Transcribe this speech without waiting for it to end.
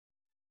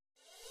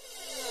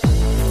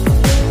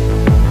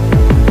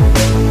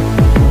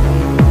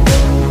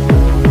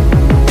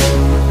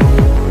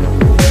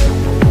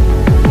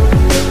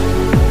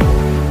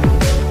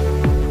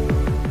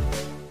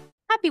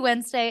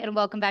Wednesday, and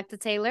welcome back to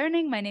Tay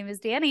Learning. My name is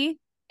Danny,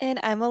 And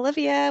I'm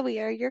Olivia. We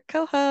are your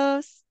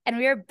co-hosts. and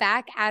we are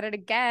back at it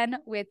again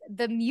with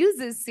the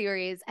Muses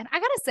series. And I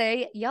gotta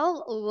say,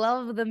 y'all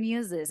love the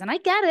Muses, and I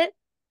get it.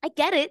 I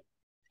get it.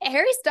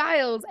 Harry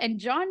Styles and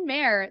John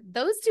Mayer,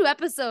 those two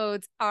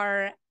episodes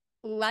are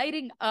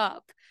lighting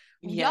up.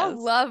 Y'all Yes.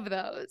 love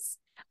those.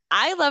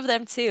 I love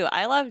them too.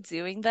 I love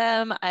doing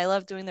them. I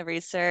love doing the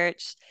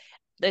research.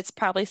 It's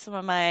probably some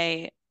of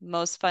my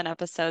most fun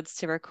episodes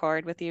to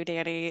record with you,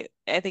 Danny.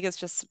 I think it's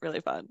just really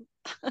fun.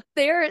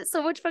 They're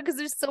so much fun because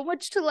there's so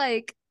much to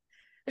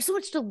there's so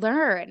much to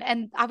learn.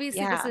 And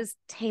obviously, this Yeah. is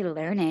Tay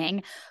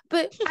Learning.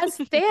 But as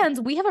fans,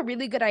 we have a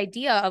really good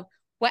idea of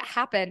what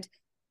happened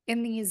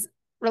in these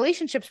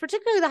relationships,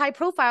 particularly the high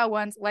profile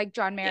ones like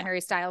John Mayer, Yeah.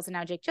 Harry Styles, and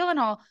now Jake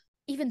Gyllenhaal.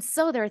 Even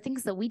so, there are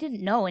things that we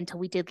didn't know until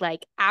we did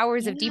like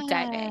hours of deep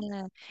diving.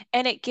 Yeah.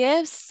 And it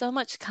gives so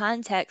much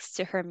context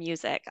to her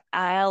music.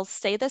 I'll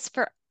say this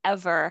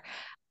forever.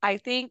 I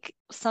think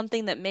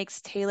something that makes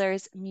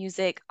Taylor's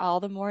music all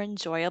the more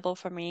enjoyable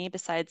for me,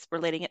 besides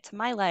relating it to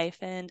my life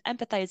and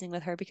empathizing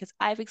with her, because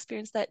I've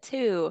experienced that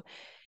too.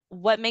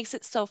 What makes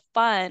it so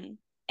fun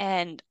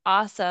and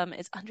awesome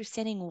is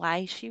understanding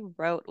why she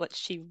wrote what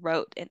she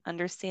wrote and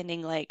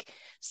understanding like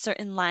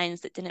certain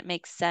lines that didn't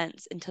make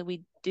sense until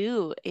we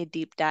do a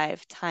deep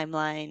dive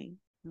timeline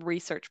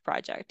research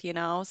project, you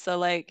know? So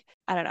like,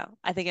 I don't know.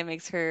 I think it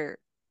makes her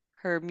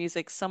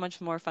music so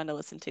much more fun to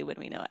listen to when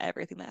we know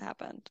everything that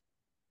happened.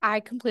 I I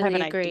have completely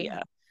an agree.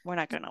 idea. We're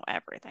not gonna know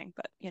everything,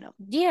 but you know.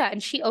 Yeah,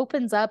 and she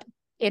opens up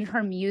in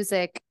her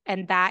music,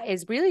 and that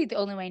is really the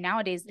only way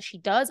nowadays that she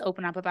does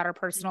open up about her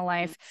personal Mhm.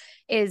 life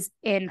is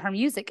in her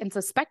music. And so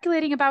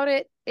speculating about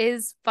it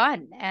is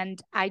fun, and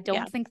I Yeah.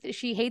 don't think that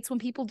she hates when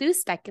people do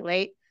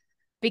speculate,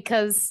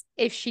 because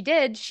if she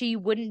did, she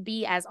wouldn't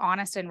be as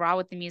honest and raw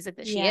with the music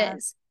that she Yeah.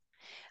 is.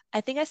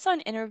 I think I saw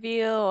an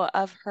interview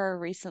of her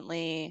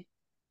recently,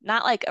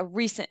 not like a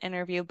recent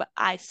interview, but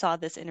I saw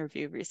this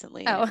interview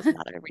recently and it was Oh,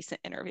 not a recent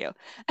interview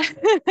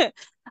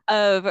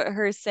of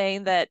her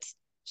saying that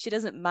she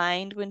doesn't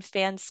mind when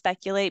fans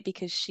speculate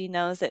because she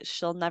knows that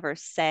she'll never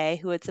say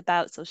who it's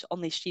about, so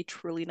only she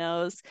truly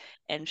knows,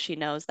 and she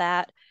knows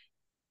that.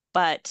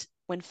 But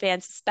when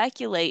fans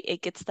speculate,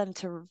 it gets them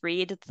to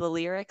read the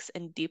lyrics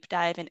and deep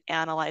dive and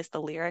analyze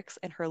the lyrics,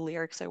 and her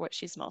lyrics are what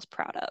she's most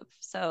proud of.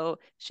 So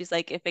she's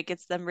like, if it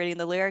gets them reading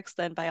the lyrics,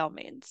 then by all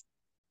means.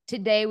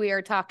 today we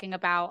are talking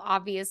about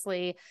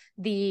obviously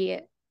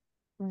the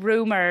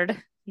rumored,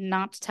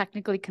 not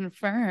technically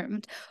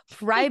confirmed,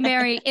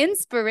 primary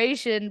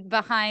inspiration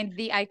behind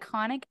the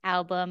iconic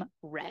album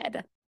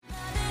Red.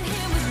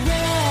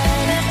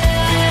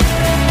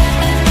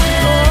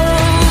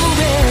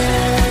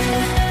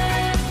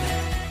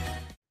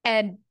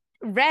 And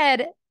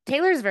Red,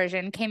 Taylor's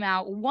version, came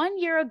out 1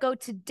 year ago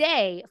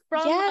today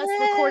from us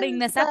recording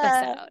Yes. this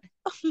episode.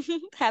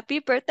 Happy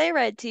birthday,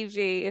 Red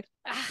TV.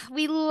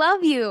 We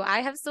love you.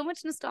 I have so much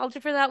nostalgia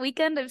for that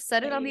weekend. I've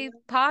said it on the Same.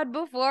 pod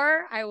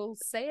before. I will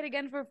say it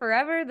again for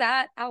forever.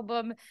 That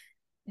album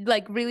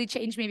like really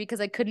changed me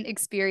because I couldn't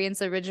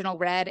experience original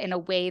Red in a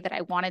way that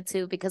I wanted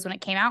to, because when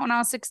it came out when I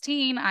was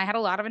 16, I had a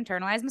lot of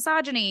internalized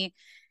misogyny,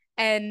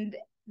 and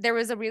there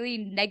was a really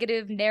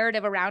negative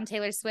narrative around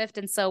Taylor Swift.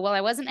 And so while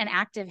I wasn't an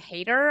active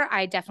hater,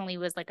 I definitely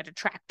was like a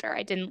detractor.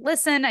 I didn't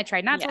listen. I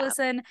tried not to Yeah.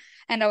 listen.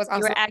 And I was You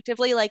also were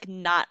actively like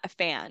not a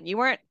fan. You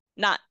weren't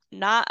not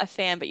a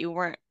fan, but you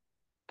weren't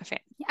a fan.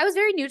 I was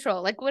very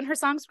neutral. Like when her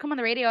songs would come on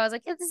the radio, I was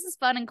like, yeah, this is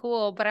fun and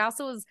cool. But I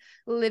also was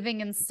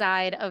living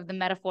inside of the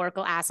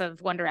metaphorical ass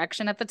of One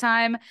Direction at the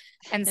time.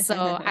 And so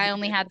I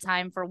only had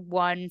time for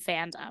one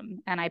fandom,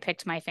 and I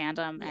picked my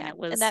fandom, and Yeah. it And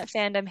was that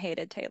fandom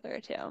hated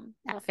Taylor too.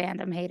 that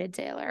fandom hated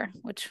Taylor,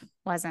 which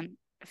wasn't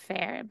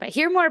fair. But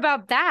hear more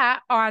about that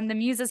on the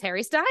Muses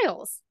Harry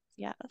Styles.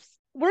 Yes.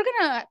 We're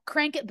going to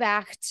crank it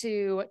back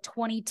to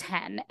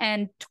 2010.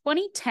 And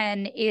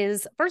 2010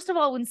 is, first of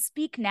all, when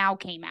Speak Now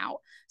came out.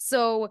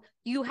 So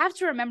you have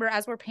to remember,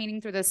 as we're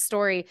painting through this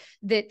story,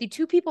 that the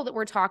two people that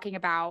we're talking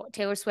about,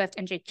 Taylor Swift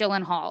and Jake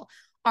Gyllenhaal,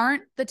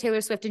 aren't the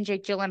Taylor Swift and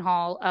Jake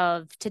Gyllenhaal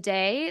of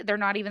today. They're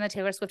not even the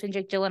Taylor Swift and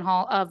Jake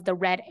Gyllenhaal of the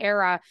Red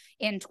era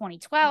in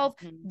 2012.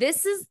 Mhm.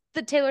 This is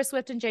the Taylor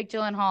Swift and Jake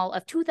Gyllenhaal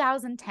of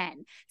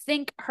 2010.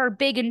 Think her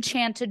big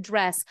enchanted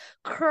dress,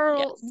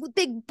 curl, Yes.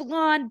 big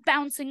blonde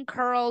bouncing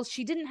curls.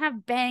 She didn't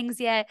have bangs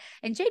yet.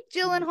 And Jake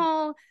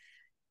Gyllenhaal,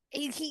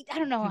 I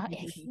don't know,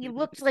 he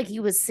looked like he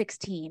was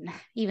 16,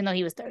 even though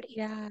he was 30.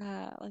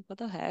 Yeah, like what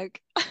the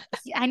heck?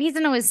 I need to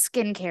know his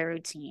skincare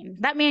routine.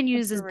 That man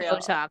uses For real.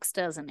 Botox,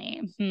 doesn't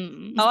he?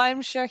 Oh,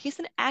 I'm sure he's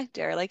an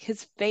actor. Like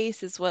his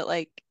face is what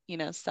like,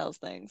 sells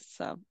things.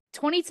 So,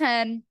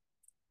 2010,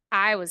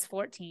 I was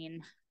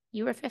 14.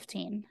 You were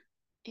 15.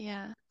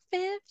 yeah.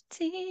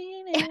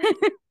 15 and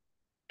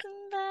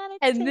somebody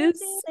And tell me this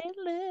they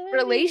love you.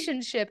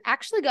 relationship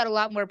actually got a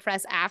lot more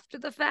press after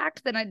the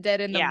fact than it did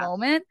in the Yeah.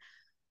 moment.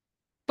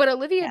 But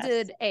Olivia Yes.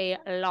 did a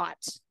lot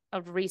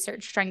of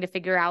research trying to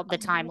figure out the Oh,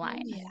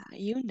 timeline. yeah.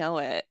 You know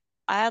it.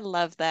 I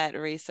love that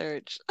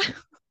research.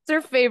 It's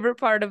her favorite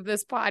part of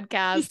this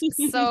podcast.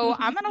 So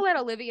I'm gonna let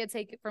Olivia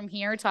take it from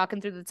here,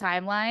 talking through the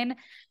timeline,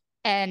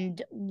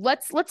 and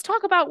let's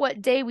talk about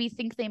what day we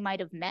think they might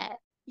have met.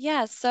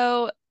 Yeah,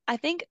 so I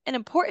think an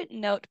important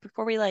note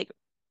before we like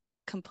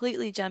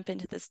completely jump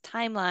into this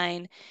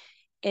timeline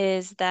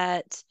is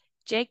that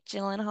Jake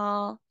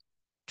Gyllenhaal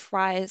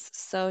tries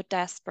so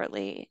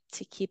desperately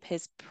to keep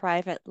his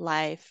private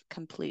life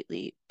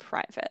completely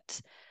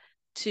private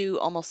to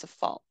almost a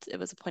fault. It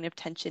was a point of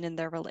tension in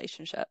their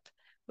relationship,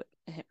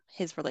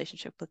 his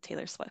relationship with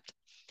Taylor Swift.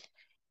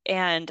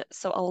 And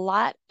so a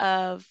lot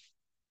of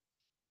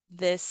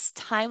this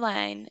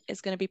timeline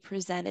is going to be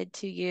presented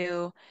to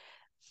you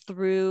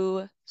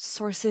through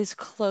sources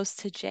close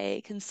to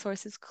Jake and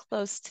sources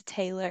close to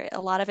Taylor.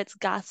 A lot of it's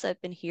gossip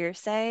and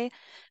hearsay.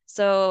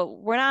 So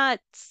we're not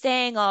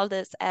saying all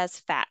this as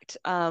fact.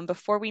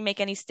 Before we make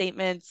any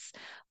statements,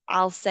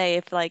 I'll say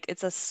if like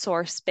it's a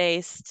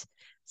source-based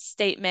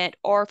statement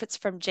or if it's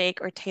from Jake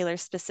or Taylor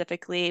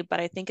specifically. But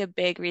I think a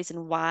big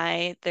reason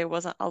why there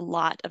wasn't a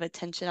lot of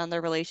attention on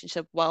their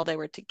relationship while they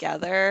were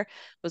together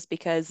was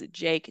because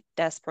Jake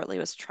desperately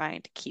was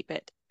trying to keep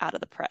it out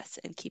of the press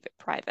and keep it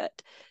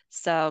private.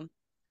 So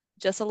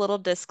just a little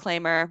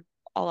disclaimer,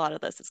 a lot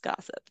of this is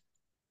gossip.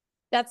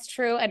 That's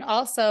true. And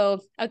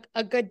also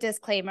a good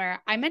disclaimer.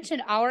 I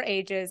mentioned our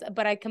ages,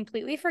 but I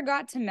completely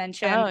forgot to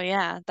mention Oh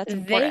yeah, that's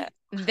important.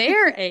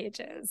 their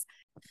ages.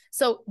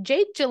 So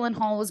Jake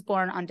Gyllenhaal was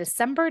born on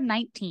December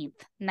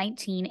 19th,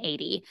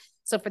 1980.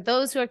 So for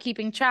those who are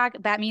keeping track,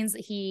 that means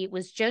he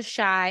was just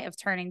shy of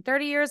turning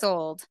 30 years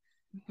old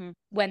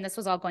when this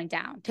was all going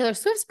down. Taylor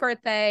Swift's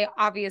birthday,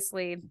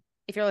 obviously,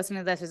 if you're listening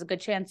to this, there's a good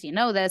chance you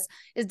know this,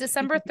 is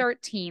December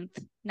 13th,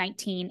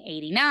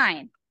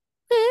 1989.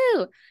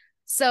 Woo!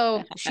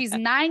 So she's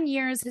 9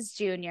 years his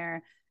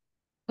junior,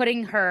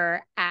 putting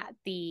her at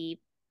the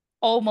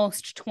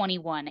almost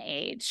 21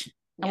 age.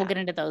 And we'll get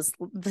into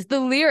the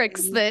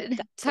lyrics that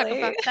talk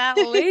about that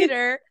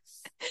later.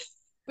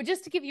 But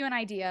just to give you an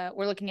idea,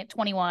 we're looking at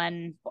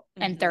 21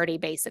 and 30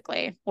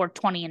 basically, or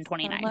 20 and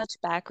 29. So much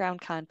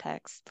background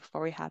context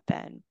before we hop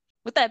in.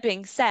 With that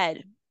being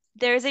said,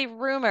 there's a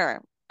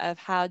rumor of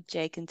how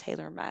Jake and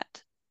Taylor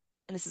met.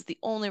 And this is the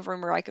only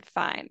rumor I could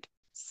find.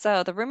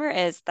 So the rumor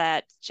is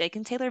that Jake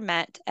and Taylor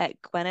met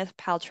at Gwyneth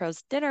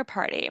Paltrow's dinner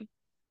party.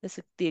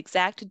 The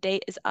exact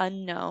date is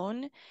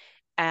unknown.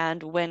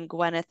 And when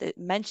Gwyneth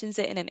mentions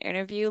it in an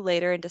interview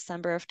later in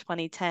December of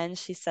 2010,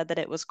 she said that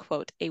it was,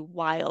 quote, a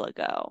while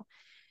ago.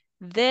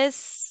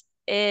 This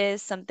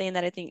is something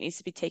that I think needs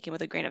to be taken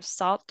with a grain of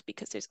salt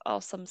because there's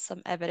also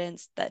some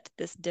evidence that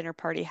this dinner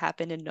party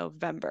happened in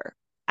November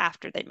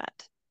after they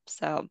met.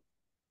 So,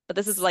 but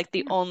this is like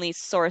the only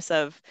source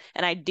of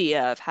an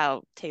idea of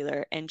how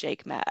Taylor and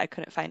Jake met. I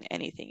couldn't find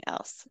anything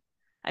else.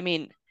 I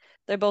mean,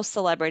 they're both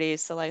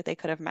celebrities, so like they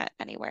could have met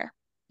anywhere.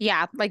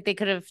 Yeah, like they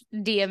could have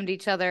DM'd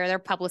each other. Their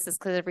publicists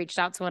could have reached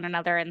out to one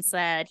another and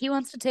said, he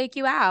wants to take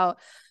you out.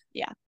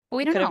 Yeah. But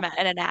we They don't could know. have met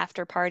at an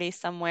after party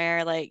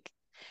somewhere. Like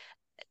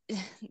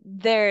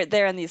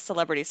they're in these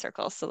celebrity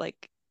circles, so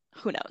like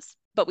who knows?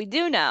 But we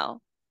do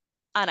know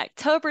on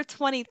October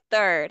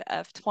 23rd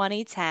of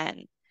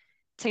 2010,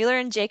 Taylor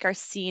and Jake are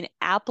seen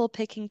apple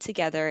picking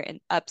together in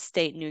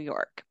upstate New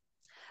York.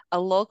 A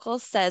local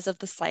says of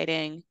the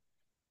sighting,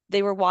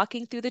 they were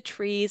walking through the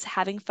trees,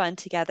 having fun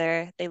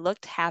together. They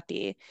looked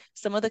happy.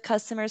 Some of the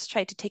customers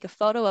tried to take a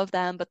photo of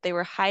them, but they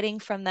were hiding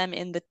from them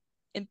in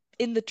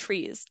the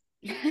trees.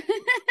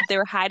 They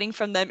were hiding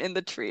from them in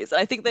the trees.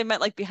 I think they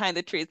meant like behind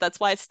the trees. That's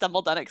why I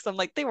stumbled on it because I'm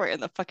like, they were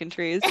in the fucking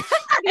trees.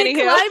 They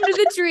climbed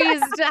the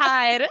trees to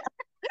hide.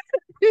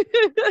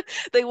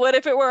 They would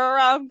if it were a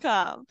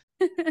rom-com.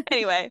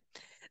 Anyway,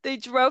 they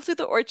drove through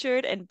the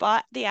orchard and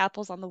bought the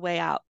apples on the way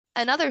out.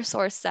 Another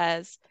source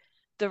says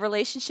the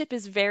relationship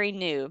is very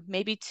new,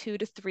 maybe 2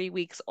 to 3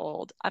 weeks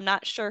old. I'm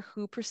not sure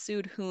who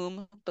pursued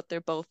whom, but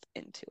they're both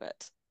into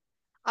it.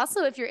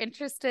 Also, if you're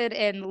interested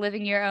in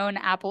living your own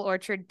apple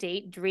orchard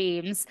date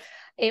dreams,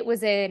 it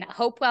was in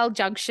Hopewell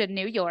Junction,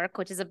 New York,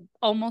 which is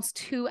almost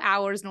 2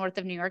 hours north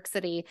of New York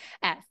City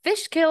at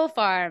Fishkill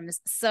Farms.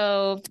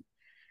 So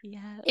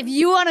yes. If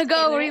you want to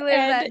go Taylor relive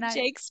that night.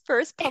 Jake's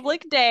first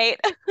public date.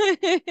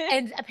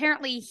 And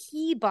apparently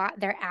he bought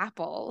their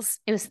apples.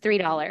 It was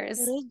 $3. What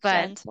a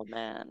but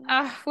gentleman.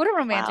 What a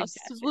romantic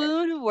gesture.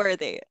 Swoon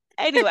worthy.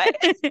 Anyway,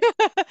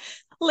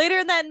 later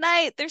in that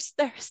night,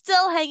 they're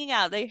still hanging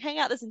out. They hang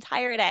out this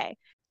entire day.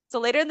 So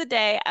later in the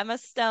day, Emma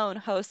Stone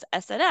hosts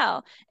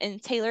SNL,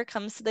 and Taylor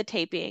comes to the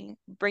taping,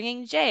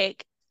 bringing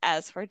Jake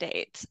as her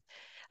date.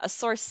 A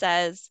source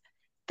says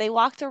they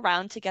walked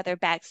around together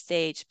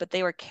backstage, but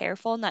they were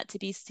careful not to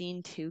be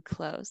seen too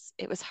close.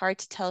 It was hard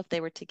to tell if they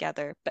were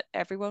together, but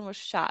everyone was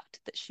shocked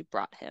that she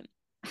brought him.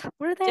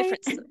 Were they?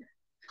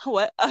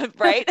 What?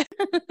 Right?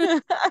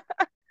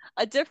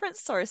 A different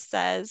source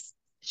says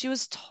she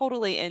was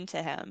totally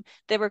into him.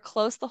 They were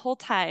close the whole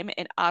time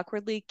and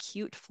awkwardly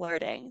cute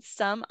flirting,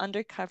 some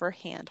undercover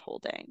hand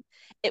holding.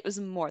 It was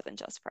more than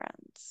just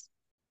friends.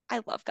 I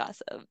love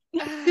gossip.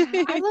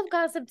 I love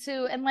gossip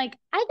too. And like,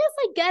 I guess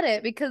I get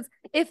it because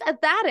if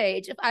at that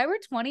age, if I were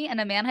 20 and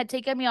a man had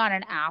taken me on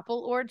an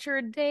apple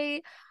orchard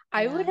date,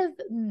 I would Yeah, have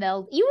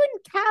melted. You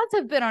and Kaz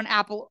have been on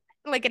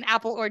like an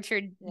apple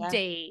orchard yeah,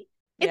 date.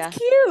 It's yeah.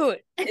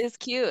 cute. It's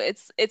cute.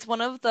 It's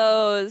one of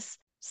those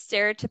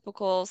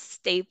stereotypical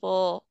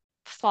staple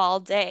fall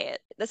day.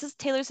 This is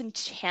Taylor's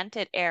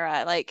enchanted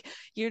era. Like,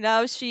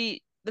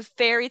 the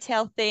fairy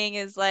tale thing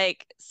is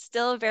like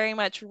still very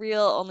much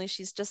real, only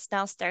she's just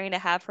now starting to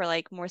have her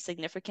like more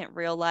significant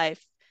real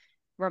life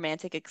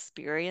romantic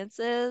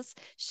experiences.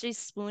 She's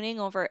swooning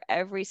over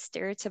every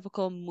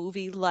stereotypical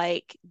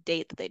movie-like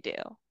date that they do.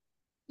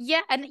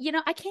 Yeah. And,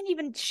 I can't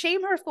even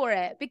shame her for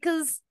it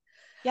because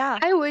Yeah,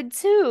 I would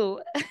too.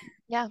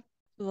 yeah.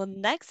 Well, the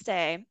next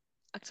day,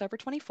 October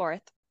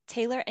 24th,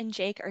 Taylor and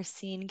Jake are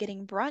seen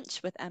getting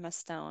brunch with Emma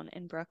Stone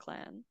in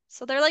Brooklyn.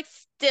 So they're like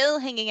still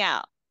hanging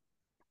out.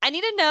 I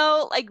need to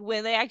know like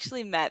when they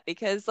actually met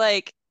because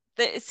like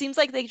it seems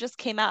like they just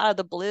came out of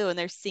the blue and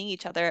they're seeing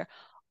each other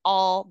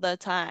all the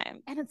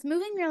time. And it's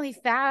moving really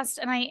fast.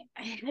 And I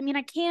mean,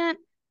 I can't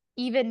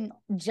even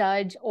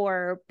judge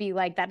or be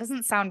like, that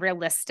doesn't sound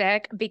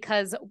realistic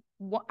because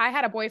I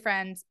had a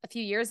boyfriend a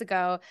few years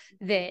ago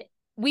that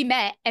we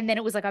met and then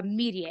it was like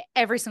immediate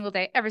every single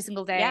day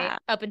Yeah,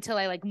 up until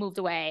I like moved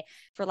away.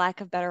 for lack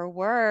of better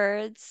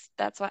words,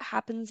 that's what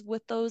happens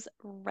with those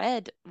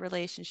red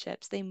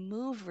relationships. They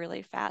move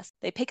really fast.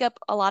 They pick up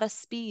a lot of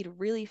speed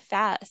really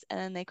fast and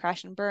then they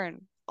crash and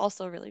burn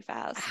also really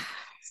fast.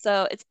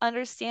 So it's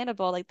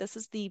understandable. Like this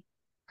is the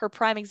her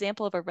prime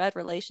example of a red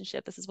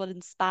relationship. This is what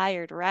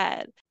inspired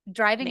Red.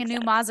 Driving a Makes new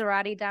sense.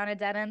 Maserati down a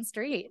dead end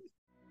street.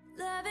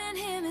 Loving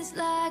him is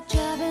like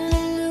driving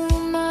a new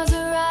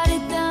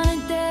Maserati down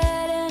a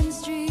dead end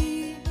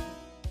street.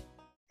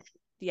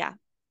 Yeah,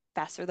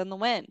 faster than the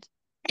wind.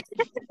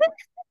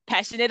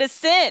 Passionate as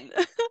sin.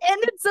 And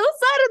it's so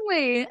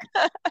suddenly.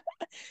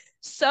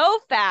 So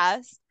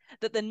fast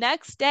that the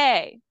next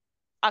day,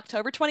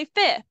 October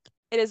 25th,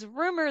 it is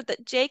rumored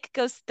that Jake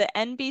goes to the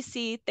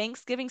NBC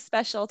Thanksgiving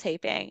special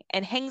taping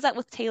and hangs out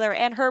with Taylor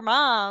and her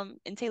mom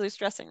in Taylor's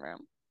dressing room.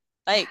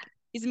 Like,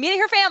 he's meeting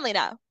her family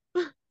now.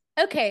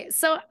 Okay,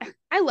 so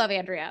I love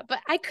Andrea, but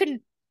I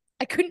couldn't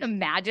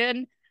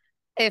imagine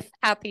if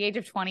at the age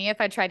of 20,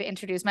 if I tried to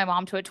introduce my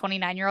mom to a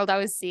 29-year-old I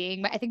was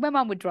seeing, I think my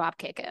mom would drop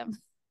kick him.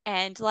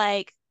 And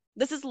like,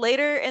 this is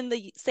later in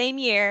the same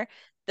year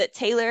that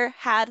Taylor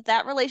had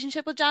that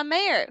relationship with John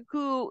Mayer,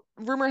 who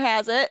rumor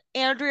has it,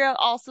 Andrea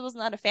also was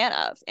not a fan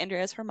of.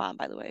 Andrea is her mom,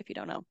 by the way, if you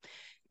don't know.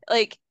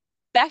 Like,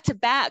 back to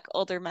back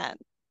older men.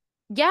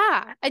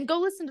 Yeah. And go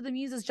listen to the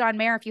Muses John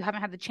Mayer if you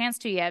haven't had the chance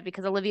to yet,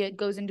 because Olivia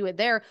goes into it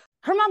there.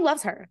 Her mom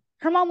loves her.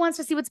 Her mom wants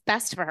to see what's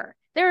best for her.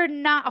 There are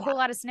not a Yeah. whole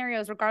lot of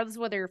scenarios, regardless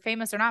of whether you're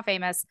famous or not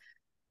famous,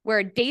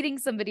 where dating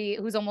somebody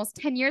who's almost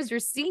 10 years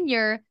your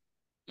senior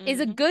is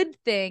a Hmm. good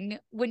thing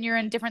when you're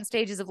in different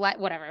stages of life,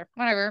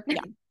 whatever. Yeah,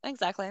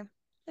 exactly.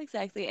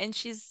 Exactly. And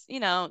she's,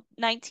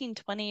 19,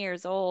 20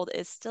 years old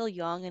is still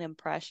young and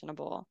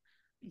impressionable.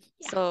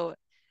 Yeah. So,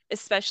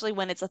 especially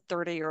when it's a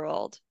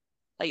 30-year-old,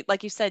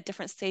 like you said,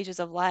 different stages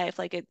of life.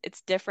 Like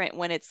it's different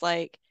when it's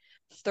like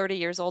 30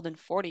 years old and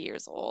 40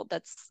 years old.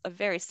 That's a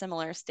very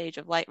similar stage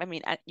of life. I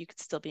mean, you could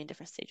still be in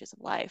different stages of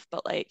life,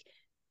 but like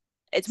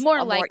It's it's more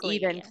a more likely.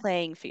 even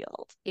playing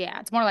field. Yeah,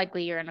 it's more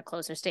likely you're in a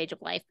closer stage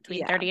of life between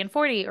Yeah. 30 and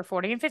 40 or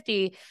 40 and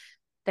 50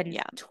 than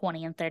Yeah.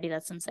 20 and 30.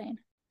 That's insane.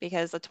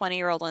 Because a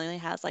 20-year-old only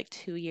has like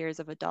 2 years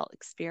of adult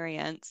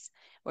experience,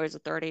 whereas a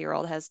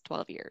 30-year-old has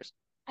 12 years.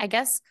 I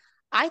guess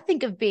I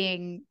think of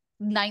being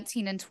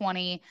 19 and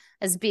 20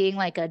 as being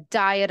like a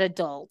diet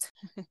adult.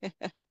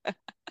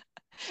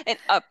 An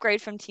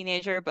upgrade from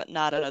teenager, but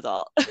not an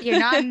adult. You're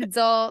not an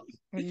adult,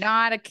 you're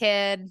not a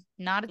kid,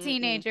 not a Mm-mm.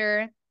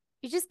 teenager.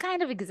 You're just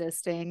kind of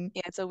existing.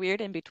 Yeah, it's a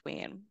weird in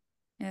between.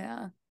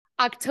 Yeah.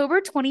 October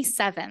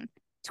 27th,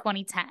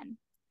 2010.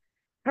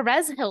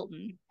 Perez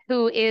Hilton,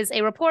 who is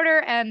a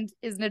reporter and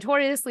is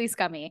notoriously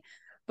scummy,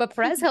 but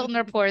Perez Hilton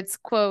reports,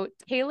 quote,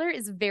 Taylor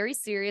is very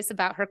serious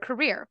about her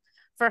career.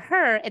 For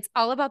her, it's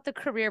all about the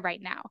career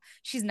right now.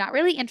 She's not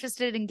really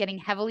interested in getting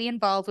heavily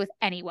involved with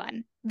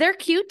anyone. They're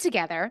cute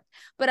together,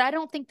 but I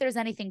don't think there's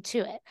anything to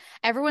it.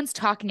 Everyone's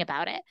talking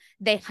about it.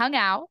 They hung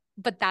out,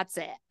 but that's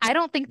it. I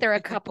don't think they're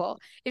a couple.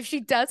 If she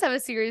does have a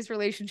serious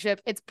relationship,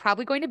 it's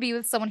probably going to be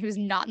with someone who's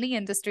not in the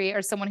industry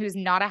or someone who's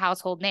not a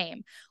household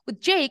name. With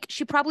Jake,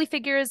 she probably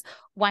figures,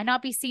 why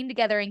not be seen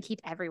together and keep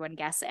everyone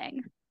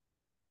guessing?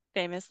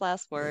 Famous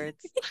last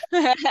words.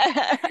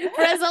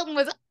 Perez Hilton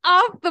was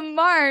off the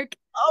mark.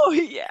 Oh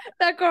yeah.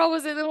 That girl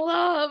was in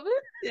love.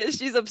 Yeah,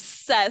 she's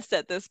obsessed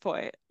at this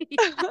point.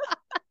 Yeah.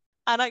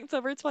 On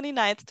October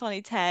 29th,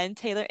 2010,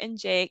 Taylor and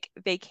Jake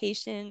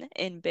vacation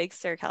in Big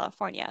Sur,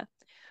 California.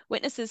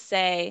 Witnesses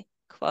say,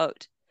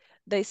 quote,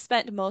 they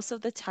spent most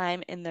of the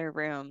time in their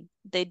room.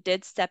 They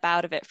did step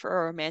out of it for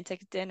a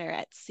romantic dinner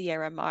at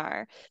Sierra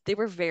Mar. They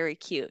were very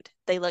cute.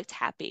 They looked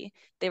happy.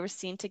 They were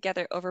seen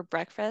together over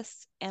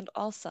breakfast and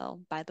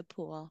also by the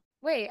pool.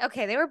 Wait,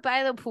 okay, they were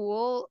by the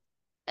pool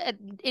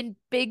in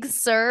Big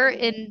Sur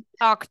in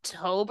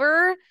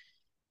October.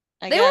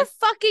 I They guess.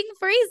 were fucking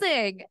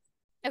freezing.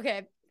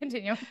 Okay,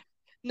 continue.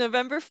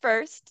 November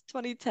 1st,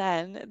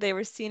 2010, they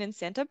were seen in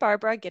Santa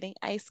Barbara getting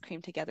ice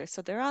cream together.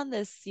 So they're on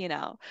this,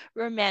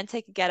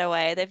 romantic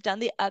getaway. They've done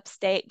the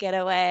upstate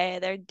getaway.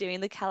 They're doing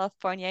the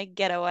California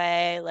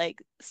getaway,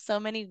 like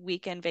so many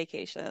weekend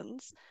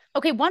vacations.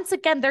 Okay, once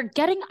again, they're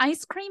getting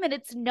ice cream and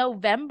it's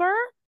November.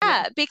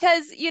 Yeah,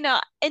 because,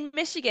 in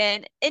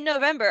Michigan, in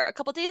November, a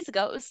couple days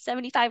ago, it was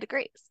 75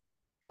 degrees.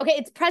 Okay,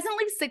 it's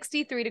presently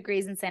 63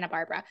 degrees in Santa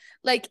Barbara.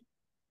 Like,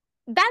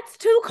 that's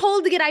too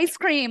cold to get ice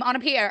cream on a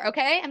pier,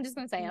 okay? I'm just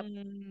going to say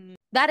it.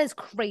 That is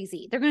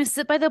crazy. They're going to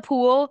sit by the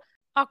pool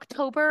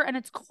October and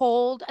it's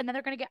cold, and then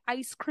they're going to get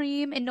ice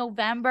cream in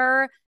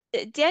November.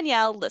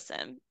 Danielle,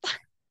 listen.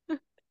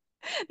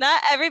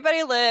 Not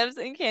everybody lives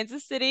in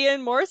Kansas City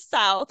and more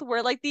south,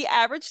 where like the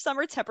average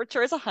summer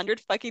temperature is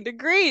 100 fucking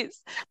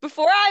degrees.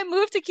 Before I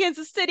moved to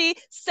Kansas City,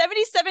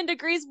 77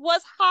 degrees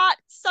was hot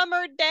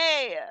summer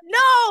day.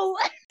 No!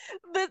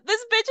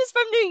 This bitch is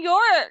from New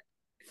York.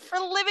 For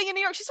living in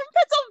New York. She's from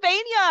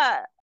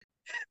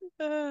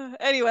Pennsylvania.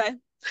 Anyway,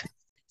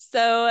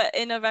 so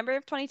in November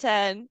of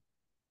 2010,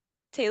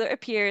 Taylor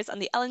appears on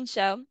The Ellen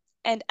Show,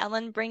 and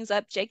Ellen brings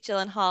up Jake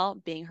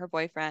Gyllenhaal being her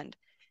boyfriend.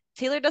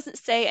 Taylor doesn't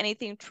say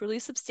anything truly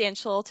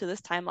substantial to this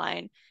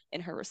timeline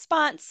in her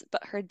response,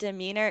 but her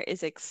demeanor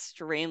is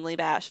extremely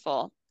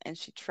bashful, and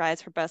she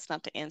tries her best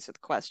not to answer the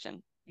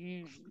question.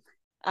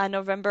 On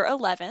November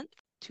 11th,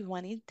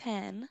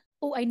 2010.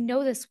 Oh, I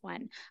know this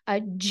one.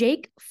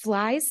 Jake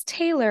flies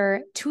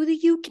Taylor to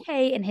the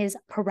UK in his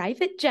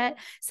private jet,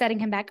 setting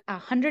him back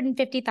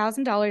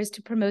 $150,000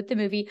 to promote the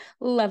movie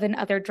Love and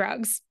Other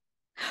Drugs.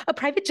 A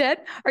private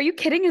jet? Are you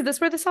kidding? Is this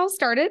where this all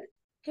started?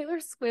 Taylor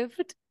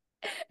Swift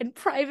and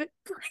private.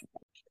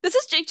 This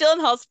is Jake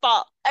Gyllenhaal's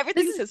fault.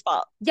 Everything's his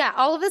fault. Yeah,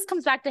 all of this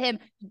comes back to him.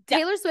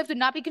 Taylor Swift would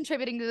not be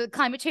contributing to the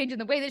climate change in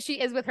the way that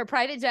she is with her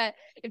private jet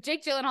if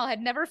Jake Gyllenhaal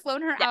had never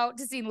flown her out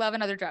to see Love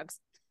and Other Drugs.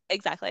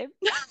 Exactly.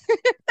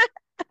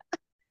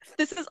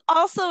 This is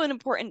also an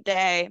important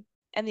day,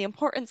 and the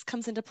importance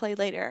comes into play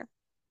later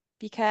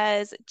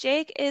because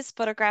Jake is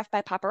photographed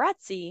by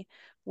paparazzi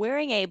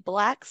wearing a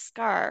black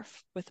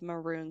scarf with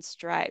maroon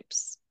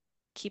stripes.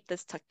 Keep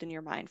this tucked in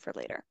your mind for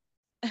later.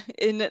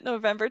 In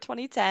November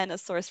 2010, a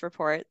source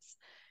reports,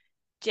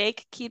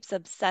 Jake keeps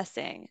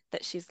obsessing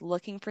that she's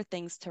looking for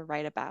things to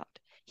write about.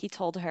 He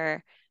told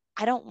her,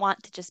 "I don't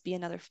want to just be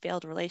another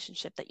failed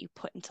relationship that you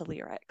put into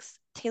lyrics."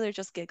 Taylor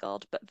just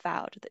giggled, but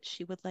vowed that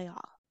she would lay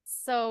off.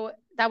 So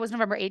that was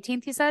November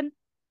 18th, you said?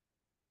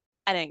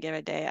 I didn't give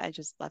a day. I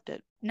just left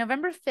it.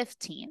 November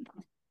 15th.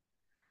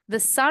 The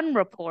Sun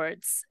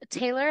reports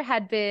Taylor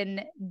had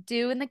been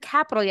due in the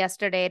Capitol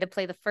yesterday to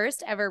play the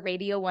first ever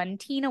Radio 1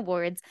 Teen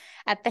Awards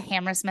at the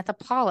Hammersmith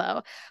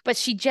Apollo, but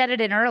she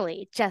jetted in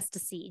early just to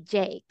see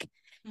Jake.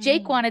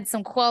 Jake wanted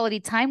some quality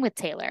time with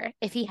Taylor.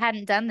 If he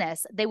hadn't done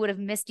this, they would have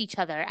missed each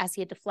other as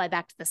he had to fly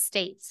back to the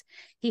States.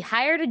 He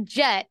hired a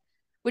jet,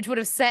 which would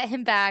have set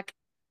him back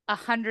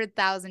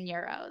 100,000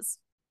 euros.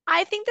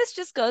 I think this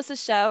just goes to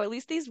show, at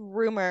least these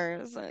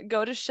rumors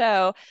go to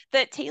show,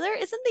 that Taylor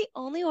isn't the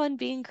only one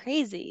being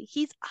crazy.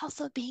 He's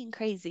also being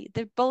crazy.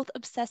 They're both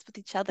obsessed with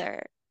each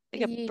other. They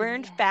get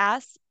burned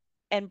fast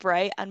and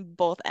bright on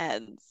both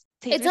ends.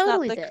 Taylor's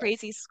not the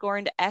crazy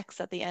scorned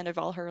ex at the end of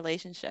all her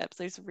relationships.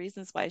 There's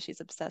reasons why she's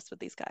obsessed with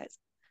these guys.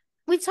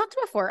 We've talked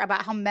before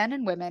about how men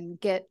and women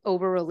get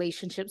over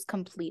relationships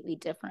completely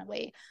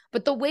differently.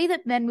 But the way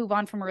that men move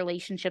on from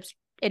relationships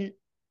in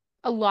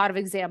a lot of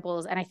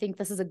examples, and I think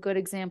this is a good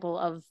example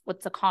of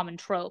what's a common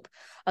trope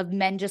of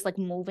men just like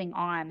moving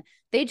on.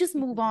 They just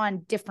move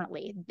on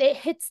differently. It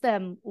hits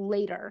them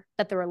later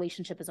that the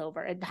relationship is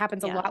over. It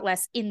happens a lot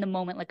less in the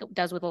moment like it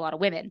does with a lot of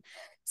women.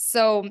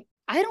 So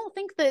I don't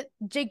think that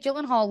Jake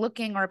Gyllenhaal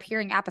looking or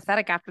appearing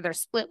apathetic after their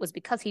split was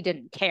because he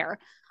didn't care.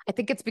 I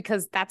think it's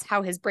because that's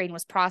how his brain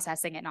was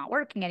processing it not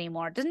working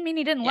anymore. Doesn't mean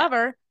he didn't love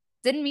her.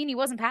 Didn't mean he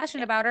wasn't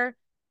passionate about her.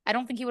 I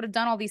don't think he would have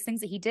done all these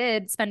things that he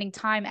did, spending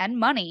time and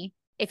money,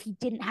 if he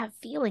didn't have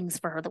feelings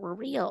for her that were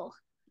real.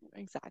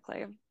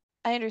 Exactly.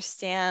 I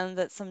understand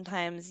that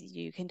sometimes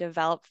you can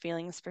develop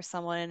feelings for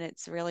someone and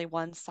it's really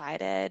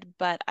one-sided,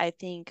 but I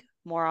think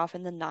more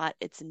often than not,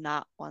 it's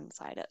not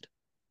one-sided.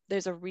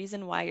 There's a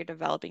reason why you're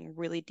developing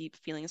really deep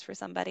feelings for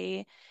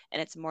somebody,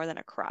 and it's more than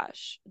a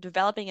crush.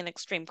 Developing an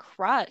extreme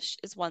crush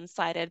is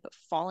one-sided, but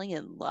falling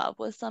in love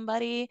with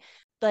somebody,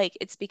 like,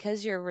 it's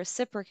because you're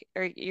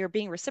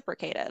being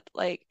reciprocated.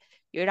 Like,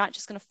 you're not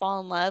just going to fall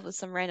in love with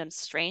some random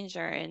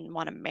stranger and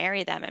want to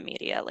marry them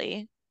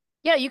immediately.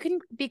 Yeah, you can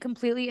be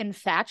completely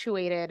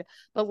infatuated,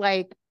 but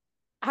like,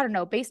 I don't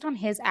know, based on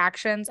his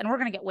actions, and we're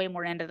going to get way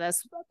more into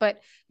this, but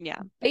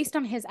based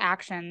on his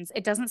actions,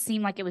 it doesn't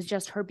seem like it was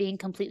just her being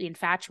completely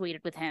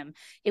infatuated with him.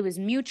 It was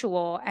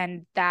mutual,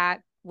 and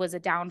that was a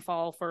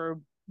downfall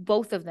for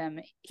both of them.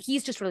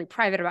 He's just really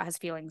private about his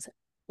feelings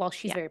while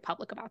she's very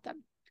public about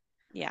them.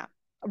 Yeah.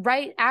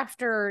 Right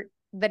after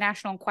the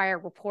National Enquirer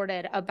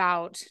reported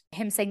about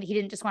him saying that he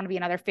didn't just want to be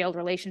another failed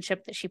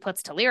relationship that she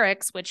puts to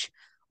lyrics, which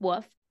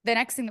woof. The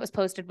next thing that was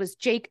posted was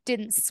Jake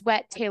didn't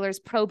sweat Taylor's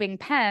probing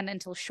pen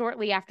until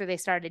shortly after they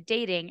started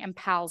dating, and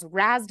pals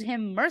razzed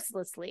him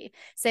mercilessly,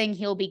 saying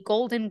he'll be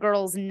Golden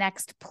Girl's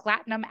next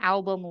platinum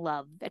album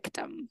love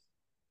victim.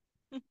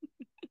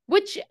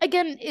 Which,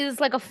 again,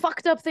 is like a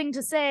fucked up thing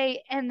to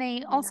say, and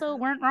they also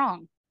weren't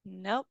wrong.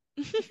 Nope.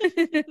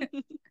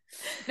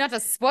 Not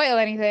to spoil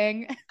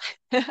anything.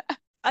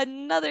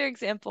 Another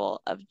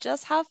example of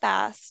just how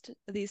fast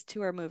these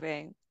two are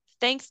moving.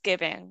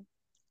 Thanksgiving.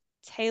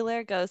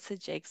 Taylor goes to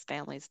Jake's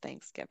family's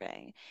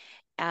Thanksgiving.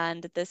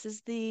 And this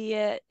is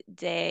the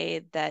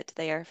day that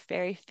they are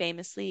very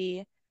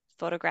famously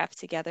photographed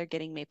together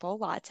getting maple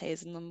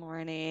lattes in the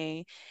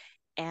morning.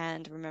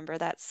 And remember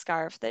that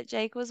scarf that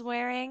Jake was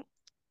wearing?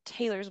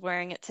 Taylor's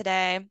wearing it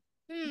today.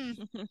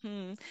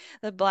 The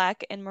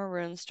black and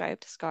maroon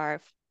striped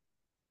scarf.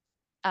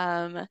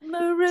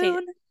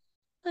 Maroon.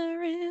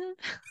 Maroon.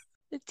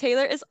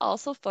 Taylor is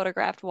also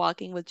photographed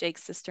walking with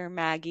Jake's sister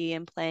Maggie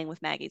and playing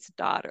with Maggie's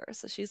daughter.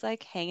 So she's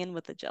like hanging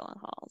with the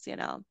Gyllenhaals, you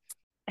know.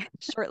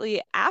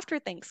 Shortly after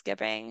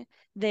Thanksgiving,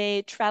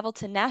 they travel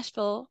to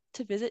Nashville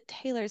to visit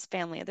Taylor's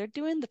family. They're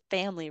doing the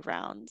family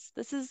rounds.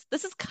 This is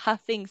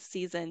cuffing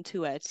season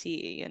to a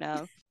T, you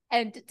know.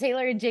 And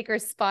Taylor and Jake are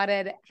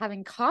spotted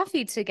having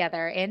coffee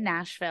together in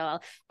Nashville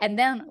and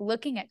then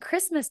looking at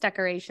Christmas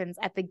decorations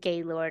at the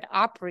Gaylord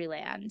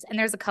Opryland. And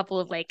there's a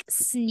couple of like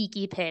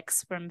sneaky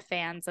pics from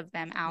fans of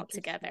them out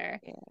together.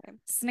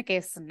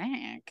 Sneaky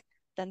snack.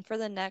 Then for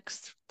the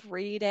next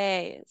 3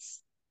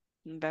 days,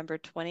 November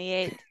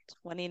 28th,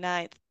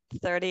 29th,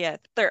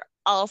 30th, they're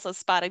also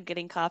spotted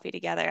getting coffee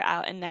together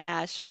out in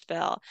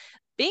Nashville.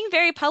 Being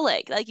very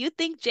public. Like, you'd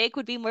think Jake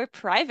would be more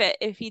private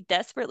if he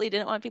desperately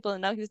didn't want people to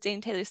know he was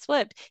dating Taylor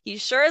Swift. He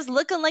sure is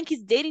looking like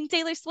he's dating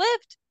Taylor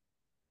Swift.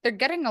 They're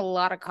getting a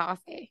lot of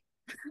coffee.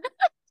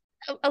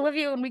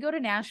 Olivia, when we go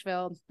to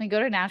Nashville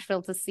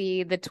to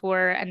see the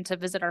tour and to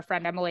visit our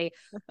friend Emily,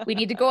 we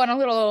need to go on a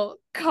little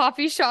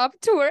coffee shop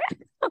tour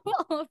of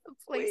all of the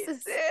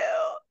places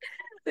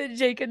that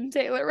Jake and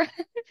Taylor went.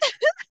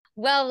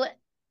 Well,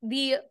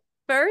 the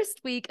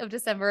first week of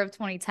December of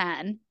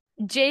 2010,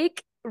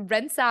 Jake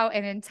rents out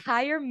an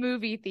entire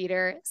movie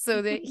theater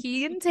so that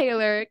he and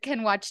Taylor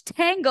can watch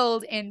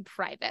Tangled in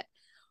private.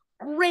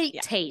 Great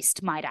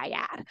taste, might I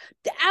add.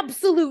 The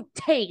absolute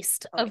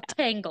taste of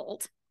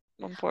Tangled.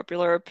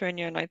 Unpopular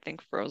opinion, I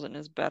think Frozen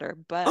is better,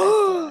 but I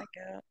still like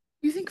it.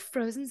 You think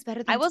Frozen's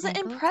better than I wasn't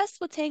Tangled? impressed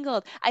with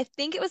Tangled. I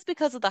think it was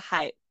because of the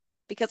hype.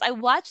 Because I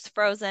watched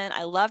Frozen,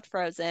 I loved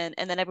Frozen,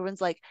 and then everyone's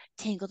like,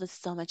 Tangled is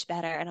so much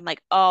better. And I'm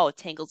like, oh,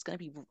 Tangled's going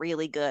to be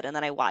really good. And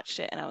then I watched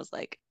it and I was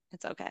like,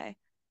 it's okay.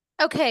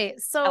 Okay,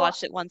 so I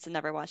watched it once and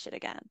never watched it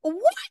again.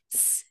 What?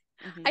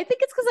 I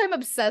think it's because I'm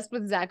obsessed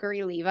with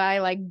Zachary Levi,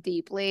 like,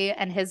 deeply,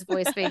 and his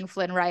voice being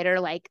Flynn Rider,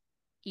 like,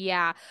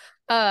 yeah.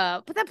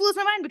 But that blows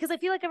my mind because I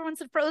feel like everyone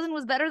said Frozen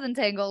was better than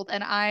Tangled,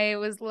 and I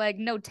was like,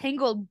 no,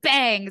 Tangled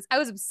bangs. I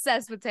was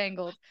obsessed with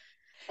Tangled.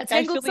 I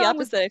feel the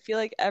opposite. I feel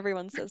like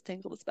everyone says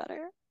Tangled is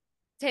better.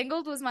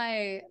 Tangled was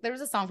there was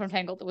a song from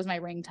Tangled that was my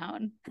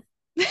ringtone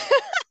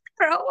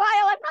for a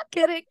while. I'm not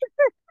kidding.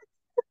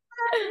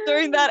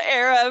 During that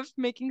era of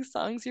making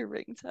songs your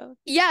ringtone.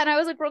 Yeah, and I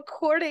was like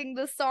recording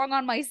the song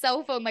on my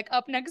cell phone, like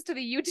up next to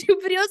the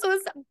YouTube video, so it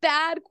was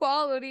bad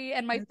quality,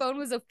 and my phone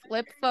was a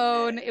flip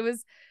phone. It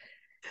was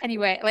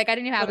anyway, like I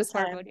didn't even have a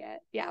smartphone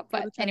yet. Yeah,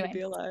 but anyway, be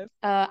alive.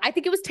 I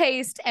think it was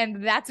taste,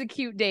 and that's a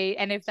cute date.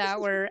 And if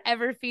that were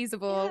ever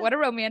feasible, what a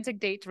romantic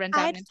date to rent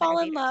out. I'd fall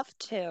in love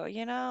too,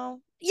 you know.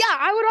 Yeah,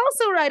 I would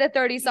also write a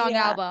 30-song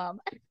album.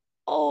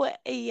 Oh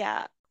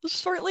yeah.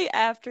 Shortly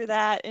after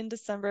that, in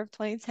December of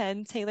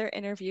 2010, Taylor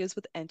interviews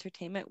with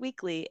Entertainment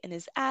Weekly and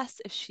is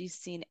asked if she's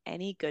seen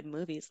any good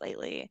movies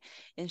lately.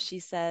 And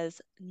she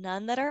says,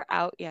 none that are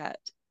out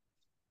yet.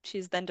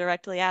 She's then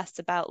directly asked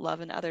about Love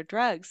and Other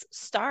Drugs,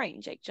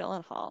 starring Jake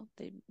Gyllenhaal.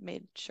 They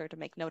made sure to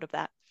make note of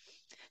that.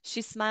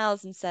 She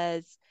smiles and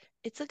says,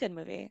 it's a good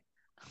movie.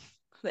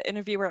 The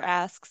interviewer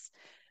asks,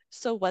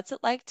 so what's it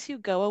like to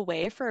go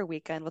away for a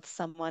weekend with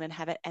someone and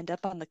have it end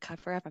up on the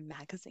cover of a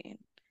magazine?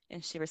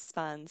 And she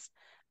responds,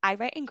 I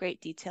write in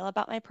great detail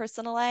about my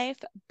personal life,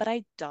 but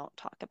I don't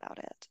talk about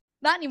it.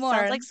 Not anymore.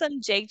 Sounds like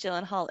some Jake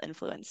Gyllenhaal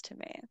influence to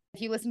me.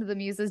 If you listen to the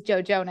Muses,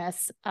 Joe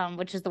Jonas,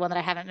 which is the one that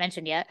I haven't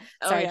mentioned yet.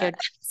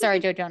 Sorry,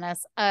 Joe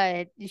Jonas.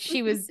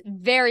 She was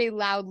very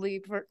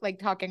loudly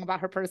talking about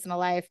her personal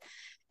life.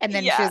 And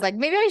then she was like,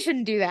 maybe I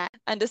shouldn't do that.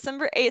 On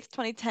December 8th,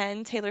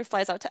 2010, Taylor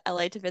flies out to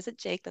LA to visit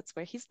Jake. That's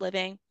where he's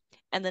living.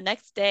 And the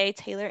next day,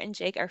 Taylor and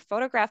Jake are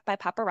photographed by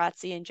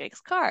paparazzi in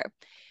Jake's car.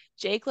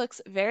 Jake looks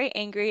very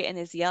angry and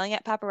is yelling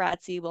at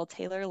paparazzi while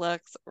Taylor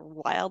looks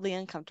wildly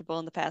uncomfortable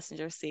in the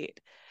passenger seat.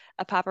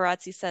 A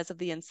paparazzi says of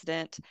the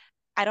incident,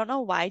 I don't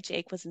know why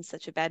Jake was in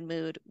such a bad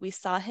mood. We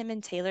saw him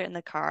and Taylor in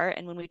the car,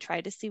 and when we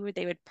tried to see where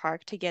they would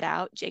park to get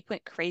out, Jake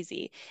went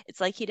crazy.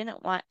 It's like he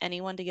didn't want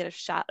anyone to get a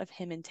shot of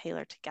him and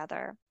Taylor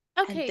together.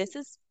 Okay. And this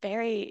is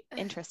very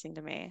interesting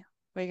to me.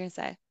 What are you going to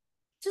say?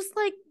 Just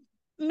like,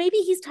 maybe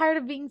he's tired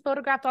of being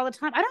photographed all the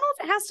time. I don't know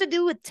if it has to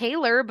do with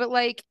Taylor, but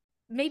like,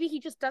 maybe he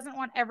just doesn't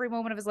want every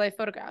moment of his life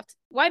photographed.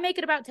 Why make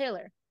it about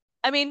Taylor?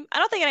 I mean, I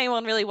don't think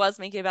anyone really was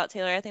making it about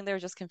Taylor. I think they were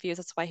just confused.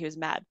 That's why he was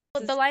mad.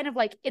 The line of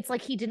like, it's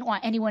like he didn't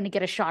want anyone to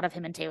get a shot of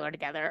him and Taylor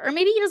together. Or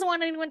maybe he doesn't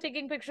want anyone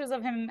taking pictures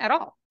of him at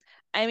all.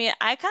 I mean,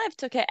 I kind of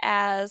took it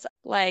as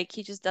like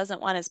he just doesn't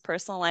want his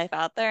personal life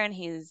out there and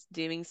he's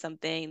doing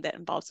something that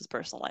involves his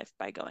personal life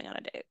by going on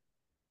a date.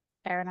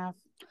 Fair enough.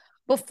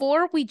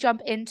 Before we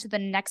jump into the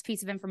next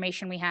piece of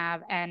information we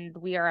have, and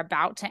we are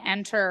about to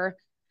enter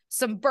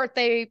some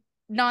birthday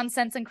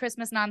nonsense and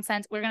Christmas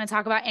nonsense, we're going to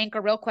talk about Anchor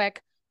real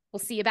quick. We'll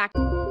see you back.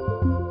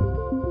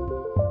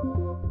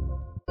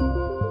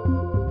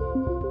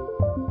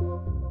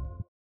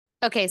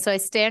 Okay, so I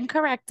stand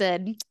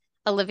corrected.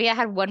 Olivia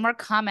had one more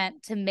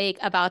comment to make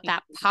about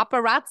that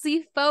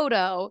paparazzi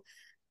photo,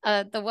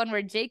 the one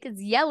where Jake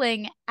is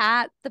yelling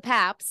at the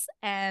Paps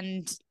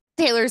and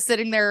Taylor's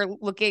sitting there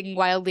looking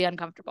wildly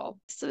uncomfortable.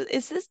 So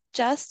is this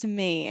just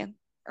me,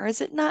 or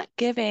is it not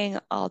giving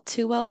all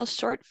too well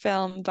short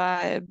film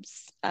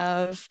vibes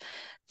of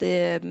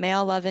the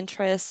male love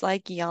interest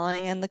like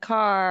yelling in the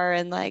car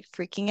and like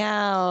freaking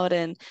out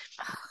and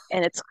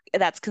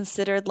that's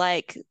considered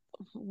like,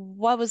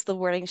 what was the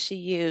wording she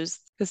used?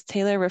 Because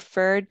Taylor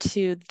referred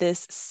to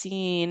this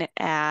scene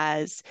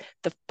as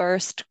the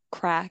first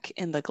crack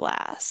in the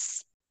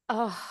glass.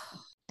 Oh,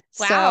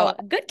 wow.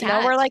 So, good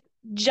catch. We're like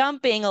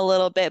jumping a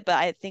little bit, but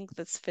I think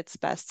this fits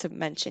best to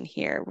mention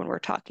here when we're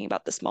talking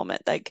about this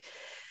moment. Like,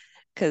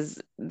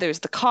 because there's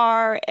the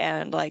car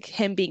and like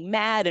him being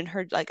mad and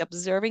her like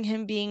observing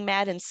him being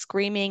mad and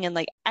screaming and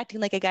like acting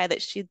like a guy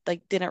that she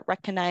like didn't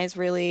recognize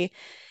really.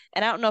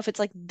 And I don't know if it's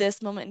like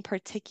this moment in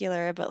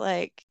particular, but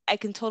like I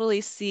can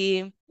totally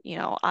see,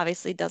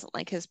 obviously doesn't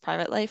like his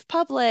private life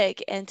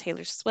public, and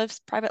Taylor Swift's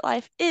private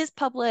life is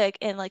public.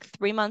 And like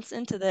 3 months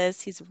into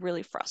this, he's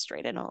really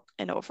frustrated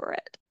and over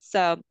it.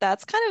 So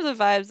that's kind of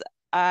the vibes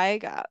I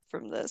got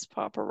from this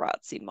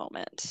paparazzi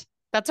moment.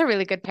 That's a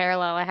really good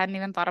parallel. I hadn't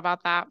even thought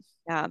about that.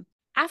 Yeah.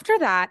 After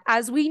that,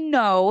 as we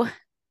know,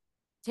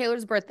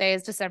 Taylor's birthday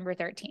is December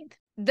 13th.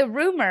 The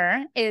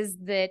rumor is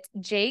that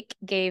Jake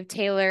gave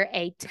Taylor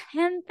a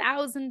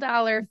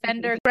 $10,000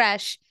 Fender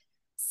Fresh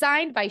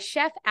signed by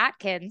Chef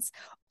Atkins,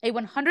 a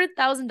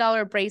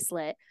 $100,000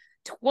 bracelet,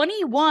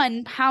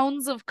 21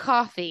 pounds of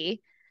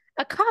coffee,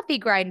 a coffee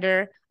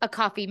grinder, a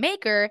coffee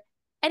maker,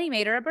 and he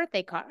made her a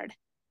birthday card.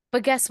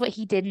 But guess what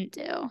he didn't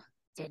do?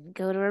 Didn't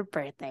go to her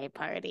birthday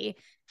party.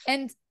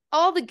 And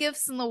all the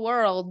gifts in the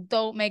world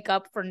don't make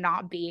up for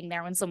not being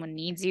there when someone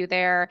needs you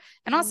there.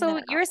 And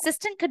also, your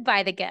assistant could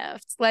buy the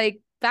gifts.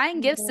 Like,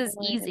 buying gifts is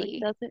easy.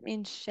 It doesn't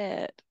mean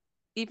shit.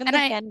 Even the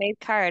handmade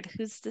card,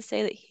 who's to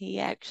say that he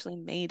actually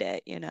made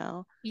it,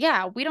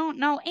 Yeah, we don't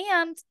know.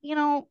 And,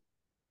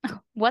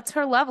 what's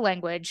her love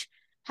language?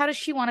 How does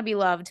she want to be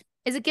loved?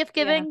 Is it gift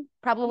giving? Yeah.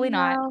 Probably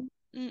not.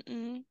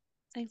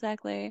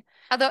 Exactly.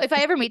 Although, if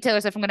I ever meet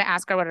Taylor Swift, I'm going to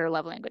ask her what her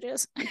love language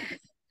is.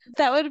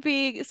 That would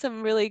be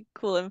some really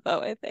cool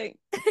info, I think.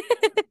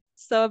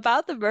 So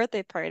about the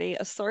birthday party,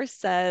 a source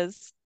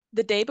says,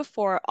 the day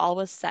before all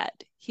was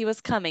set. He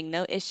was coming,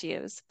 no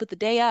issues. But the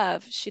day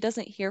of, she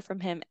doesn't hear from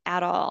him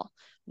at all.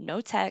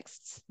 No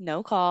texts,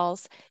 no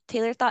calls.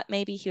 Taylor thought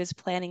maybe he was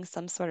planning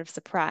some sort of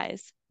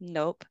surprise.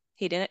 Nope,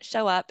 he didn't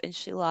show up, and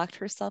she locked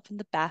herself in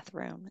the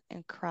bathroom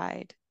and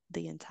cried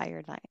the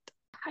entire night.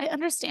 I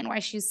understand why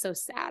she's so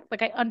sad.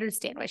 Like, I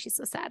understand why she's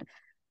so sad.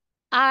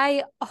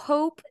 I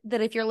hope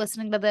that if you're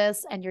listening to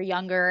this and you're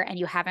younger and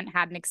you haven't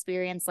had an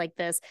experience like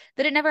this,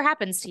 that it never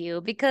happens to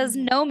you, because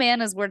no man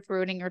is worth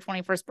ruining your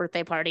 21st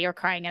birthday party or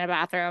crying in a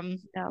bathroom.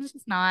 No. It's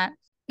just not.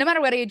 No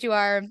matter what age you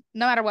are,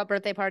 no matter what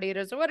birthday party it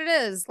is or what it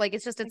is, like,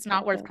 it's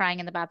not worth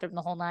crying in the bathroom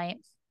the whole night.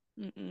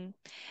 And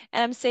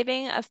I'm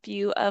saving a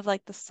few of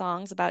like the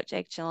songs about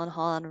Jake Gyllenhaal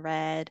on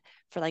Red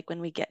for like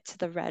when we get to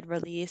the Red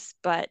release,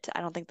 but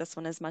I don't think this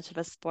one is much of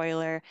a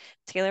spoiler.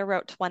 Taylor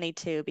wrote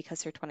 22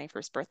 because her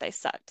 21st birthday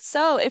sucked.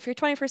 So if your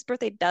 21st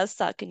birthday does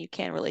suck and you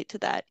can't relate to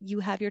that,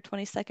 you have your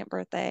 22nd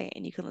birthday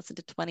and you can listen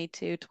to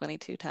 22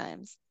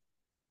 times.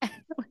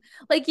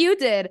 Like you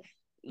did.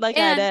 I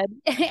did.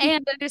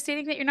 And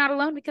understanding that you're not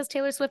alone, because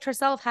Taylor Swift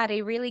herself had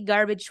a really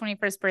garbage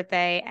 21st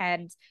birthday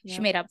and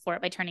she made up for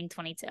it by turning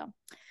 22.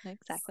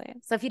 Exactly.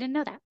 So if you didn't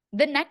know that.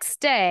 The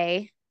next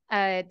day,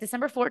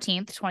 December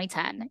 14th,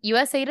 2010,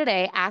 USA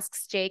Today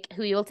asks Jake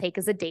who he will take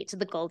as a date to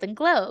the Golden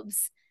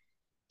Globes.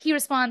 He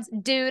responds,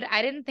 dude,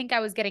 I didn't think I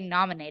was getting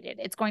nominated.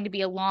 It's going to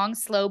be a long,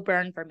 slow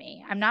burn for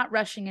me. I'm not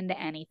rushing into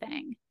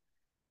anything.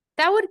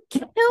 That would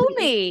kill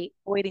me.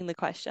 Avoiding the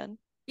question.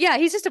 Yeah,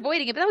 he's just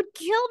avoiding it. But that would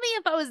kill me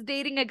if I was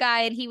dating a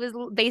guy and he was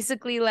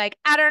basically like,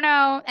 I don't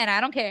know, and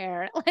I don't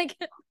care. Like,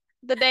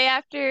 the day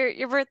after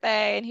your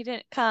birthday and he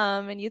didn't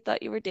come and you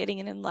thought you were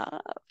dating and in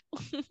love.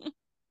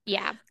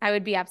 Yeah, I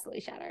would be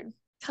absolutely shattered.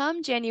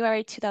 Come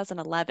January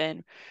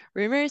 2011,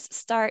 rumors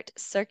start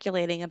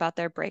circulating about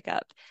their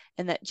breakup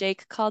and that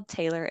Jake called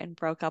Taylor and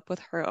broke up with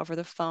her over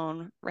the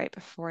phone right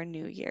before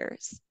New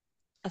Year's.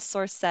 A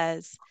source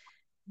says,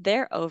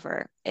 they're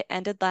over. It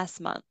ended last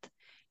month.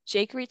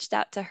 Jake reached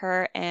out to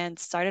her and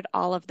started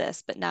all of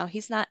this, but now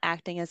he's not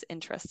acting as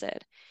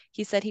interested.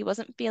 He said he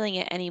wasn't feeling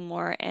it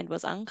anymore and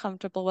was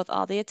uncomfortable with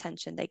all the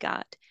attention they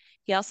got.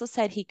 He also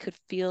said he could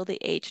feel the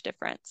age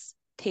difference.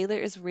 Taylor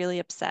is really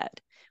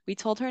upset. We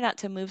told her not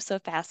to move so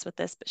fast with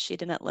this, but she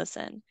didn't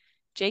listen.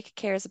 Jake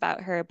cares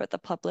about her, but the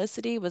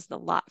publicity was a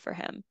lot for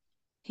him.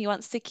 He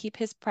wants to keep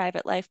his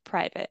private life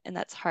private, and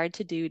that's hard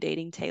to do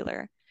dating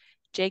Taylor.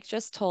 Jake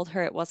just told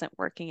her it wasn't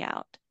working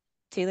out.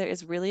 Taylor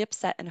is really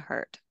upset and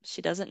hurt.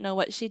 She doesn't know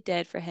what she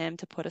did for him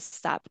to put a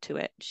stop to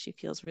it. She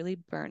feels really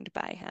burned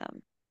by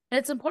him. And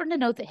it's important to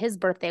note that his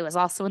birthday was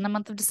also in the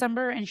month of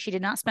December, and she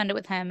did not spend it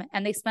with him,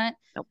 and they spent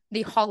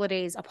the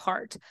holidays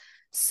apart.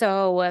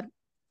 So,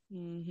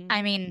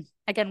 I mean,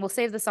 again, we'll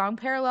save the song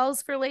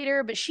parallels for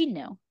later, but she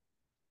knew.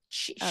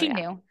 She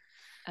knew.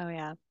 Oh,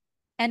 yeah.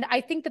 And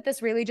I think that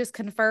this really just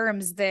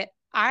confirms that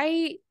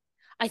I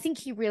think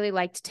he really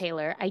liked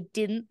Taylor. I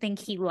didn't think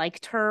he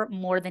liked her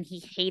more than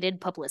he hated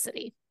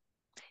publicity.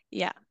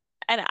 Yeah.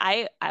 And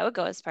I would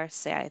go as far as to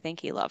say I think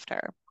he loved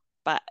her,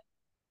 but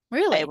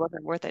really, it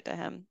wasn't worth it to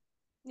him.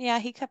 Yeah,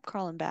 he kept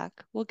crawling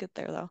back. We'll get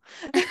there though.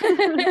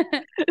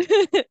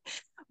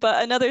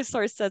 But another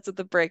source says of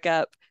the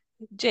breakup,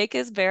 Jake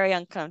is very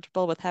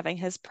uncomfortable with having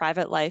his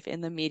private life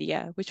in the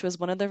media, which was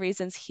one of the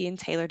reasons he and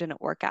Taylor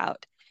didn't work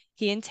out.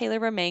 He and Taylor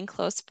remain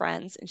close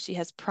friends, and she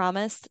has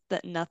promised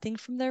that nothing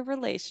from their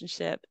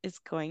relationship is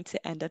going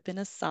to end up in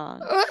a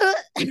song.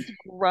 He's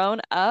grown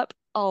up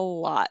a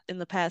lot in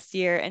the past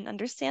year and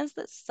understands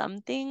that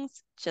some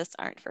things just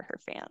aren't for her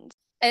fans.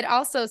 It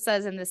also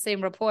says in the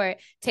same report,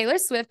 Taylor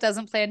Swift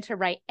doesn't plan to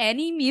write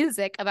any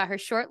music about her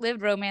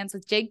short-lived romance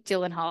with Jake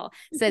Gyllenhaal,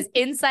 says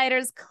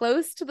insiders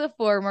close to the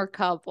former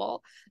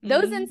couple.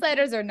 Those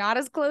insiders are not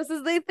as close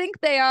as they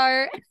think they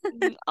are.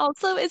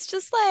 Also, it's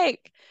just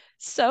like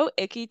so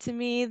icky to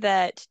me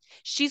that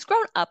she's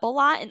grown up a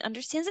lot and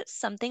understands that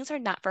some things are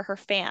not for her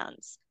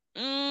fans.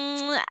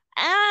 No,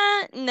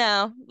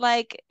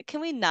 like,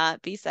 can we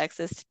not be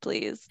sexist,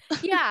 please?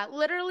 Yeah,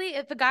 literally,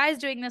 if a guy is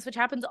doing this, which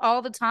happens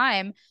all the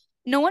time,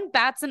 no one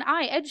bats an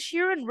eye. Ed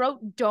Sheeran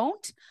wrote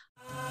Don't.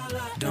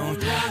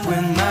 Don't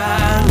when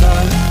my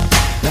love,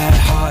 that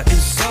heart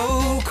is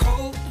so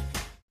cold.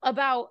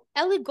 About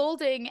Ellie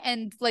Goulding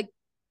and like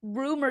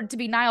rumored to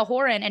be Niall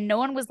Horan, and no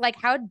one was like,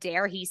 how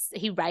dare he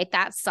write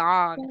that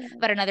song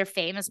about another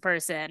famous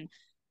person?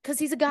 Because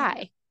he's a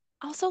guy.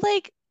 Also,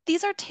 like,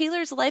 these are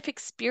Taylor's life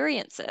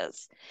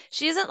experiences.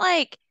 She isn't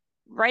like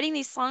writing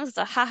these songs as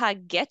a haha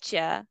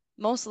getcha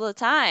most of the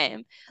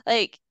time.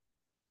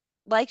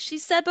 Like she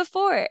said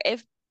before,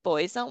 if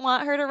boys don't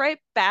want her to write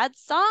bad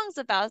songs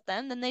about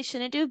them, then they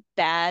shouldn't do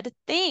bad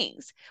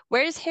things.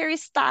 Where's Harry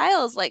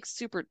Styles' like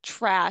super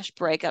trash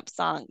breakup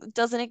song? It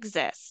doesn't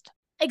exist.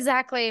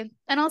 Exactly.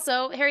 And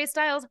also, Harry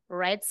Styles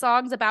writes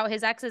songs about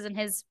his exes and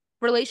his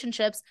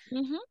relationships,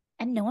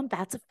 and no one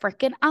bats a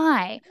freaking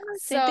eye.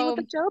 Same thing with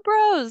the Joe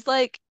Bros.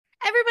 Like,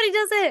 everybody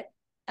does it.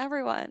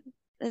 Everyone.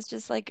 It's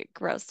just like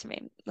gross to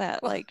me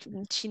that like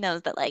she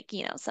knows that like,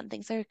 you know, some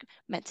things are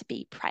meant to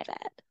be private.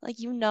 Like,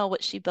 you know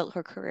what she built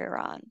her career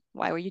on.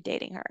 Why were you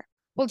dating her?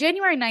 Well,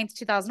 January 9th,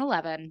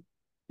 2011,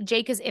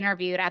 Jake is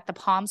interviewed at the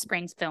Palm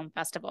Springs Film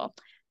Festival.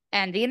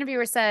 And the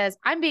interviewer says,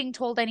 I'm being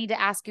told I need to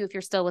ask you if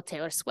you're still with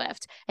Taylor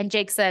Swift. And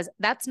Jake says,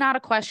 that's not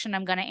a question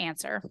I'm going to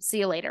answer. See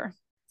you later.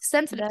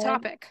 Sensitive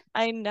topic.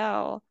 I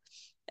know.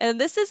 And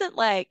this isn't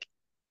like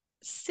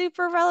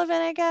super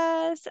relevant, I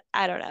guess.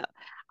 I don't know.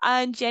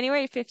 On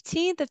January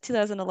 15th of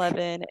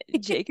 2011,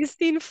 Jake is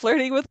seen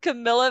flirting with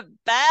Camilla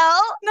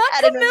Bell.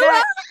 Not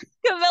Camilla!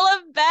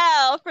 Camilla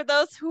Bell. For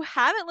those who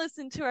haven't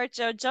listened to our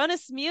Joe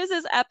Jonas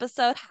Muses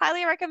episode,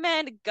 highly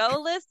recommend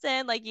go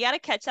listen. Like, you got to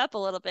catch up a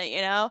little bit,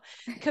 you know?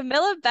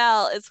 Camilla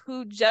Bell is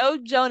who Joe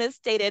Jonas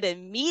dated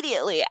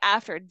immediately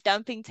after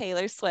dumping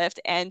Taylor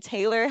Swift, and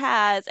Taylor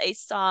has a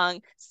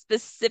song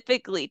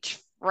specifically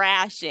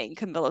trashing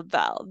Camilla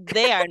Bell.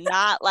 They are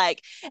not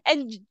like,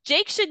 and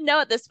Jake should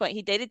know at this point,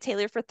 he dated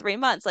Taylor for 3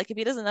 months. Like, if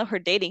he doesn't know her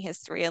dating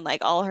history and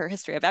like all her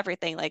history of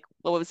everything, like,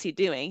 what was he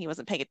doing? He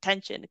wasn't paying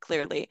attention,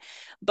 clearly.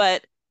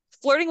 But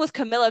flirting with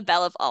Camilla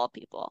Bell of all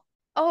people.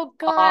 Oh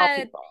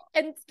God.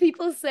 And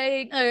people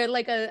saying, or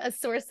like a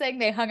source saying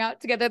they hung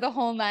out together the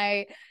whole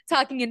night,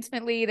 talking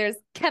intimately. There's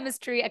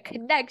chemistry, a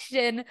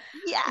connection.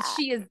 Yeah.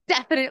 She is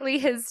definitely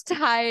his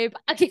type.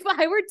 If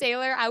I were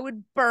Taylor, I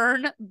would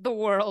burn the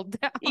world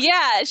down.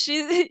 Yeah,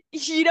 she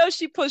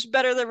pushed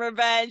Better Than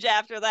Revenge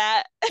after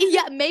that.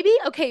 Yeah, maybe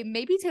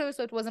Taylor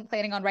Swift wasn't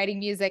planning on writing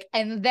music,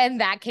 and then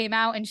that came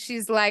out, and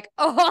she's like,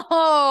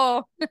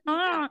 oh.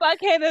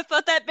 Fuck him and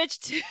fuck that bitch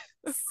too.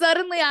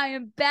 Suddenly I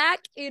am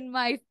back in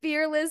my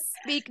fearless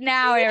speak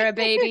now era,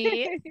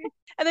 baby.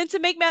 And then to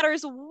make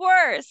matters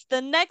worse,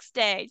 the next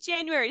day,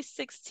 January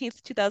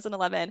 16th,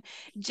 2011,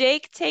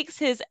 Jake takes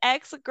his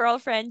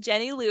ex-girlfriend,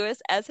 Jenny Lewis,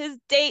 as his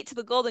date to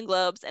the Golden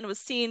Globes and was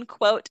seen,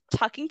 quote,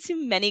 talking to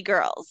many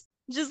girls.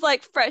 Just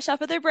like fresh off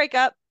of their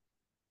breakup.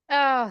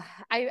 Oh,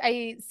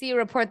 I see a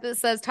report that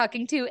says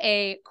talking to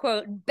a,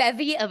 quote,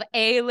 bevy of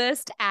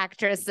A-list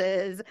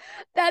actresses.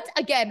 That's,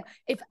 again,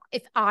 if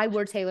I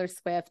were Taylor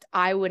Swift,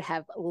 I would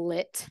have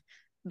lit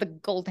the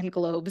Golden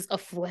Globes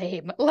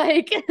aflame.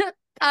 Like,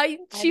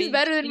 she's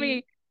better than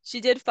me. She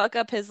did fuck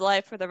up his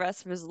life for the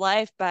rest of his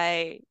life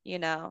by, you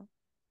know,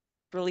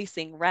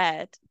 releasing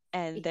Red,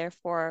 and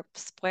therefore,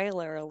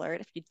 spoiler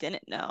alert, if you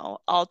didn't know,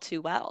 All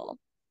Too Well.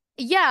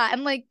 Yeah,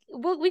 and like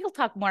we'll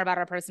talk more about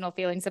our personal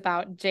feelings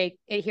about Jake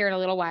here in a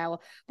little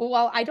while. But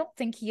while I don't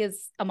think he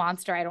is a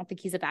monster, I don't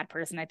think he's a bad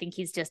person. I think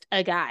he's just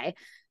a guy.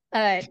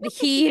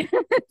 He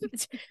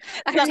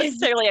Not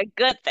necessarily a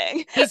good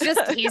thing.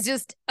 he's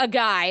just a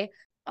guy.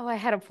 Oh, I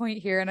had a point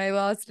here and I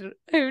lost it.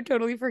 I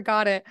totally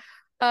forgot it.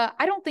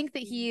 I don't think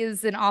that he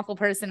is an awful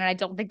person, and I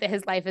don't think that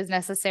his life is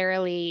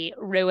necessarily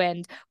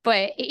ruined,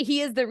 but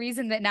he is the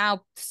reason that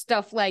now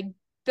stuff like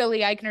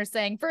Billy Eichner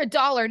saying, for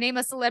 $1, name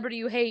a celebrity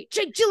you hate,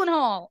 Jake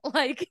Gyllenhaal.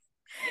 Like,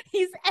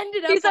 he's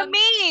ended up He's a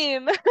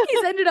meme.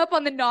 He's ended up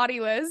on the naughty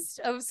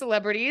list of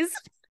celebrities.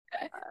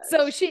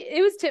 So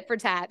it was tit for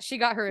tat. She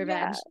got her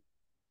revenge.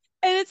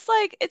 Yeah. And it's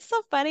like, it's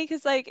so funny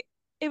because like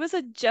it was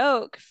a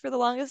joke for the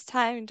longest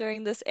time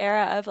during this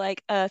era of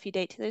like, if you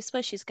date Taylor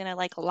Swift, she's gonna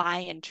like lie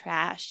and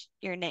trash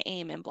your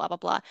name and blah blah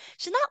blah.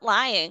 She's not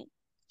lying.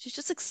 She's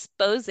just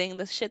exposing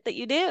the shit that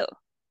you do.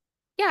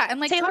 Yeah, and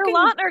like Taylor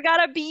Lautner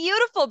got a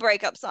beautiful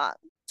breakup song.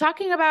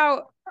 Talking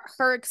about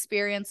her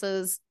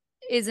experiences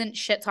isn't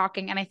shit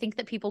talking, and I think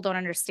that people don't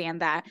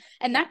understand that.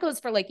 And that goes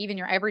for like even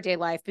your everyday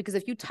life, because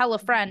if you tell a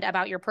friend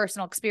about your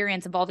personal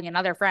experience involving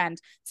another friend,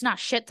 it's not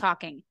shit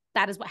talking.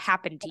 That is what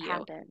happened to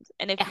you.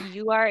 And if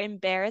you are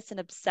embarrassed and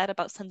upset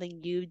about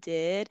something you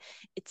did,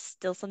 it's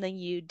still something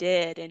you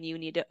did and you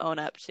need to own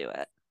up to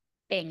it.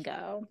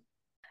 Bingo.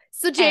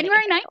 So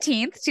January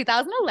 19th,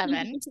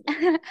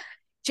 2011,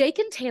 Jake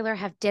and Taylor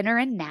have dinner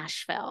in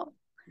Nashville.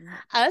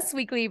 Us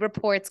Weekly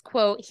reports,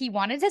 quote, he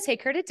wanted to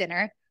take her to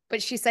dinner,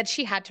 but she said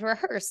she had to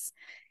rehearse.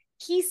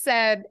 He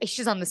said,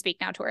 she's on the Speak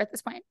Now tour at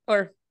this point,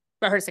 or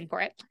rehearsing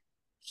for it.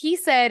 He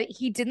said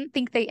he didn't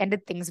think they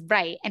ended things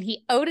right, and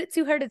he owed it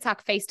to her to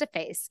talk face to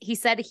face. He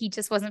said he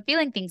just wasn't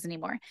feeling things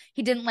anymore.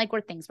 He didn't like where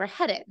things were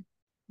headed.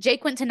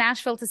 Jake went to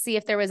Nashville to see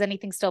if there was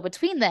anything still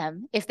between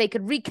them, if they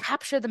could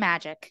recapture the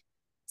magic.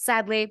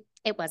 Sadly,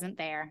 it wasn't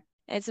there.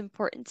 It's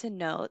important to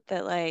note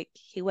that like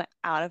he went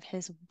out of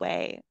his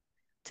way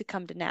to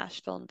come to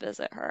Nashville and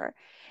visit her.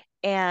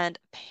 And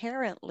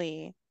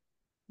apparently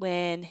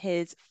when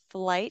his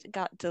flight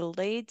got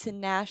delayed to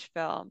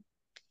Nashville,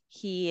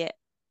 he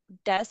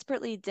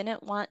desperately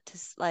didn't want to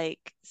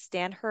like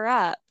stand her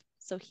up.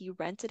 So he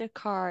rented a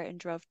car and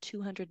drove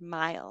 200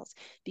 miles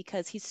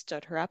because he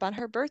stood her up on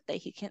her birthday.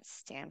 He can't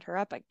stand her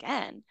up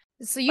again.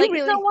 So you like,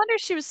 really no wonder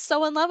she was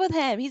so in love with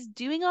him. He's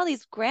doing all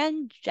these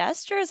grand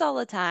gestures all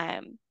the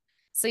time.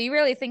 So you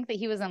really think that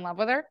he was in love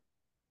with her?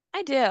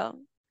 I do.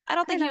 I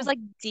don't think he was like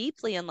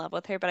deeply in love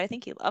with her, but I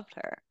think he loved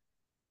her.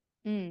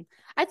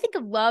 I think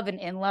of love and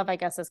in love, I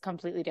guess, as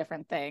completely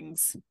different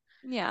things.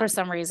 Yeah. For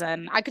some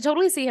reason. I could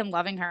totally see him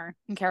loving her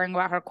and caring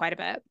about her quite a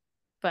bit.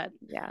 But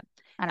yeah,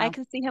 I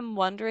can see him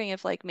wondering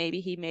if like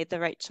maybe he made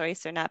the right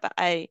choice or not. But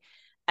I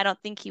don't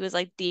think he was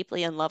like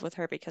deeply in love with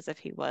her, because if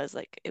he was,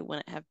 like, it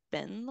wouldn't have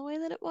been the way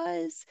that it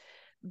was.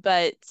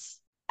 But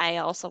I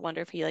also wonder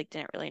if he like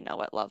didn't really know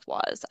what love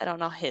was. I don't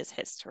know his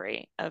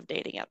history of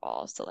dating at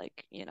all. So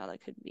like, you know,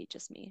 that could be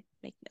just me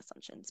making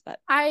assumptions. But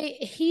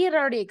he had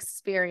already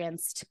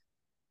experienced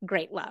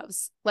great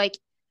loves. Like,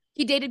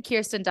 he dated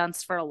Kirsten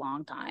Dunst for a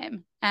long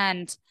time.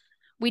 And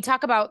we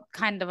talk about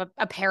kind of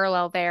a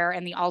parallel there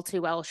in the All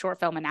Too Well short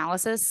film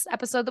analysis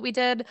episode that we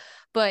did.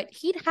 But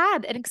he'd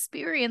had and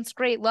experienced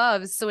great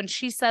loves. So when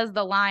she says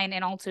the line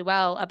in All Too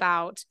Well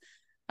about,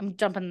 I'm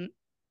jumping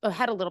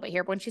ahead a little bit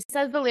here, but when she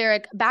says the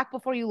lyric, back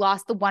before you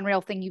lost the one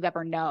real thing you've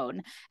ever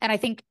known. And I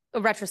think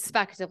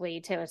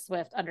retrospectively, Taylor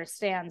Swift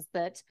understands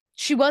that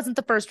she wasn't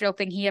the first real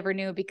thing he ever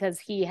knew, because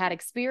he had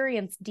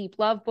experienced deep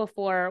love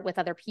before with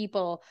other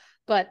people,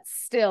 but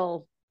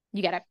still,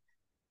 you get it.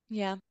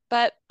 Yeah,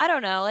 but I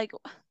don't know, like,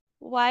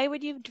 why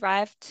would you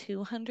drive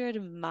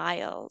 200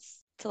 miles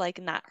to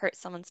like not hurt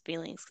someone's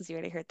feelings because you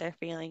already hurt their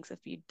feelings if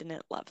you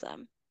didn't love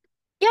them?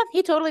 Yeah,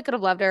 he totally could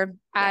have loved her.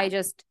 Yeah. I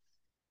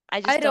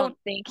just don't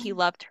think he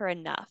loved her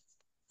enough.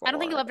 I don't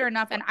think he loved her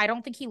enough, and I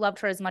don't think he loved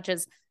her as much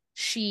as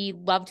she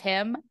loved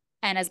him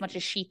and as much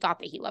as she thought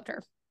that he loved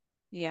her.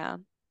 Yeah.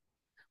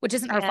 Which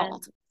isn't her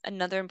fault.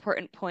 Another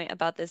important point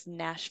about this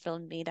Nashville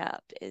meetup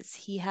is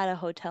he had a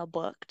hotel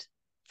booked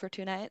for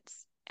 2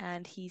 nights,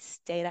 and he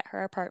stayed at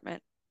her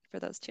apartment for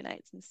those 2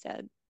 nights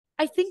instead.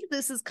 I think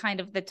this is kind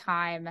of the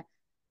time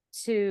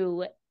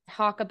to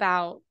talk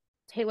about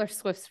Taylor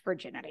Swift's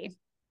virginity.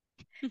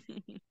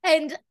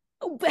 And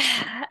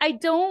I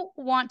don't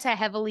want to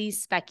heavily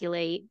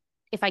speculate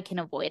if I can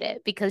avoid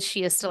it, because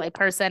she is still a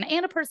person,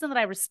 and a person that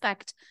I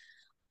respect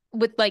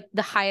with like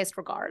the highest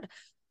regard.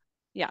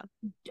 Yeah.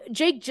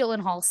 Jake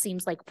Gyllenhaal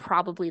seems like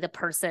probably the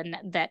person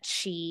that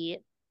she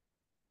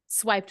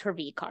swiped her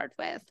V card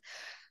with.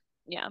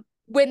 Yeah.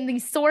 When the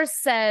source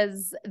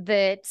says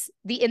that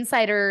the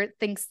insider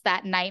thinks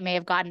that night may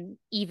have gotten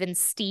even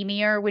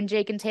steamier when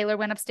Jake and Taylor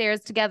went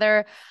upstairs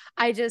together,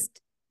 I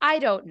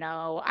don't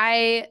know.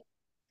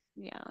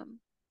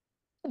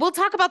 We'll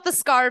talk about the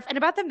scarf and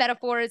about the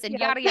metaphors and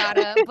yada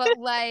yada, but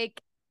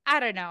like, I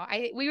don't know.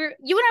 You and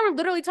I were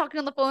literally talking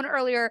on the phone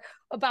earlier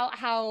about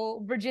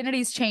how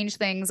virginities change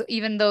things,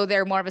 even though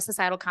they're more of a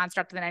societal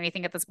construct than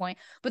anything at this point.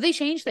 But they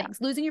change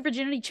things. Losing your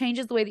virginity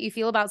changes the way that you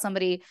feel about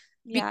somebody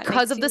Yeah, it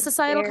because makes of the you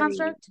societal very,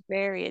 construct.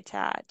 very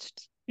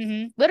attached.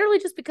 Literally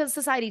just because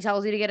society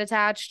tells you to get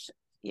attached.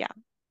 Yeah.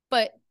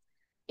 But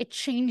it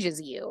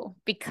changes you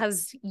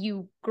because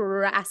you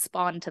grasp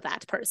onto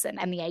that person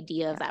and the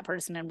idea of that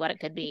person and what it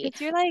could be.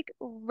 Because you're like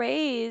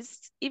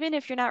raised, even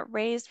if you're not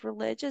raised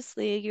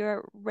religiously,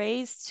 you're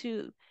raised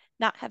to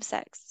not have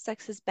sex.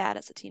 Sex is bad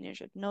as a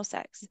teenager, no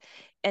sex.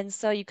 And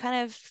so you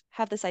kind of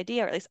have this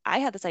idea, or at least I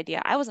had this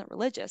idea. I wasn't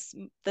religious.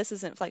 This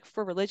isn't like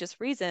for religious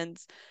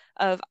reasons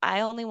of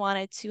I only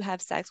wanted to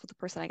have sex with the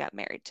person I got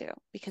married to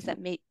because that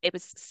made it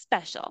was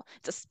special.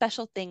 It's a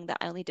special thing that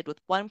I only did with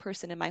one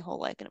person in my whole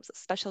life, and it was a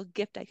special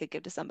gift I could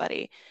give to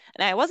somebody.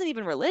 And I wasn't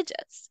even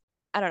religious.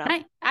 I don't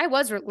know. I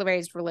was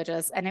raised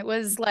religious, and it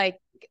was like,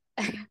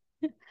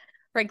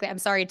 frankly, I'm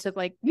sorry to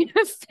like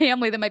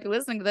family that might be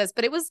listening to this,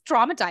 but it was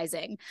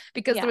traumatizing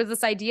because there was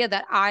this idea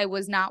that I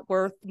was not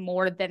worth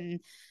more than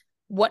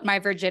what my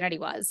virginity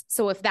was.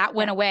 So if that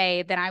went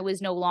away, then I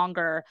was no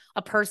longer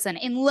a person,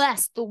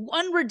 unless the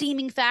one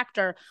redeeming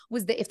factor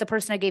was that if the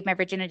person I gave my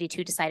virginity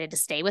to decided to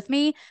stay with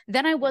me,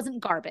 then I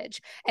wasn't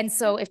garbage. And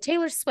so if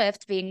Taylor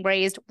Swift, being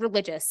raised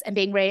religious and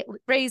being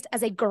raised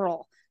as a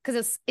girl,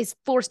 because it's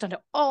forced onto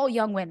all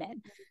young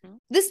women,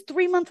 this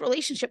 3-month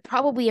relationship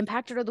probably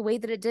impacted her the way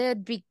that it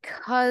did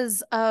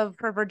because of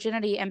her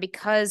virginity and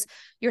because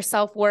your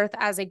self-worth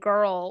as a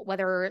girl,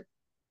 whether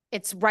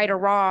it's right or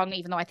wrong,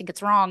 even though I think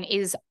it's wrong,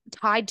 is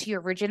tied to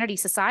your virginity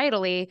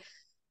societally.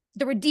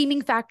 The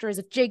redeeming factor is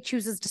if Jake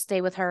chooses to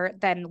stay with her,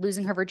 then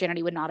losing her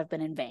virginity would not have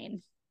been in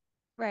vain.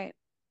 Right.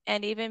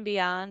 And even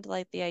beyond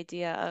like the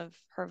idea of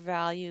her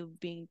value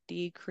being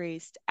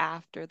decreased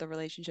after the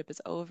relationship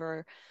is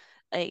over,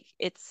 like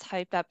it's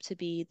hyped up to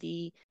be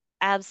the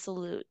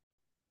absolute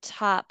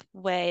top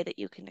way that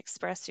you can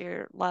express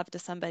your love to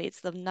somebody.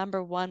 It's the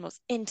number one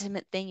most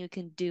intimate thing you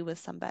can do with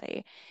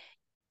somebody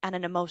on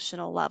an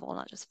emotional level,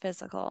 not just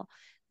physical.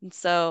 And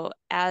so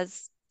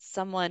as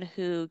someone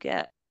who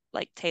get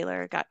like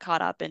Taylor got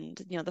caught up in,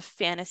 the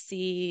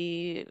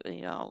fantasy,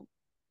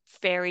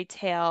 fairy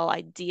tale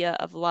idea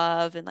of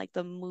love and like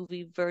the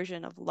movie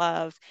version of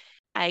love,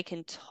 I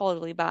can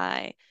totally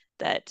buy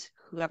that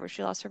whoever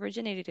she lost her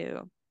virginity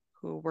to,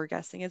 who we're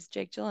guessing is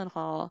Jake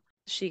Gyllenhaal,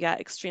 she got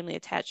extremely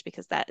attached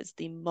because that is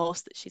the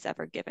most that she's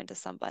ever given to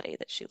somebody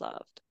that she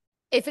loved.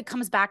 If it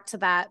comes back to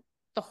that,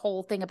 the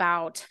whole thing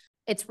about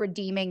it's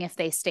redeeming if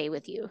they stay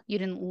with you. You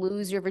didn't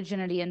lose your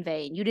virginity in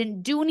vain. You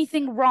didn't do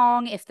anything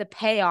wrong if the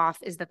payoff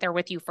is that they're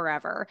with you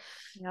forever.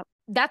 Yep.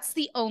 That's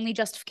the only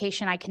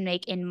justification I can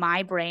make in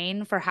my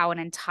brain for how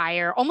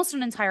almost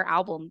an entire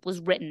album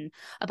was written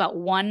about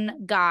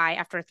one guy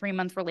after a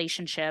 3-month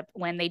relationship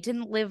when they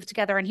didn't live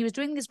together and he was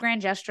doing these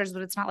grand gestures,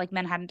 but it's not like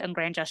men hadn't done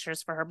grand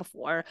gestures for her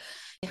before.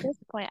 At this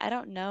point, I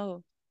don't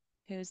know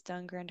who's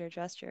done grander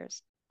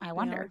gestures. I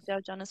wonder. Joe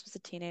Jonas was a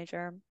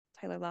teenager.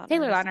 Taylor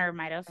Lautner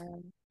might have.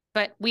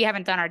 But we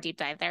haven't done our deep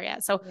dive there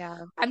yet. So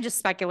I'm just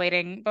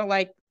speculating. But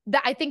like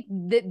that, I think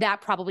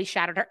that probably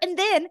shattered her. And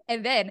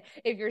then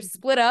if you're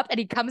split up and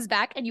he comes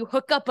back and you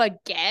hook up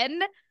again.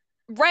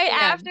 Right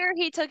after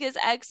he took his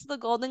ex to the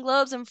Golden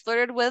Globes and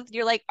flirted with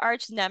your like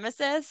arch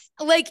nemesis.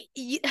 Like,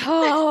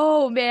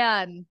 oh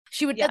man.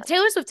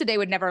 Taylor Swift today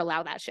would never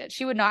allow that shit.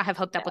 She would not have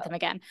hooked up with him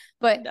again.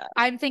 But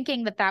I'm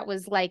thinking that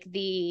was like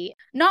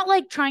not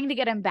like trying to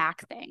get him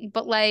back thing,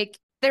 but like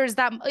there's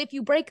that if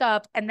you break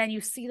up and then you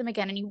see them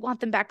again and you want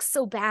them back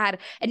so bad,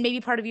 and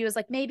maybe part of you is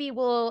like, maybe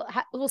we'll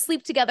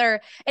sleep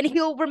together and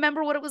he'll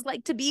remember what it was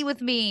like to be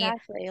with me.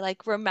 Exactly,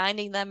 like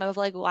reminding them of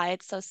like why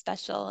it's so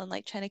special and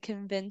like trying to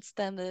convince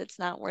them that it's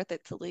not worth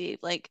it to leave.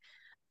 Like,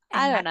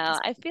 I don't know.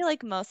 I feel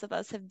like most of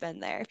us have been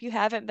there. If you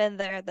haven't been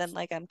there, then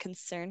like I'm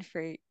concerned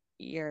for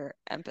your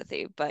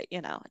empathy, but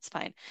it's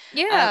fine.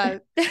 Yeah.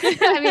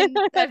 I mean,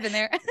 I've been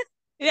there.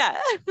 Yeah.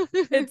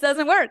 It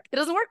doesn't work. It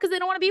doesn't work because they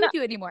don't want to be with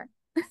you anymore.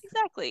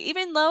 Exactly.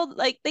 Even though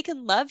like they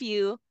can love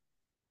you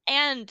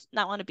and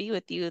not want to be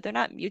with you, they're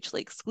not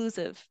mutually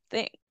exclusive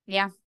thing.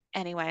 Yeah.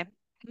 Anyway,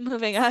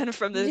 moving on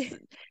from this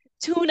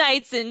 2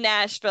 nights in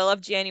Nashville of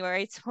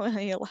January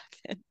 2011.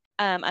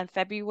 On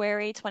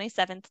February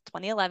 27th,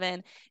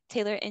 2011,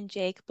 Taylor and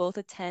Jake both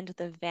attend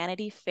the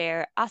Vanity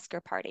Fair Oscar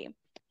party.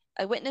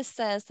 A witness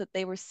says that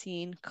they were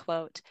seen,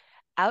 quote,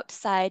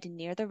 outside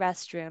near the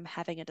restroom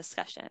having a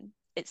discussion.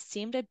 It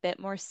seemed a bit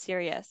more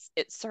serious.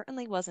 It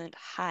certainly wasn't,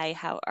 hi,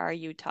 how are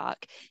you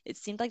talk. It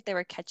seemed like they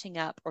were catching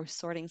up or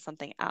sorting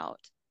something out.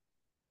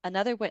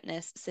 Another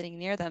witness sitting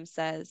near them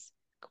says,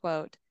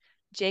 quote,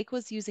 Jake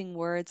was using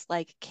words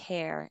like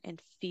care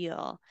and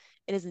feel.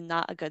 It is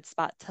not a good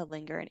spot to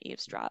linger and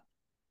eavesdrop.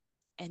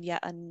 And yet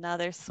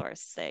another source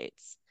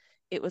states,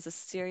 it was a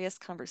serious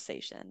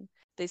conversation.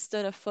 They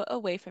stood a foot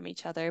away from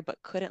each other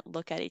but couldn't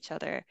look at each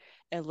other.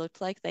 It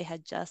looked like they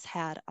had just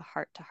had a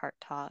heart-to-heart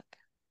talk.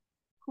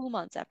 2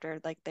 months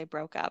after like they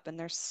broke up and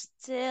they're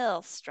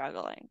still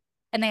struggling.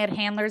 And they had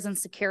handlers and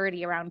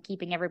security around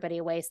keeping everybody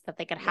away so that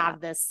they could Yeah. have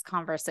this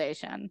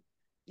conversation.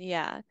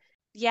 Yeah.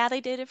 Yeah,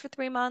 they dated for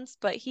 3 months,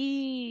 but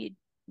he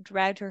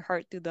dragged her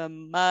heart through the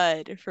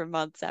mud for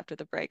months after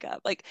the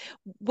breakup. Like,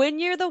 when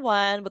you're the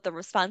one with the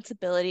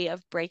responsibility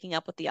of breaking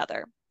up with the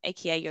other,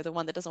 aka you're the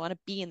one that doesn't want to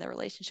be in the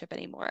relationship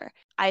anymore,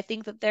 I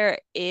think that there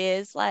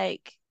is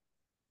like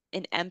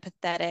an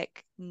empathetic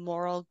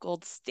moral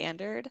gold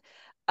standard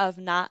of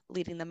not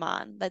leading them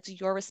on. That's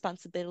your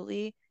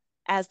responsibility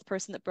as the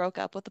person that broke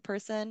up with the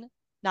person,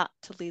 not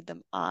to lead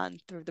them on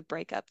through the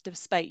breakup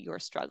despite your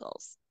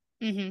struggles.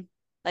 Mm-hmm.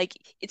 Like,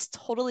 it's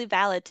totally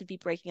valid to be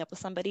breaking up with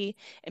somebody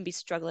and be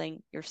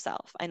struggling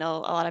yourself. I know a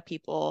lot of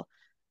people,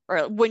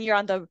 or when you're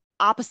on the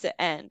opposite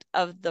end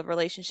of the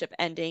relationship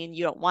ending and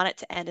you don't want it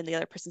to end and the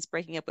other person's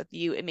breaking up with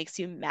you, it makes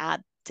you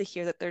mad to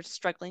hear that they're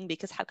struggling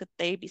because how could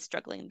they be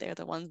struggling? They're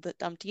the ones that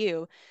dumped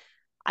you.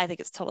 I think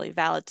it's totally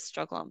valid to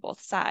struggle on both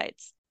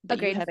sides,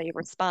 but you Agreed. have a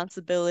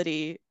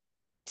responsibility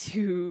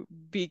to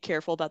be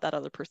careful about that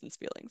other person's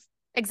feelings.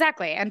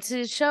 Exactly. And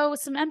to show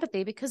some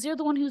empathy because you're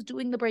the one who's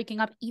doing the breaking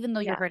up, even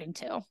though you're Yeah. hurting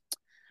too.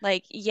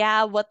 Like,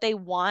 yeah, what they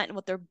want and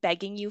what they're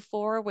begging you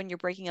for when you're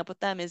breaking up with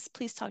them is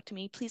please talk to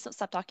me, please don't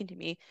stop talking to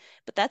me.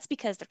 But that's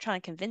because they're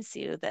trying to convince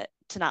you that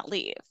to not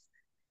leave.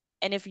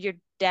 And if you're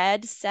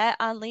dead set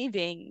on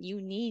leaving, you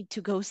need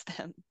to ghost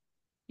them.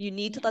 You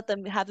need to Yeah. let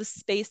them have the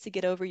space to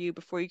get over you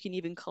before you can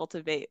even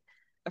cultivate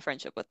a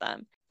friendship with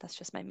them. That's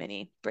just my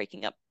mini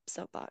breaking up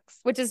soapbox.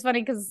 Which is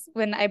funny because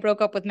when I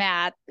broke up with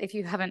Matt, if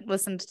you haven't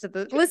listened to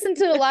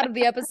a lot of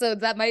the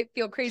episodes, that might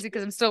feel crazy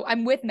because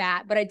I'm with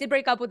Matt, but I did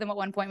break up with him at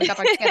one point. We got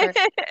back together.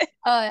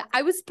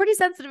 I was pretty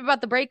sensitive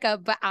about the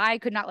breakup, but I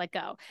could not let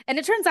go. And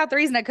it turns out the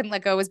reason I couldn't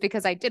let go was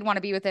because I did want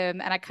to be with him,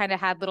 and I kind of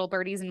had little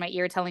birdies in my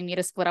ear telling me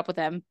to split up with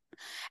him.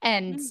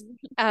 And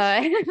we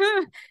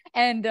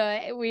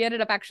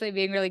ended up actually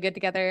being really good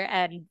together,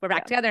 and we're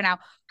back together now.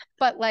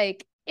 But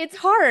like, it's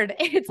hard.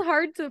 It's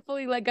hard to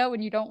fully let go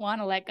when you don't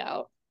want to let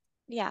go.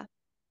 Yeah,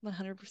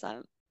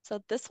 100%. So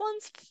this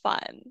one's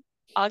fun.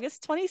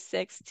 August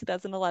 26,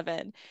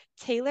 2011,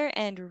 Taylor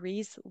and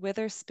Reese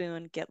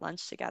Witherspoon get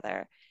lunch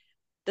together.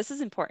 This is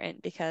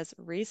important because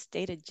Reese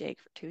dated Jake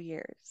for 2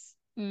 years.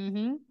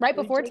 Mm-hmm. Right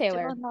before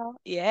Taylor.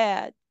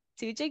 Yeah,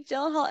 two Jake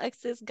Gyllenhaal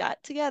exes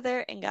got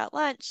together and got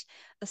lunch.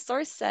 A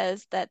source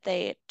says that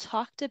they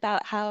talked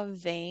about how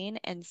vain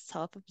and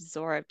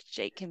self-absorbed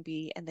Jake can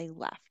be, and they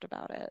laughed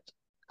about it.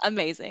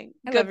 Amazing.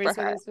 I Good love for Reese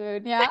her.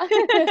 Witherspoon. Yeah.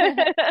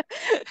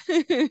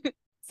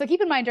 So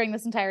keep in mind, during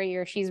this entire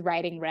year, she's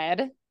writing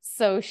Red.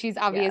 So she's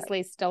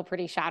obviously still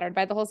pretty shattered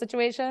by the whole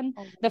situation.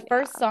 The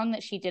first song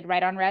that she did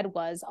write on Red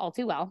was All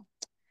Too Well.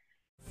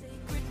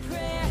 Sacred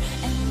prayer,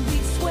 and we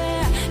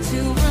swear to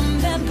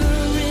remember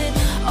it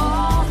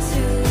all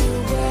too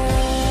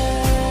well.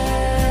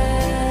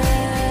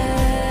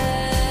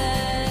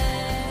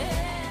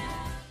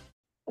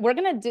 We're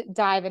going to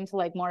dive into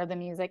like more of the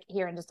music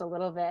here in just a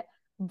little bit.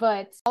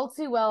 But All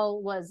Too Well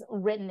was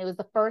written, it was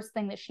the first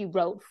thing that she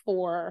wrote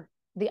for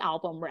the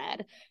album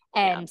Red.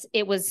 And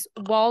it was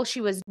while she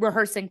was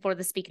rehearsing for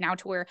the Speak Now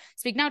tour.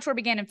 Speak Now tour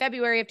began in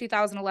February of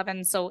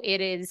 2011. So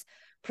it is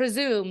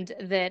presumed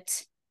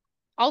that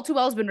All Too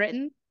Well has been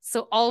written.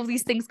 So all of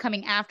these things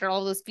coming after,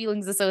 all those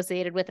feelings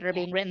associated with it are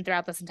being written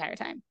throughout this entire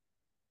time.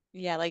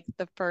 Yeah, like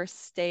the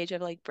first stage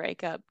of like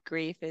breakup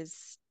grief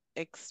is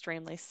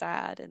extremely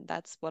sad, and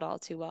that's what All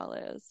Too Well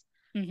is.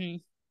 Mm-hmm.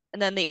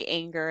 And then the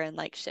anger and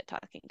like shit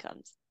talking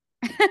comes.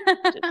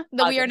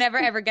 That we are never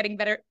ever getting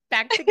better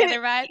back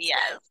together, right?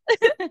 Yes.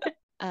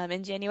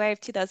 In January of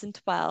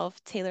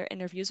 2012, Taylor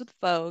interviews with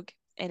Vogue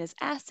and is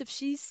asked if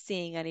she's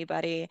seeing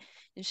anybody.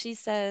 And she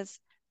says,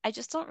 I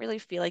just don't really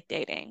feel like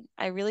dating.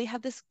 I really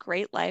have this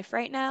great life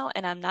right now,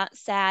 and I'm not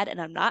sad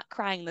and I'm not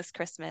crying this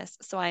Christmas.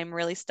 So I'm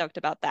really stoked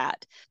about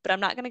that. But I'm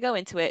not going to go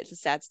into it. It's a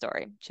sad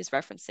story. She's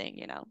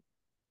referencing,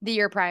 the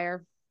year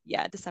prior.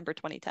 Yeah, December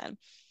 2010.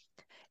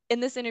 In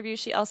this interview,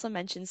 she also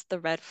mentions the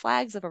red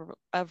flags of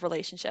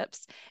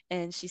relationships.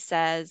 And she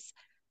says,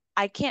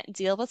 I can't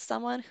deal with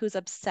someone who's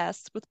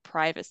obsessed with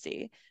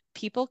privacy.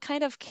 People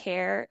kind of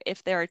care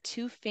if there are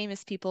two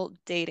famous people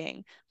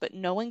dating, but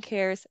no one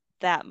cares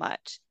that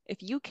much. If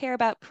you care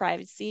about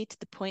privacy to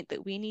the point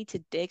that we need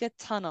to dig a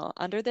tunnel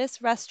under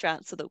this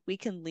restaurant so that we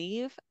can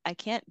leave, I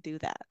can't do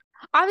that.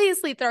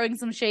 Obviously throwing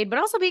some shade, but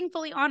also being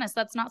fully honest.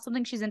 That's not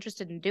something she's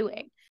interested in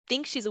doing. I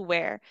think she's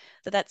aware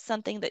that that's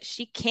something that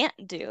she can't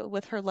do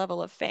with her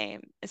level of fame,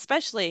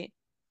 especially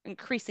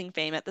increasing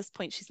fame. At this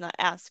point, she's not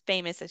as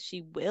famous as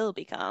she will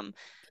become,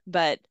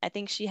 but I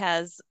think she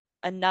has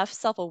enough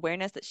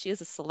self-awareness that she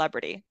is a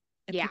celebrity.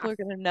 And people are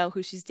going to know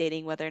who she's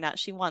dating, whether or not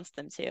she wants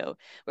them to.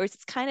 Whereas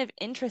it's kind of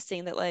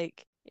interesting that,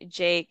 like,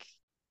 Jake,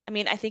 I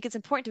mean, I think it's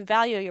important to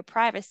value your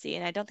privacy,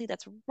 and I don't think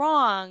that's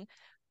wrong,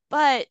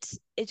 but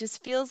it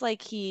just feels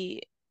like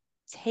he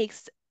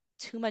takes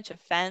too much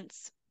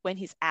offense when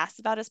he's asked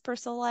about his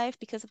personal life,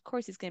 because of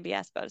course he's going to be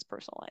asked about his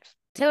personal life.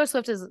 Taylor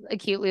Swift is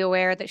acutely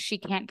aware that she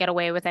can't get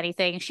away with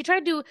anything. She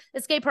tried to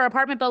escape her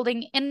apartment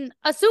building in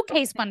a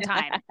suitcase one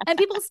time, and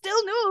people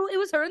still knew it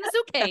was her in the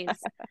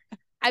suitcase.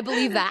 I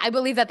believe that. I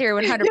believe that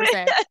theory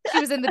 100%. She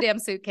was in the damn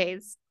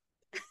suitcase.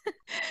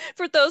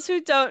 For those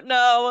who don't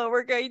know,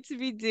 we're going to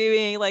be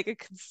doing like a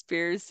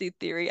conspiracy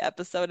theory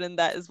episode, and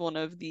that is one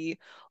of the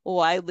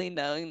widely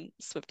known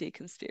Swiftie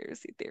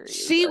conspiracy theories.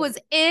 She was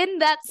in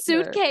that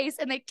suitcase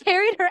and they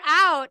carried her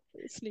out.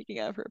 Sneaking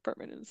out of her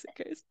apartment in a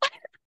suitcase.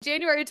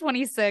 January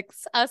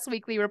 26th, Us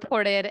Weekly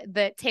reported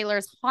that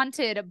Taylor's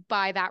haunted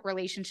by that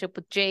relationship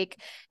with Jake,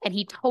 and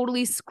he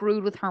totally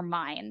screwed with her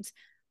mind.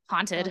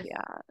 Haunted. Oh,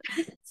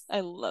 yeah.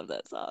 I love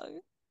that song.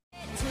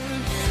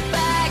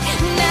 Back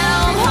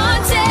now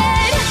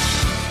haunted.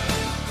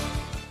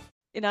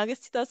 In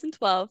August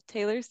 2012,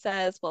 Taylor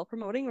says while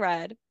promoting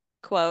Red,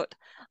 quote,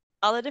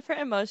 all the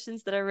different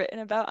emotions that are written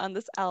about on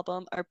this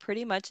album are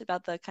pretty much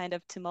about the kind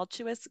of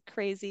tumultuous,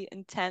 crazy,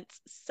 intense,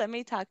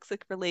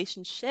 semi-toxic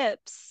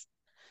relationships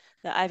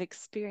that I've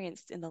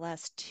experienced in the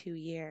last 2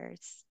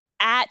 years.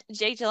 At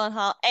Jake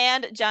Gyllenhaal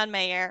and John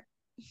Mayer.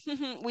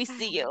 We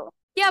see you.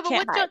 Yeah,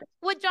 but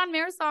what John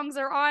Mayer songs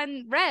are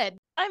on Red?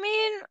 I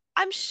mean,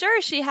 I'm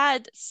sure she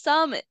had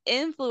some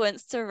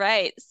influence to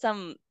write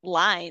some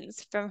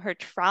lines from her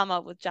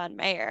trauma with John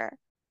Mayer.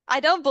 I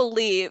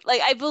believe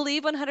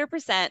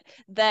 100%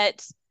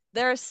 that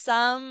there are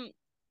some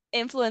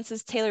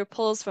influences Taylor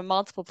pulls from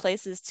multiple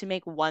places to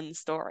make one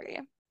story.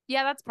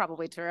 Yeah, that's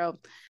probably true.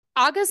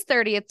 August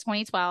 30th,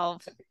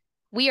 2012,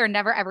 We Are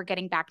Never Ever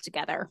Getting Back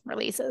Together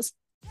releases.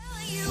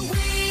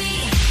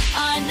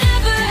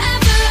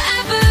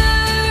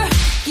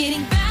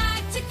 Getting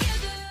back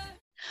together.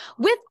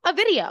 With a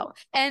video.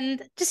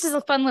 And just as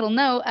a fun little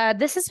note,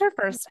 this is her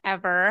first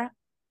ever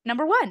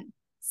 #1.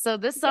 So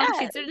this song,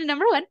 Yes. she's in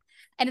 #1.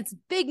 And it's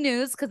big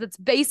news because it's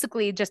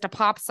basically just a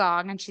pop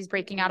song. And she's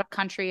breaking out of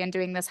country and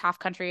doing this half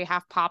country,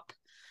 half pop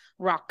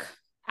rock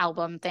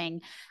album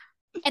thing.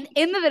 And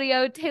in the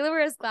video, Taylor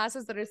wears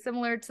glasses that are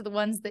similar to the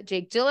ones that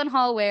Jake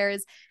Gyllenhaal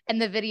wears.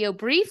 And the video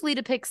briefly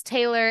depicts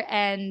Taylor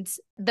and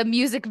the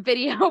music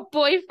video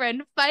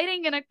boyfriend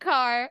fighting in a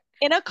car.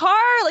 In a car,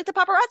 like the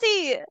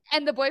paparazzi.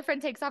 And the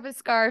boyfriend takes off his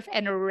scarf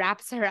and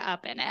wraps her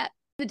up in it.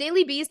 The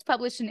Daily Beast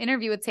published an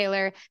interview with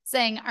Taylor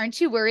saying,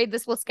 aren't you worried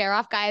this will scare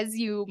off guys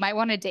you might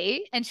want to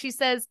date? And she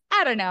says,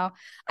 I don't know.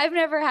 I've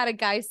never had a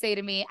guy say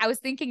to me, I was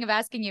thinking of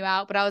asking you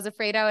out, but I was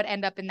afraid I would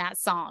end up in that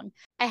song.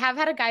 I have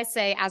had a guy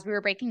say, as we were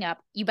breaking up,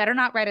 you better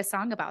not write a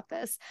song about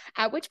this.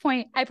 At which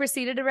point I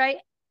proceeded to write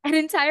an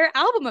entire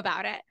album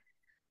about it.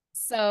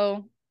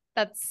 So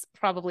that's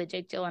probably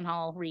Jake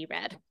Gyllenhaal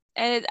reread.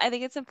 And I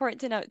think it's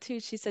important to note too,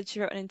 she said she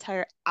wrote an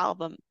entire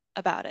album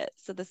about it.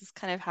 So this is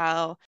kind of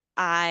how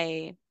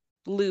I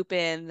loop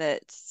in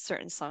that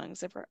certain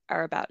songs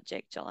are about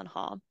Jake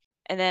Gyllenhaal.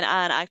 And then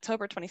on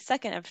October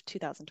 22nd of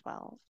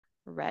 2012,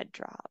 Red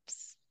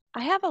drops. I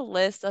have a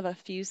list of a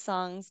few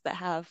songs that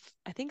have,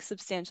 I think,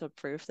 substantial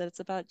proof that it's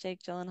about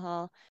Jake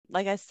Gyllenhaal.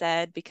 Like I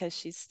said, because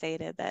she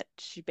stated that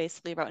she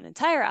basically wrote an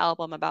entire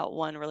album about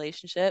one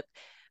relationship,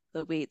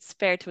 it's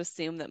fair to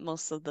assume that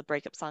most of the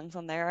breakup songs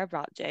on there are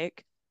about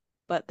Jake.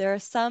 But there are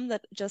some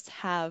that just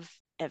have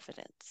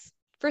evidence.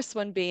 First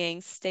one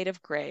being State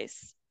of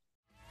Grace.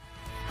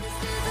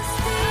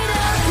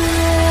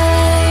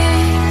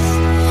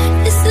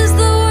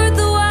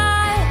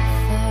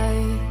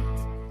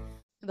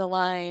 The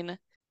line,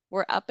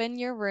 we're up in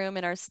your room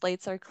and our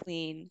slates are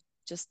clean,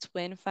 just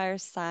twin fire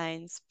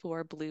signs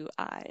for blue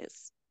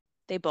eyes.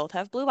 They both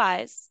have blue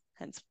eyes,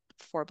 hence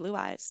 4 blue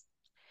eyes.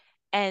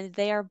 And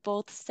they are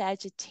both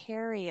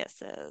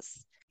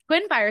Sagittariuses.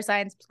 Twin fire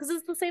signs, because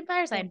it's the same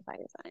fire sign. Same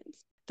fire signs.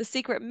 The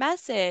secret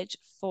message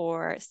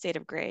for State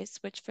of Grace,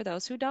 which for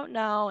those who don't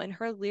know, in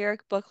her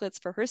lyric booklets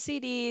for her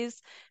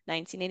CDs,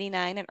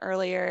 1989 and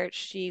earlier,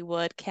 she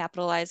would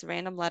capitalize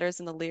random letters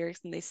in the lyrics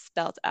and they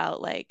spelt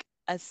out like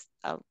a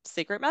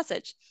secret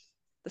message.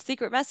 The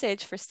secret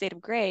message for State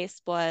of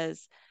Grace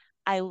was,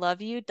 I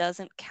love you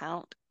doesn't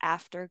count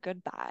after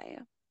goodbye.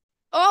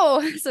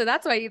 Oh, so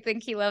that's why you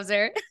think he loves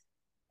her.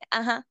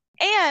 Uh-huh.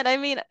 And I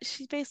mean,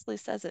 she basically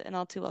says it in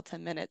All Too Well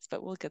 10 Minutes,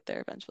 but we'll get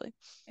there eventually.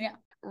 Yeah.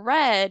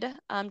 Red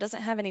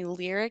doesn't have any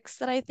lyrics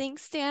that I think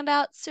stand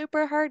out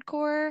super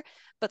hardcore,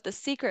 but the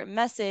secret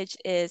message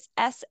is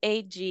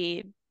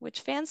SAG,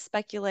 which fans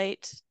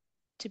speculate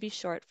to be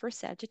short for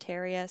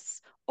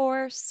Sagittarius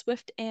or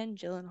Swift and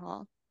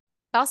Gyllenhaal.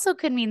 It also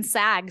could mean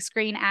SAG,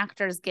 Screen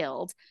Actors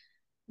Guild,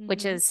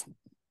 which is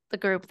the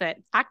group that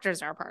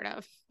actors are a part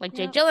of, like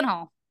Jake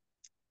Gyllenhaal.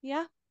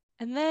 Yeah.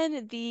 And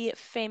then the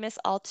famous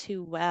All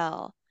Too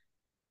Well.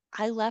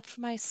 I left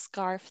my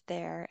scarf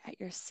there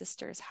at your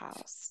sister's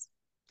house.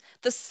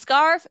 The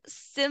scarf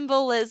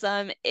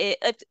symbolism,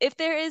 if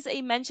there is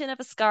a mention of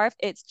a scarf,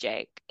 it's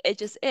Jake. It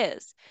just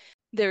is.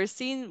 They were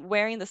seen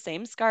wearing the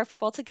same scarf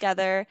all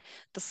together.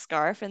 The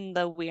scarf in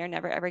the We Are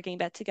Never Ever Getting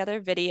Back Together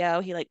video,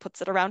 he like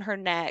puts it around her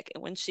neck,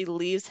 and when she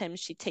leaves him,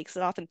 she takes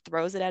it off and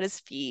throws it at his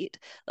feet.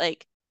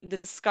 Like, the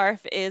scarf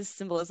is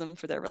symbolism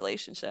for their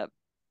relationship.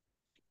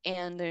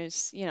 And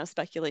there's,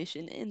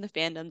 speculation in the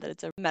fandom that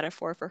it's a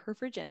metaphor for her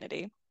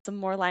virginity. Some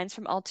more lines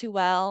from All Too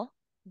Well.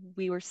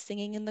 We were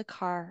singing in the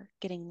car,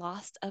 getting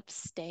lost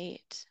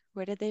upstate.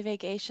 Where did they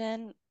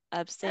vacation?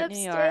 Upstate New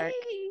York.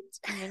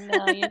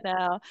 You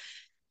know.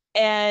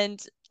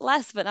 And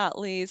last but not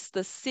least,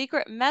 the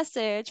secret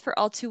message for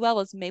All Too Well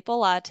was maple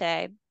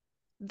latte.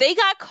 They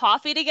got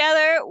coffee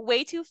together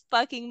way too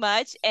fucking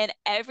much, and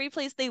every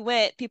place they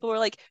went, people were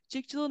like,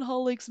 Jake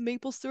Gyllenhaal likes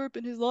maple syrup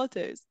in his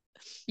lattes.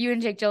 You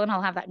and Jake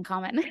Gyllenhaal have that in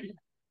common.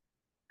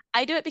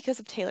 I do it because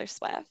of Taylor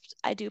Swift.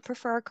 I do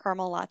prefer a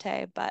caramel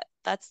latte, but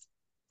that's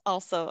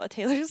also a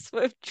Taylor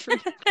Swift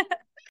treat.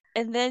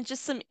 And then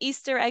just some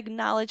Easter egg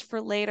knowledge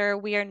for later.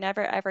 We are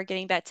never ever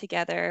getting back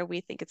together.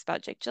 We think it's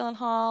about Jake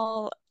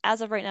Gyllenhaal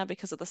as of right now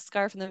because of the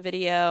scarf in the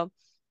video.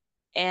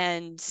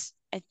 And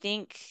I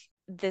think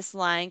this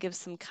line gives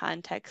some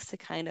context to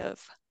kind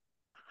of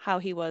how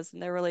he was in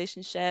their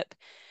relationship.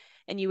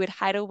 And you would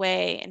hide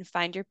away and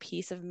find your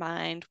peace of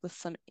mind with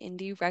some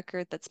indie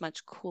record that's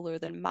much cooler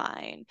than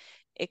mine.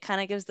 It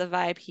kind of gives the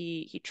vibe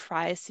he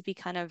tries to be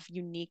kind of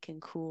unique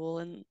and cool,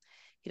 and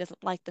he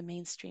doesn't like the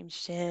mainstream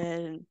shit.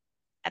 And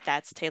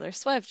that's Taylor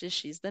Swift, is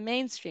she's the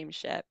mainstream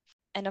shit.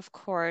 And of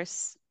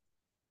course,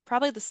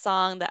 probably the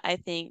song that I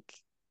think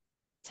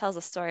tells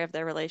the story of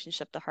their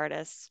relationship the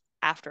hardest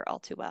after All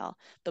Too Well,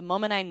 The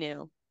Moment I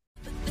Knew.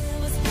 There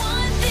was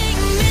one thing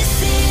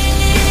missing,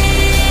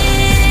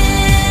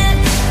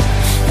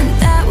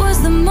 and that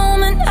was the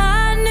moment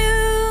I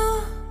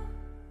knew.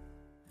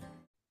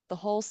 The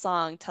whole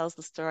song tells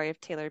the story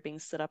of Taylor being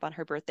stood up on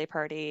her birthday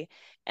party,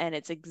 and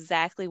it's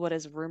exactly what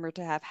is rumored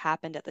to have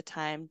happened at the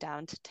time,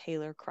 down to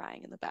Taylor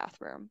crying in the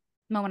bathroom.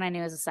 Moment I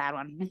Knew is a sad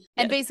one. Yes.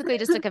 And basically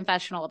just a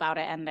confessional about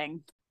it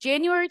ending.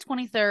 January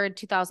 23rd,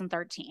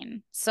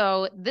 2013.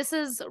 So this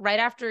is right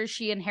after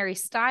she and Harry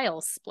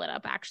Styles split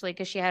up, actually,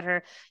 because she had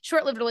her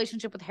short-lived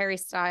relationship with Harry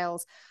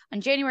Styles. On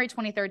January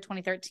 23rd,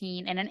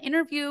 2013, in an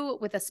interview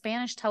with a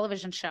Spanish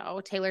television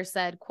show, Taylor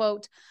said,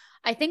 quote,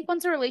 I think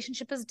once a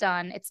relationship is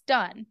done, it's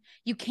done.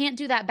 You can't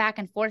do that back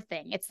and forth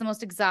thing. It's the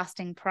most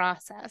exhausting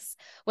process.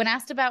 When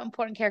asked about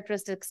important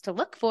characteristics to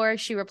look for,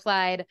 she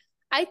replied,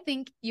 I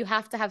think you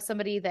have to have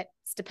somebody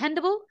that's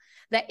dependable,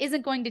 that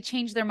isn't going to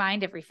change their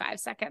mind every 5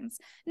 seconds.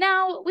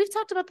 Now, we've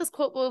talked about this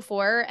quote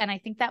before, and I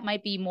think that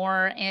might be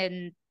more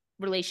in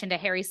relation to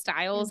Harry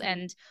Styles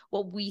and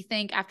what we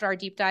think after our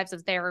deep dives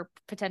of their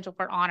potential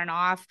for on and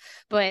off.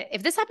 But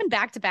if this happened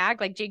back to back,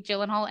 like Jake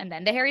Gyllenhaal and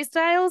then to Harry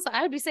Styles,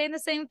 I would be saying the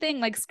same thing.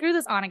 Like, screw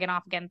this on again,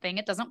 off again thing.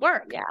 It doesn't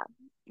work.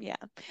 Yeah.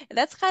 And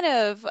that's kind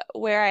of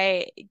where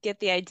I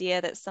get the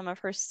idea that some of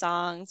her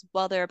songs,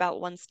 while they're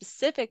about one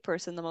specific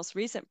person, the most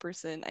recent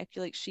person, I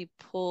feel like she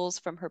pulls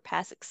from her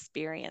past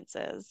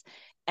experiences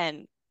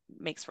and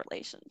makes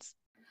relations.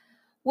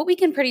 What we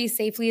can pretty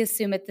safely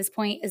assume at this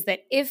point is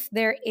that if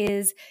there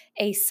is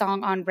a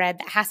song on Red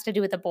that has to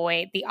do with a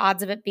boy, the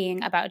odds of it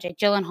being about Jake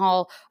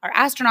Gyllenhaal are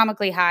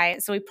astronomically high.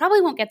 So we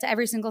probably won't get to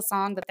every single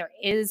song that there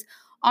is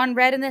on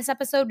Red in this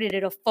episode. We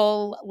did a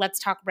full Let's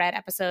Talk Red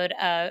episode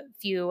a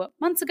few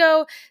months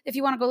ago if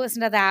you want to go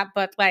listen to that.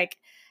 But like,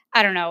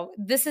 I don't know,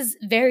 this is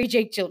very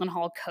Jake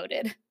Gyllenhaal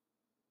coded.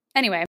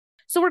 Anyway,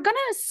 so we're going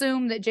to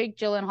assume that Jake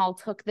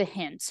Gyllenhaal took the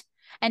hint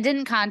and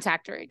didn't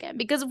contact her again,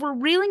 because if we're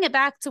reeling it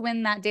back to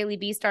when that Daily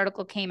Beast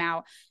article came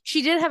out,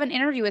 she did have an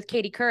interview with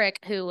Katie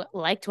Couric, who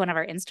liked one of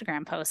our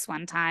Instagram posts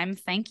one time.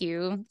 Thank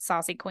you,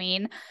 saucy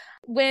queen.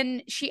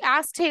 When she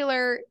asked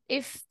Taylor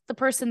if the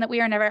person that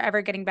we are never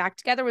ever getting back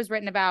together was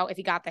written about, if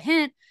he got the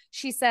hint,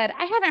 she said,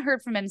 I haven't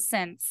heard from him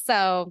since,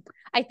 so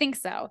I think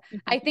so.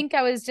 I think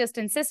I was just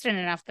insistent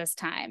enough this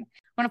time.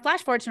 When a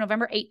flash forward to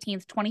November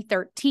 18th,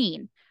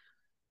 2013,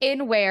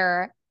 in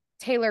where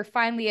Taylor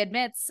finally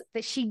admits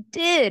that she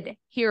did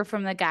hear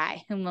from the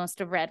guy who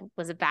most of Red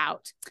was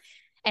about.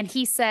 And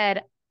he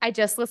said, I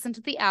just listened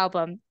to the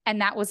album, and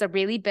that was a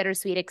really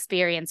bittersweet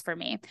experience for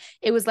me.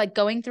 It was like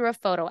going through a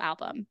photo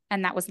album,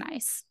 and that was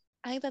nice.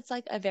 I think that's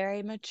like a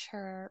very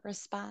mature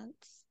response,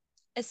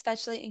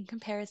 especially in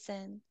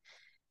comparison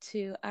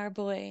to our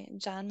boy,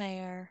 John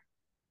Mayer,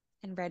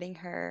 and writing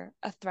her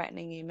a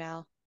threatening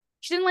email.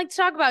 She didn't like to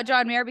talk about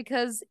John Mayer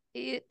because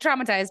it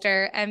traumatized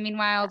her. And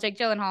meanwhile, Jake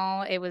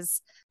Gyllenhaal, it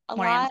was a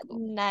lot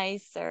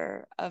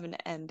nicer of an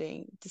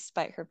ending,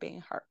 despite her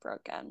being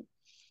heartbroken.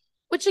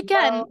 Which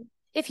again,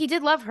 if he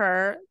did love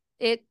her,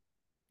 it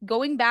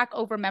going back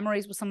over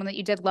memories with someone that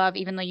you did love,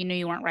 even though you knew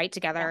you weren't right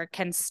together,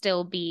 can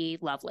still be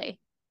lovely.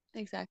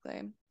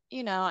 Exactly.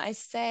 You know, I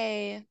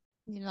say,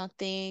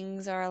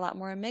 things are a lot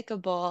more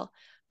amicable,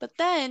 but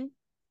then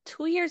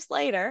 2 years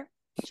later,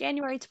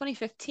 January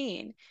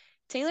 2015,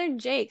 Taylor and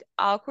Jake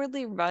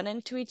awkwardly run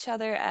into each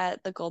other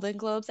at the Golden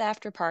Globes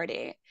after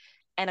party.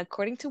 And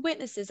according to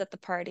witnesses at the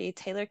party,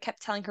 Taylor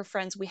kept telling her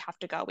friends, we have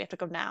to go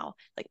now,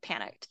 like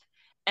panicked,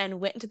 and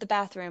went into the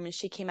bathroom, and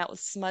she came out with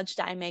smudged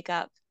eye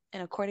makeup.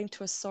 And according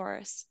to a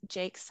source,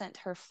 Jake sent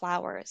her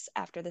flowers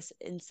after this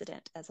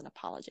incident as an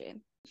apology.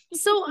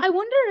 So I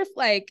wonder if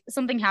like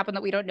something happened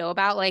that we don't know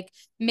about, like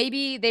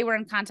maybe they were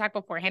in contact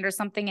beforehand or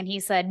something, and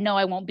he said, no,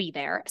 I won't be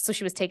there. So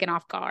she was taken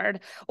off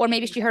guard. Or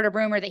maybe she heard a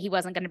rumor that he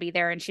wasn't going to be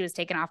there and she was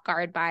taken off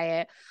guard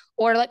by it.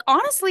 Or like,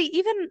 honestly,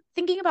 even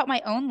thinking about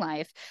my own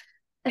life,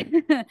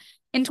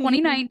 In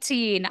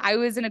 2019, I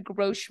was in a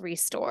grocery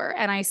store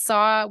and I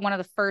saw one of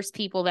the first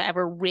people that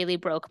ever really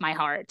broke my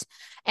heart.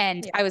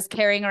 And Yeah. I was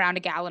carrying around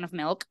a gallon of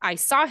milk. I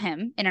saw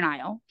him in an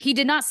aisle. He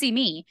did not see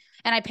me.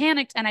 And I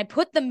panicked and I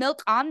put the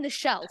milk on the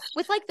shelf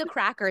with like the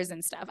crackers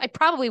and stuff. I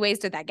probably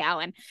wasted that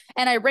gallon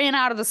and I ran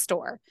out of the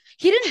store.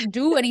 He didn't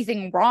do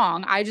anything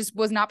wrong. I just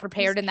was not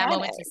prepared Just in that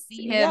moment to panicked.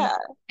 see him Yeah,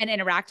 and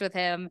interact with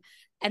him.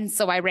 And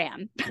so I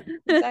ran.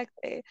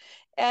 exactly.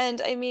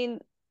 And I mean,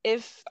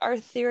 if our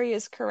theory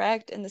is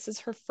correct, and this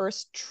is her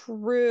first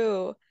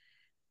true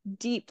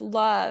deep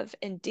love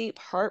and deep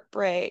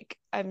heartbreak,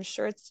 I'm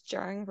sure it's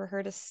jarring for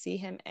her to see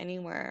him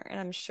anywhere. And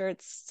I'm sure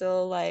it's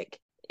still like,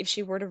 if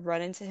she were to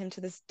run into him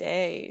to this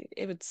day,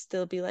 it would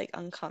still be like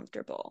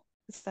uncomfortable.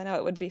 Because I know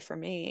it would be for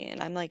me.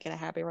 And I'm like in a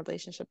happy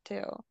relationship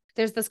too.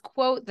 There's this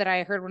quote that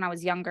I heard when I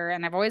was younger,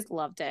 and I've always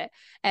loved it.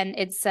 And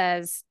it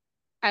says,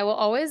 I will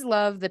always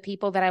love the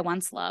people that I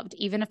once loved,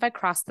 even if I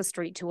cross the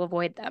street to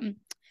avoid them.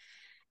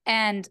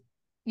 And,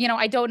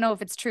 I don't know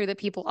if it's true that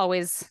people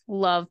always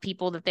love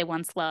people that they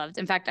once loved.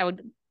 In fact, I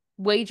would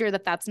wager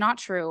that that's not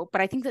true.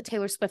 But I think that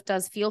Taylor Swift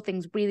does feel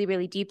things really,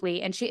 really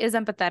deeply. And she is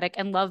empathetic,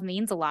 and love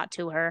means a lot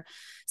to her.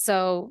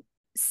 So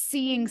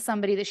seeing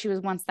somebody that she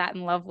was once that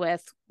in love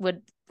with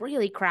would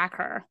really crack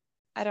her.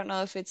 I don't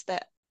know if it's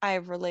that I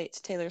relate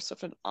to Taylor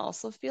Swift and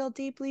also feel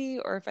deeply,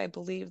 or if I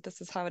believe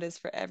this is how it is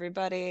for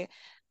everybody.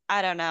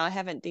 I don't know. I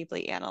haven't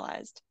deeply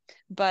analyzed.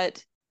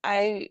 But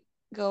I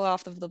go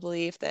off of the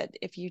belief that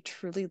if you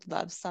truly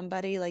love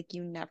somebody, like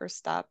you never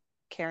stop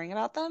caring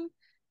about them,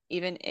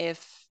 even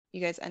if you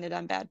guys ended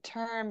on bad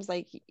terms,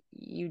 like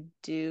you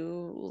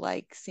do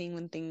like seeing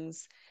when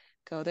things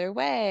go their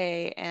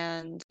way,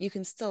 and you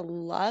can still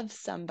love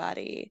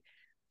somebody,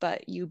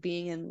 but you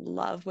being in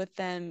love with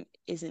them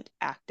isn't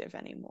active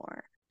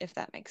anymore, if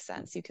that makes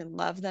sense. You can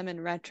love them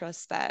in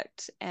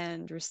retrospect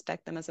and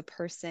respect them as a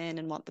person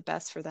and want the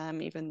best for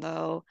them, even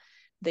though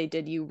they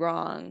did you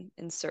wrong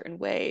in certain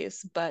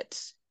ways,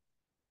 but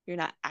you're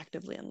not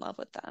actively in love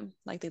with them.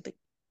 Like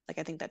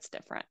I think that's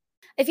different.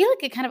 I feel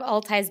like it kind of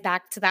all ties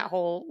back to that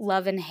whole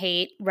love and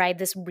hate, ride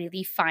this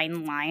really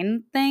fine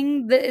line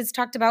thing that is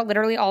talked about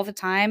literally all the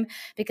time.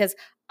 Because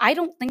I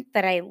don't think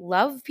that I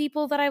love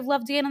people that I've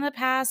loved again in the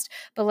past,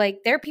 but like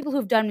there are people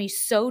who've done me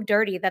so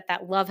dirty that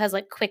love has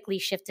like quickly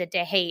shifted to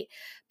hate.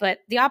 But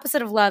the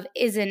opposite of love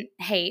isn't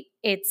hate,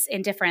 it's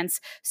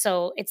indifference.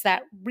 So it's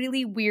that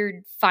really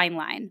weird fine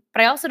line.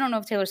 But I also don't know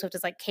if Taylor Swift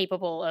is like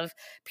capable of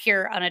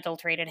pure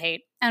unadulterated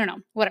hate. I don't know,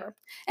 whatever.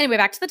 Anyway,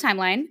 back to the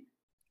timeline.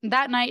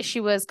 That night,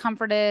 she was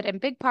comforted in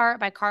big part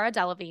by Cara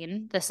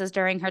Delevingne. This is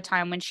during her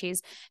time when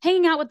she's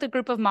hanging out with the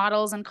group of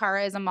models, and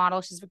Cara is a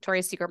model. She's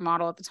Victoria's Secret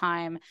model at the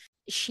time.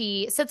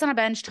 She sits on a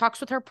bench,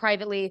 talks with her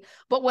privately,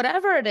 but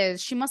whatever it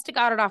is, she must have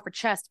got it off her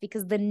chest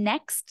because the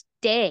next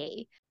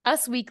day,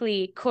 Us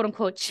Weekly, quote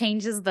unquote,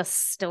 changes the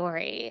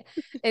story.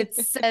 It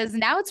says,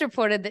 now it's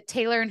reported that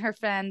Taylor and her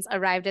friends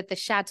arrived at the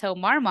Chateau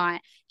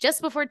Marmont just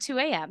before 2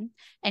 a.m.,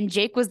 and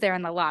Jake was there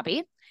in the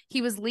lobby.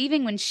 He was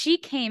leaving when she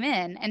came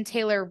in, and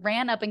Taylor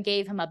ran up and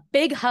gave him a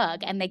big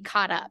hug, and they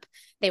caught up.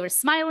 They were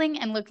smiling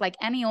and looked like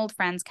any old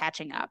friends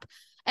catching up.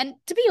 And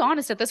to be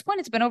honest, at this point,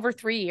 it's been over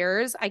 3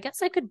 years. I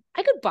guess I could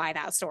buy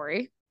that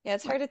story. Yeah,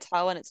 it's hard to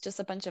tell when it's just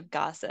a bunch of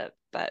gossip,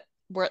 but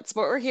it's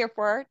what we're here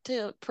for,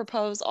 to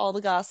propose all the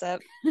gossip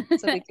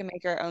so we can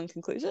make our own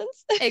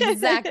conclusions.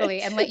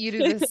 Exactly, and let you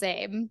do the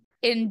same.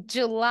 In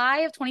July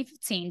of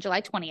 2015,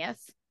 July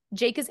 20th,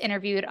 Jake is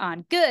interviewed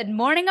on Good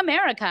Morning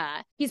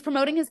America. He's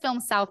promoting his film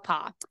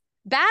Southpaw.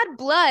 Bad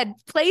Blood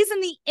plays in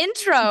the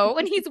intro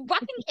when he's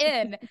walking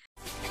in.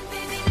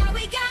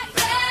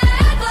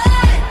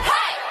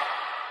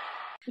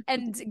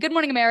 And Good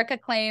Morning America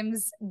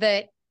claims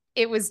that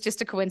it was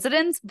just a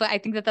coincidence, but I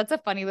think that that's a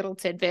funny little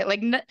tidbit.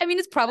 Like, I mean,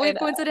 it's probably a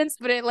coincidence,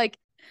 but it like...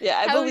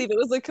 Yeah, I believe it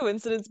was a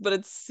coincidence, but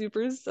it's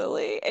super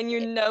silly. And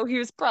he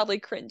was probably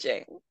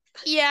cringing.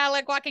 Yeah,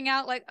 like walking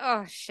out like,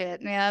 oh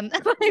shit, man.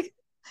 Like,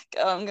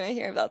 oh, I'm gonna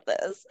hear about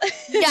this.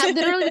 Yeah,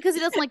 literally, because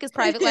he doesn't like his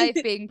private life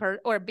being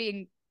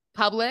being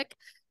public.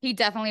 He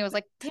definitely was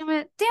like, damn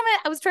it,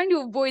 I was trying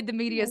to avoid the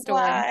media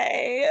storm.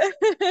 Why?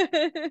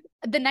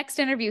 The next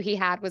interview he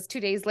had was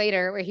 2 days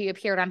later, where he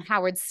appeared on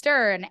Howard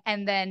Stern,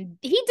 and then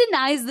he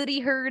denies that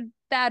he heard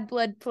Bad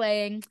Blood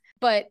playing,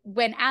 but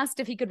when asked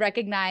if he could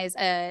recognize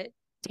a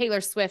Taylor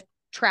Swift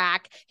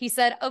track, he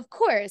said, of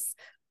course.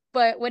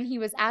 But when he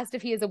was asked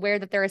if he is aware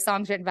that there are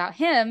songs written about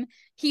him,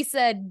 he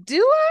said,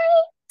 do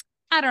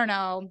I don't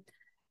know.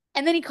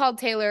 And then he called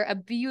Taylor a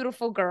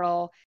beautiful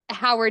girl.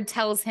 Howard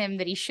tells him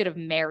that he should have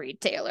married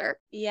Taylor.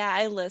 Yeah,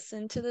 I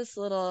listened to this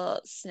little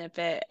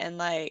snippet, and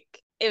like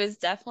it was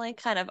definitely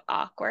kind of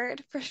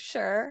awkward for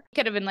sure.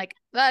 Could have been like,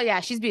 oh yeah,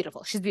 she's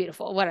beautiful,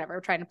 whatever,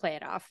 trying to play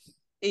it off.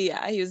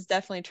 Yeah, he was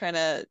definitely trying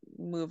to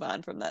move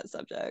on from that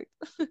subject.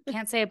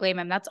 Can't say I blame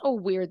him. That's a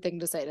weird thing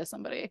to say to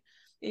somebody.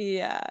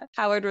 Yeah.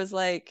 Howard was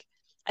like,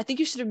 I think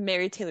you should have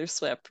married Taylor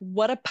Swift.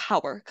 What a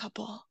power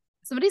couple.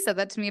 Somebody said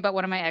that to me about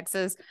one of my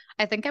exes.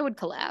 I think I would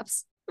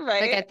collapse.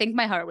 Right. Like, I think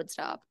my heart would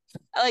stop.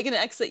 I like an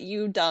ex that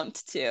you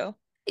dumped too.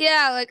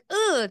 Yeah, like,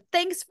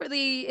 thanks for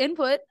the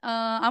input.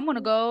 I'm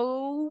gonna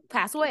go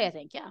pass away, I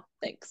think. Yeah.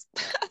 Thanks.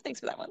 Thanks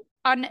for that one.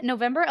 On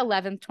November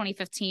 11th,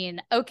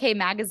 2015, OK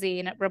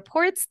Magazine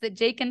reports that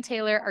Jake and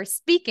Taylor are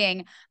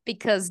speaking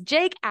because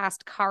Jake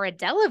asked Cara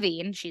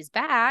Delevingne, she's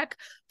back,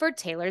 for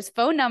Taylor's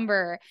phone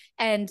number.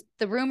 And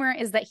the rumor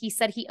is that he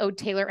said he owed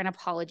Taylor an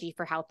apology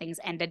for how things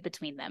ended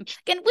between them.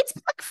 Again, it's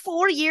been like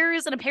 4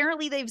 years, and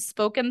apparently they've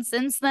spoken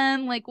since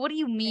then. Like, what do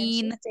you And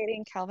mean? she's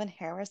dating Calvin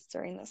Harris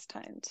during this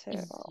time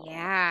too.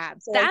 Yeah,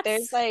 So like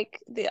there's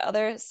like the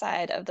other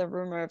side of the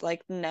rumor of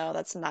like, no,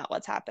 that's not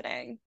what's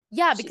happening.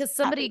 Yeah, She's because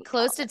somebody happy with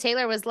close to Calvin.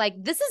 Taylor was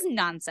like, this is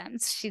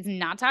nonsense. She's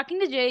not talking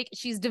to Jake.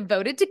 She's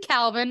devoted to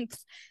Calvin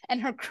and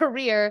her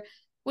career,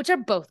 which are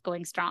both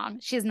going strong.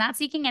 She's not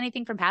seeking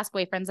anything from past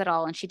boyfriends at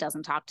all, and she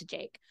doesn't talk to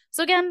Jake.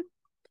 So again,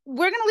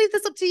 we're going to leave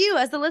this up to you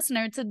as the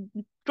listener to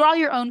draw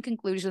your own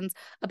conclusions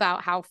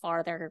about how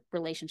far their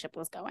relationship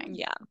was going.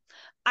 Yeah.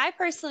 I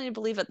personally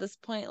believe at this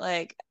point,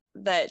 like,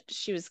 that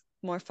she was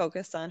more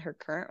focused on her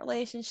current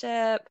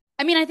relationship.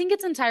 I mean, I think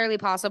it's entirely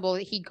possible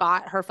that he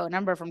got her phone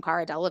number from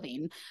Cara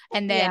Delevingne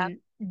and then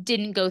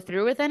didn't go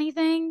through with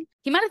anything.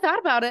 He might have thought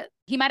about it.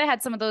 He might have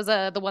had some of those,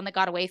 the one that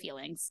got away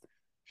feelings.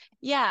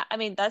 Yeah, I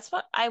mean, that's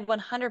what I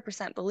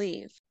 100%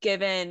 believe,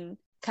 given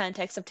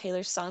context of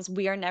Taylor's songs.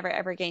 We Are Never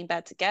Ever Getting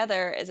Back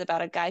Together is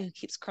about a guy who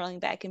keeps crawling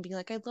back and being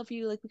like, I love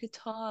you, like we could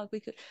talk, we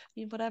could, I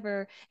mean,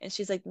 whatever. And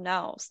she's like,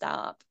 no,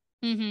 stop.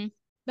 Mm-hmm.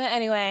 But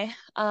anyway,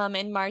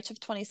 in March of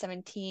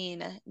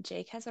 2017,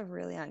 Jake has a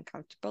really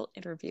uncomfortable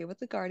interview with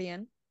The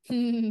Guardian.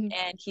 And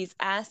he's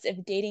asked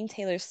if dating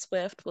Taylor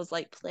Swift was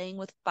like playing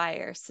with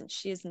fire, since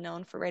she is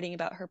known for writing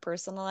about her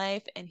personal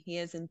life and he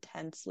is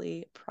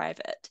intensely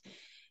private.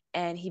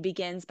 And he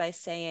begins by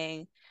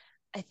saying,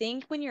 I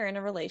think when you're in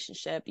a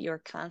relationship, you're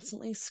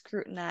constantly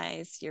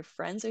scrutinized, your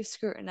friends are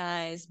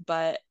scrutinized,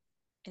 but,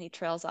 and he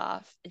trails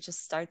off and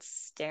just starts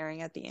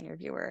staring at the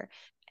interviewer.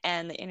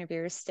 And the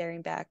interviewer is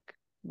staring back,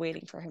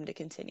 waiting for him to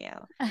continue.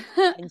 And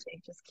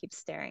Jake just keeps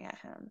staring at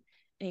him.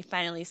 And he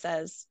finally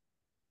says,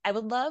 I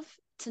would love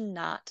to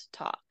not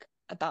talk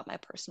about my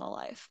personal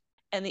life.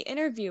 And the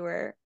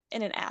interviewer,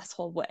 in an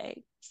asshole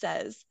way,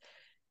 says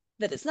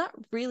that it's not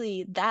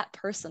really that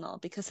personal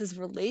because his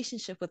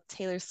relationship with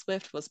Taylor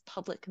Swift was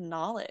public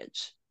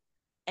knowledge.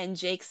 And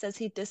Jake says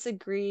he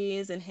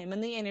disagrees, and him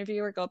and the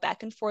interviewer go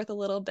back and forth a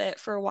little bit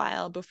for a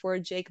while before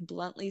Jake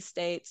bluntly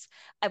states,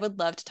 I would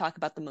love to talk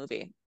about the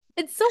movie.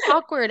 It's so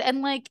awkward.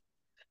 And like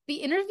the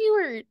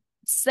interviewer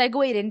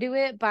segued into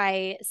it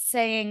by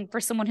saying, for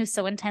someone who's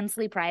so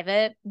intensely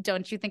private,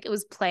 don't you think it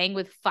was playing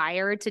with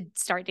fire to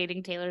start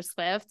dating Taylor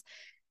Swift?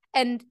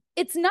 And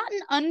it's not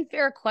an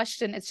unfair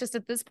question. It's just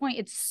at this point,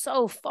 it's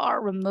so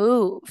far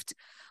removed.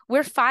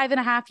 We're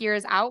 5.5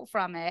 years out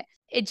from it.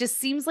 It just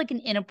seems like an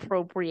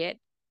inappropriate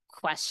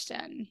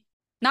question.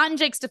 Not in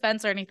Jake's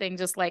defense or anything,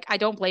 just like, I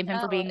don't blame him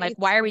for being like,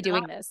 why are we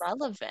doing this?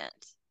 Relevant.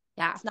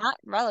 Yeah. It's not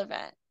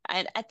relevant.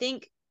 And I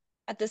think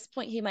at this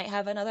point he might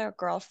have another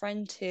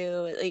girlfriend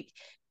too. Like,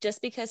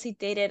 just because he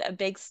dated a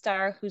big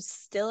star who's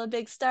still a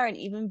big star and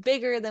even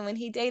bigger than when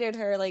he dated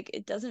her, like,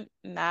 it doesn't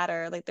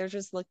matter. Like, they're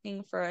just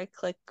looking for a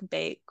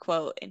clickbait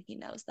quote, and he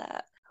knows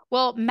that.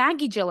 Well,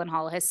 Maggie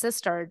Gyllenhaal, his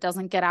sister,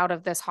 doesn't get out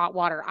of this hot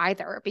water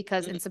either,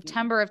 because in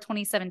September of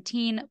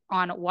 2017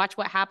 on Watch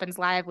What Happens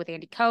Live with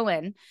Andy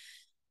Cohen,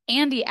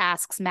 Andy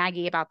asks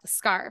Maggie about the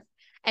scarf,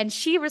 and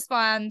she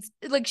responds,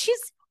 like,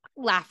 she's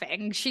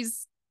laughing.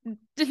 She's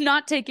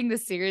not taking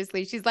this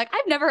seriously. She's like,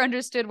 I've never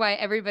understood why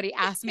everybody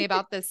asks me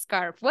about this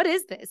scarf. What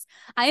is this?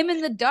 I am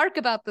in the dark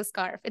about the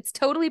scarf. It's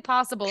totally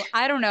possible.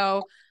 I don't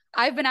know.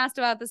 I've been asked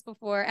about this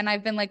before, and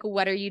I've been like,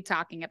 what are you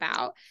talking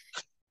about?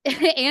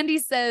 Andy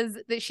says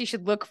that she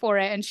should look for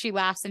it, and she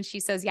laughs and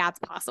she says, yeah, it's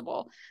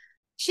possible.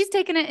 She's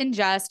taking it in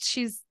jest.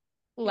 She's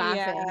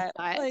laughing. Yeah,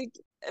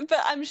 but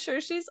I'm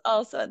sure she's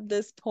also at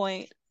this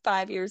point,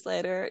 5 years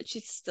later,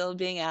 she's still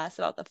being asked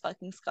about the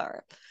fucking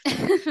scarf.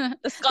 The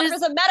scarf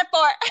is a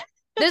metaphor.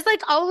 There's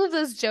like all of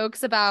those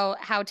jokes about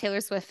how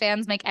Taylor Swift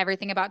fans make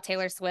everything about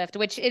Taylor Swift,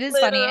 which it is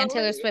funny, and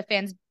Taylor Swift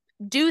fans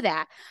do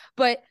that,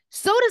 but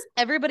so does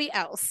everybody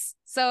else.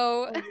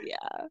 So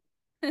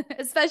yeah,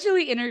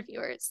 especially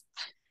interviewers.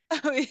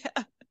 Oh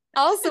yeah.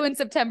 Also in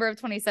September of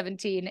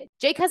 2017,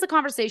 Jake has a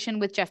conversation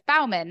with Jeff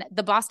Bauman,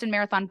 the Boston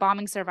Marathon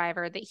bombing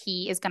survivor that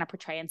he is going to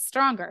portray in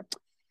Stronger.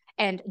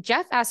 And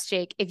Jeff asks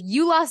Jake, if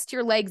you lost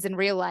your legs in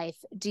real life,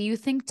 do you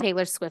think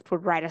Taylor Swift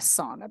would write a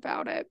song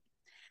about it?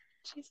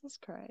 Jesus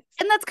Christ.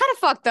 And that's kind of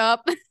fucked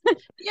up.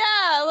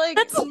 Yeah, like,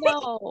 that's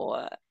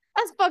no.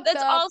 That's fucked up.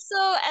 That's also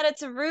at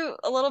its root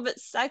a little bit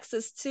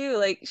sexist too.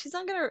 Like, she's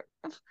not gonna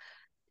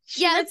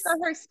writes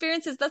about her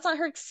experiences. That's not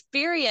her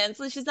experience.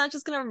 Like, she's not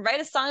just gonna write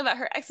a song about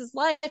her ex's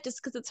life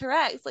just because it's her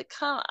ex. Like,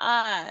 come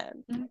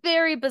on.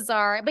 Very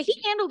bizarre. But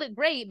he handled it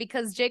great,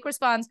 because Jake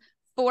responds,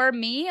 for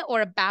me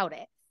or about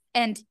it?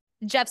 And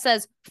Jeff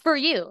says, for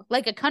you,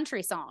 like a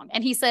country song.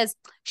 And he says,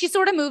 she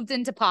sort of moved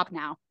into pop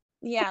now.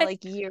 Yeah,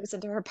 like years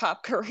into her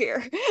pop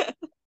career.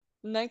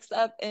 Next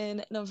up,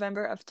 in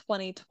November of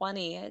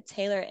 2020,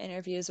 Taylor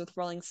interviews with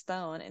Rolling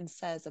Stone and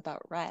says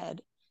about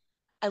Red,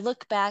 I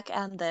look back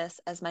on this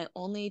as my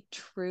only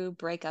true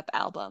breakup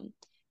album.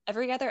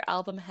 Every other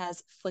album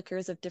has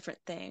flickers of different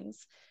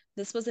things.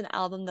 This was an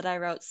album that I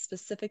wrote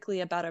specifically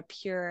about a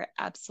pure,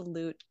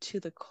 absolute, to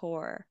the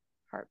core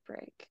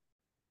heartbreak.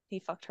 He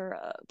fucked her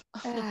up.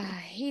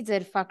 He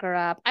did fuck her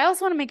up. I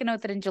also want to make a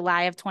note that in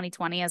July of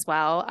 2020 as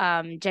well,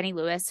 Jenny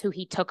Lewis, who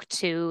he took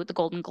to the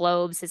Golden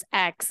Globes, his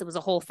ex, it was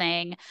a whole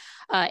thing.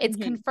 It's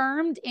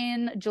confirmed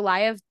in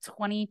July of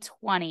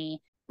 2020,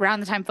 around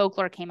the time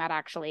Folklore came out,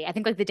 actually. I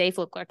think like the day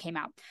Folklore came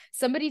out.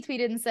 Somebody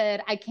tweeted and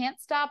said, I can't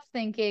stop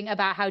thinking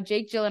about how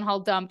Jake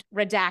Gyllenhaal dumped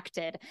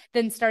Redacted,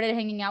 then started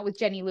hanging out with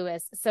Jenny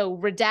Lewis. So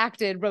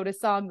Redacted wrote a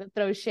song that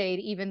throws shade,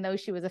 even though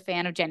she was a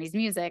fan of Jenny's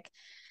music.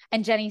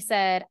 And Jenny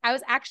said, I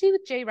was actually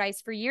with Jay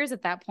Rice for years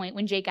at that point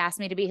when Jake asked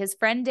me to be his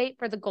friend date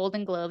for the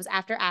Golden Globes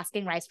after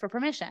asking Rice for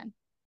permission.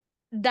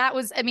 That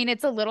was, I mean,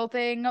 it's a little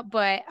thing,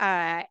 but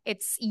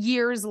it's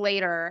years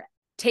later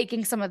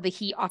taking some of the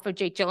heat off of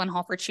Jake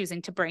Gyllenhaal for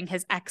choosing to bring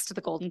his ex to the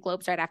Golden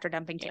Globes right after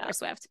dumping Taylor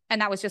Swift. And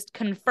that was just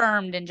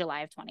confirmed in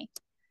July of 20.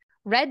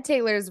 Red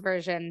Taylor's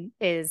version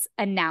is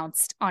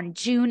announced on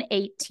June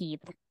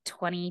 18th,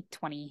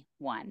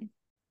 2021.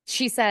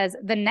 She says,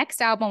 the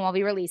next album I'll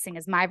be releasing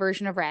is my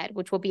version of Red,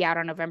 which will be out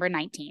on November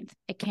 19th.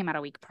 It came out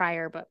a week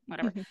prior, but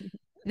whatever.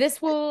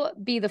 This will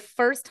be the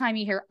first time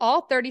you hear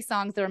all 30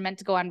 songs that were meant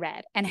to go on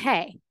Red. And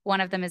hey,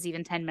 one of them is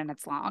even 10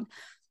 minutes long.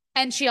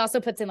 And she also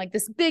puts in like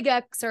this big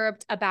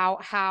excerpt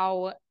about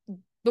how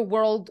the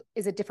world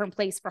is a different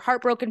place for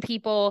heartbroken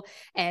people,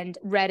 and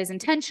Red is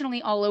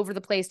intentionally all over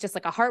the place, just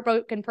like a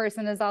heartbroken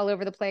person is all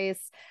over the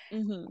place,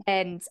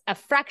 and a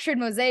fractured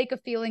mosaic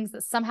of feelings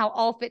that somehow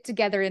all fit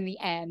together in the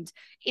end.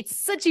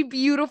 It's such a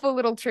beautiful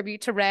little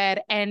tribute to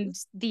Red, and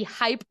the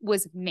hype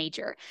was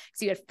major.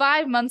 So you had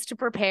 5 months to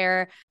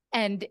prepare,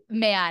 and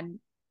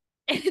man,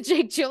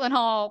 Jake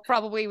Gyllenhaal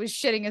probably was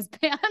shitting his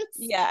pants.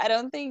 Yeah, I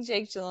don't think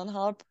Jake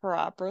Gyllenhaal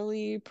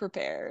properly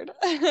prepared.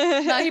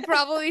 No, he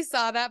probably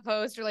saw that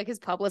post, or like his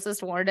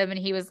publicist warned him, and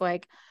he was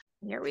like,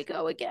 here we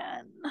go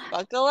again.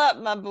 Buckle up,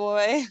 my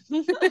boy.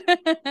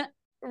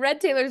 Red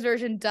Taylor's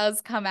version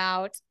does come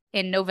out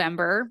in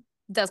November.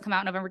 Does come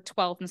out November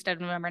 12th instead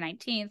of November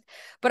 19th.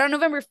 But on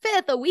November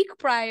 5th, a week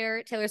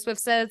prior, Taylor Swift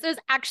says there's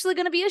actually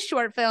going to be a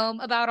short film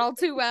about All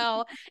Too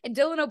Well, and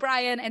Dylan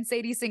O'Brien and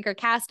Sadie Sink are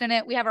cast in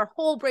it. We have our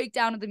whole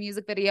breakdown of the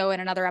music video in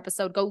another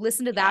episode. Go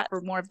listen to that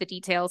for more of the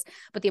details.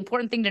 But the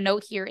important thing to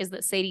note here is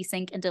that Sadie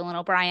Sink and Dylan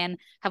O'Brien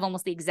have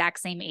almost the exact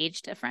same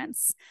age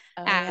difference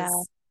as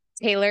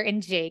Taylor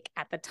and Jake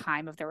at the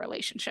time of their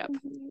relationship.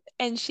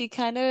 And she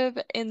kind of,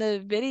 in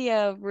the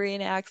video,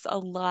 reenacts a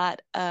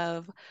lot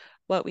of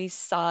what we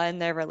saw in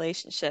their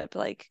relationship,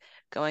 like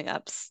going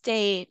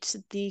upstate,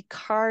 the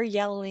car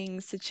yelling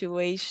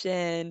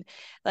situation.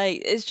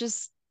 Like, it's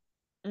just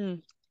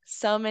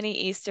so many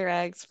Easter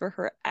eggs for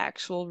her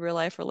actual real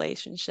life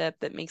relationship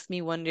that makes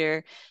me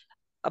wonder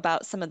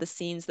about some of the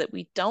scenes that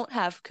we don't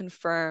have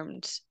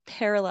confirmed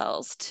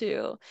parallels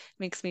to.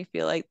 Makes me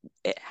feel like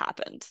it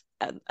happened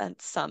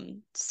at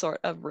some sort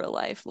of real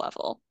life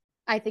level.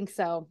 I think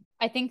so.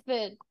 I think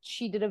that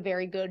she did a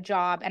very good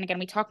job. And again,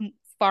 we talk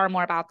far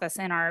more about this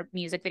in our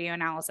music video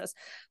analysis,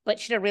 but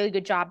she did a really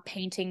good job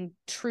painting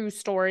true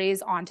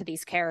stories onto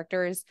these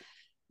characters.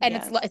 And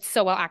it's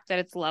so well acted.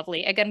 It's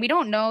lovely. Again, we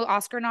don't know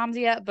Oscar noms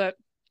yet, but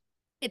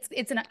it's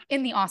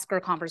in the Oscar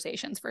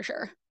conversations for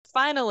sure.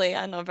 Finally,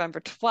 on November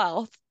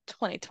 12th,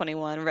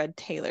 2021, Red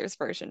Taylor's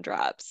version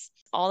drops.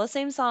 All the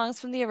same songs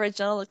from the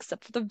original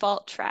except for the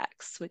vault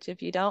tracks, which,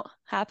 if you don't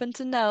happen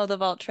to know, the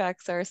vault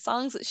tracks are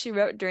songs that she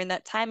wrote during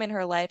that time in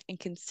her life and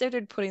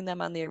considered putting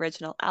them on the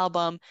original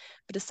album,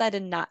 but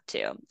decided not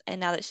to.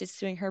 And now that she's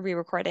doing her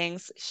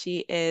re-recordings, she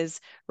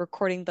is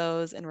recording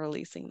those and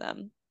releasing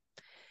them.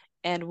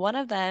 And one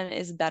of them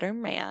is Better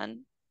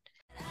Man.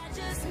 I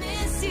just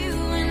miss you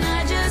and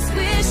I just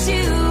wish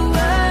you were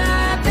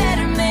a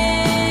better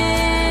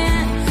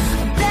man,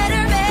 a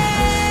better man.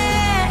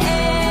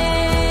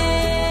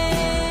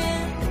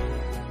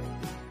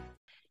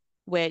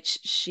 Which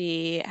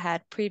she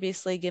had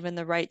previously given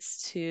the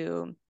rights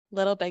to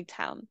Little Big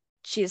Town.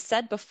 She has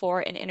said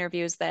before in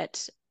interviews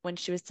that when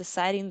she was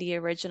deciding the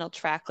original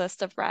track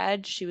list of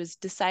Red, she was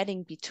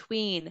deciding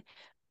between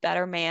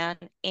Better Man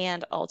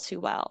and All Too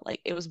Well.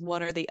 Like, it was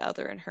one or the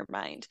other in her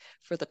mind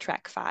for the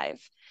track 5,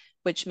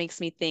 which makes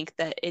me think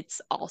that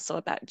it's also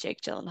about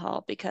Jake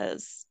Gyllenhaal,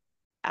 because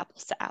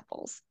apples to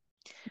apples.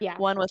 Yeah.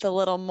 One with a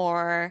little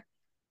more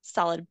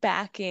solid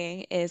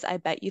backing is I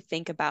Bet You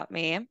Think About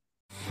Me.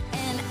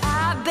 And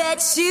I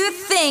bet you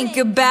think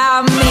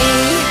about me.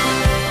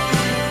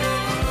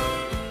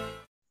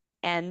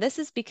 And this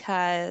is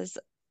because,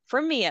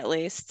 for me at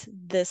least,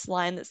 this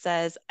line that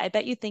says, I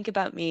bet you think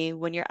about me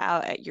when you're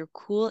out at your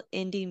cool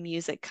indie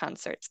music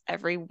concerts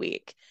every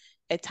week.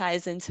 It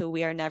ties into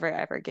We Are Never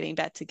Ever Getting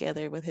Back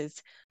Together with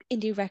his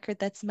indie record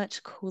that's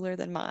much cooler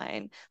than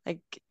mine.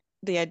 Like,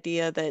 the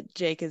idea that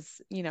Jake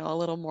is, a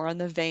little more on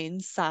the vain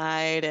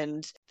side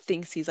and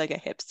thinks he's like a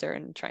hipster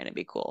and trying to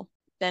be cool.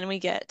 Then we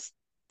get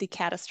the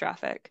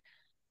catastrophic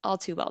All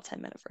Too Well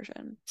 10-minute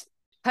version.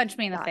 Punch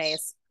me in the Gosh.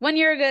 face. 1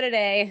 year ago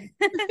today.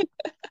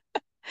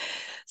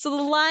 So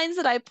the lines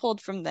that I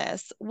pulled from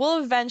this,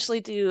 we'll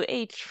eventually do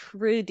a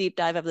true deep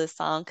dive of this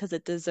song because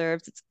it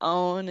deserves its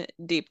own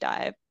deep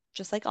dive,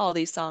 just like all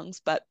these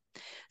songs. But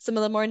some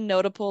of the more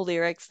notable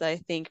lyrics that I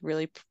think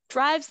really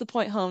drives the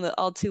point home that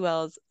All Too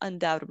Well is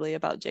undoubtedly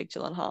about Jake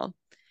Gyllenhaal.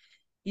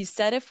 You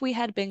said if we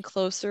had been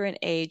closer in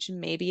age,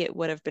 maybe it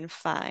would have been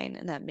fine,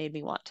 and that made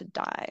me want to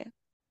die.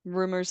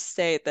 Rumors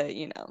state that,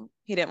 he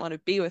didn't want to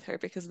be with her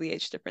because of the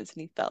age difference,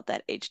 and he felt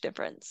that age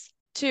difference.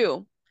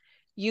 2,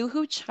 you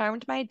who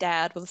charmed my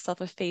dad with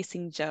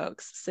self-effacing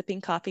jokes, sipping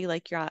coffee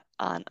like you're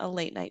on a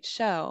late night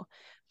show.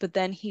 But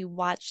then he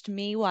watched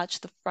me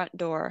watch the front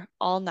door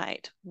all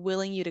night,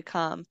 willing you to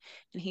come,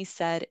 and he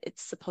said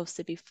it's supposed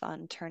to be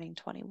fun turning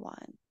 21.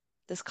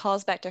 This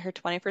calls back to her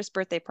 21st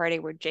birthday party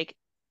where Jake,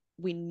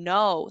 we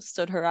know,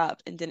 stood her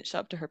up and didn't show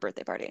up to her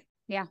birthday party.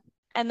 Yeah.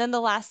 And then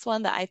the last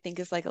one that I think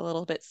is like a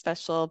little bit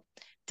special,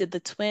 did the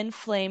twin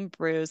flame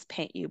bruise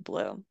paint you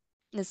blue?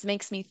 This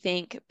makes me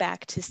think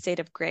back to State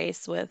of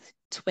Grace with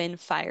twin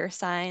fire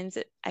signs.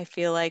 I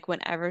feel like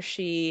whenever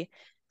she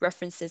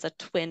references a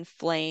twin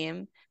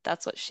flame,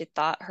 that's what she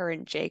thought her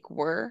and Jake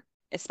were,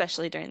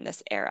 especially during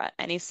this era.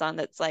 Any song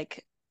that's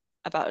like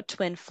about a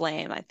twin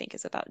flame, I think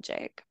is about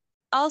Jake.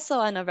 Also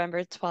on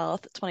November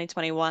 12th,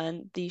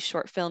 2021, the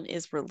short film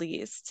is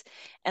released,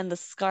 and the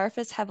scarf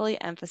is heavily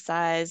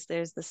emphasized.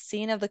 There's the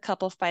scene of the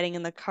couple fighting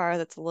in the car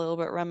that's a little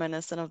bit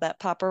reminiscent of that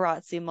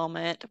paparazzi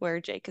moment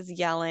where Jake is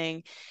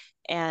yelling.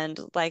 And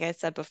like I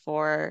said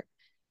before,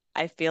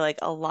 I feel like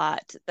a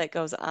lot that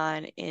goes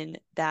on in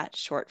that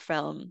short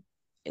film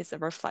is a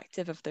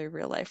reflective of their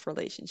real life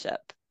relationship.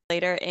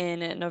 Later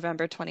in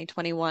November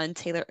 2021,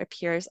 Taylor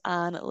appears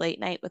on Late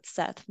Night with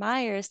Seth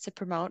Meyers to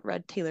promote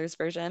Red Taylor's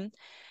version.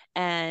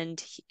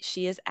 And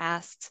she is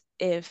asked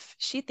if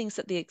she thinks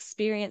that the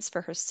experience for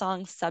her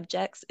song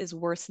subjects is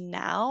worse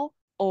now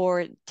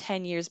or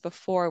 10 years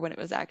before when it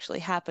was actually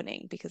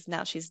happening, because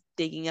now she's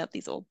digging up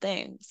these old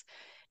things.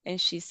 And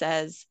she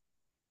says,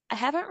 I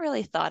haven't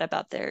really thought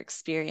about their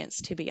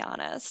experience, to be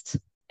honest.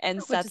 And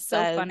Which Seth is so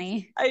says,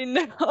 funny. I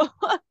know.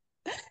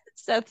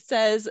 Seth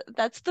says,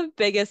 that's the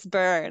biggest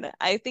burn.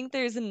 I think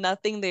there's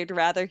nothing they'd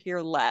rather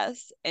hear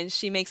less. And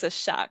she makes a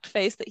shocked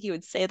face that he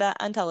would say that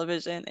on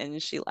television,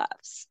 and she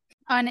laughs.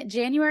 On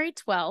January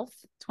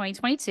 12th,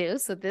 2022,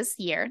 so this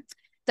year,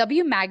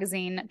 W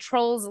Magazine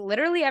trolls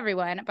literally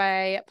everyone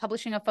by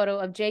publishing a photo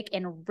of Jake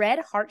in red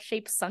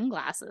heart-shaped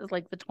sunglasses,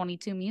 like the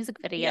 22 music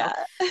video,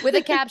 with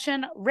a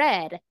caption,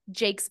 Red,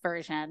 Jake's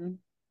version.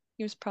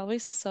 He was probably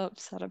so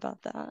upset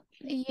about that.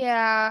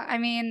 Yeah, I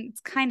mean,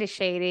 it's kind of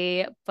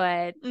shady,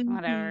 but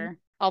whatever.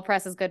 All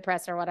press is good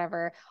press or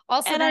whatever.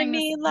 Also, and I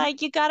mean,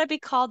 like, you gotta be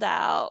called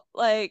out.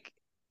 Like,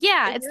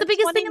 yeah, it's the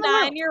biggest thing in the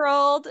world.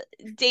 29-year-old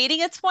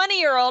dating a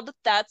 20-year-old,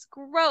 that's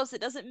gross.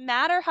 It doesn't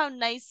matter how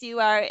nice you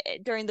are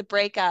during the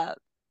breakup.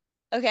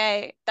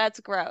 Okay, that's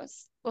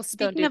gross. Well,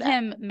 speaking of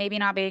him maybe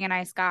not being a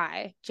nice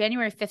guy,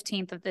 January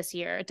 15th of this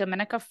year,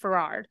 Domenica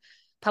Ferrard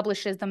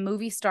publishes The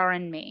Movie Star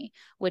in Me,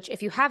 which,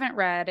 if you haven't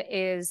read,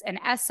 is an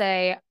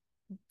essay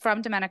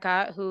from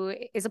Domenica, who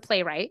is a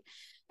playwright.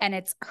 And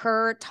it's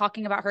her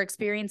talking about her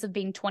experience of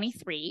being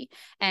 23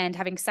 and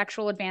having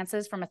sexual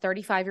advances from a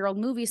 35-year-old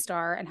movie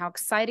star, and how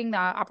exciting the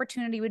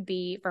opportunity would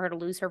be for her to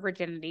lose her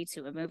virginity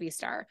to a movie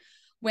star.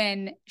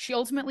 When she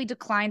ultimately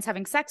declines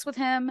having sex with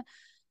him,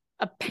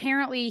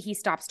 apparently he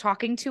stops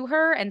talking to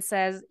her and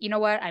says, you know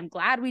what, I'm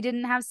glad we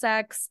didn't have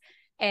sex.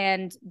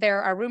 And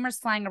there are rumors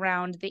flying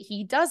around that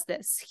he does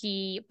this.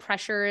 He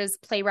pressures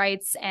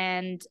playwrights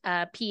and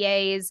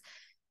PAs,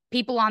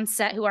 people on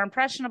set who are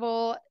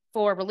impressionable,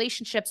 for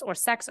relationships or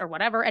sex or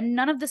whatever. And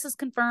none of this is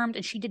confirmed.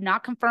 And she did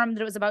not confirm that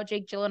it was about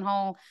Jake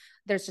Gyllenhaal.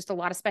 There's just a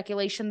lot of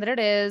speculation that it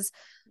is.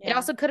 Yeah. It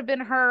also could have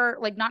been her,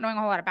 like, not knowing a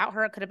whole lot about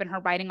her. It could have been her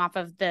riding off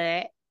of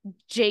the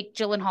Jake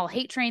Gyllenhaal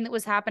hate train that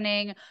was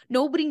happening.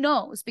 Nobody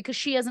knows because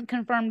she hasn't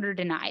confirmed or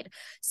denied.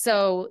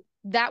 So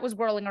that was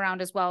whirling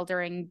around as well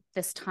during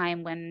this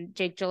time when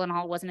Jake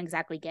Gyllenhaal wasn't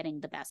exactly getting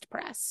the best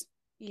press.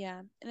 Yeah.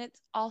 And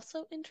it's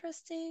also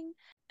interesting,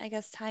 I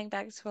guess, tying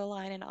back to a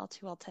line in All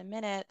Too Well 10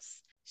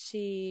 Minutes.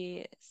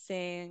 She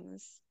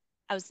sings,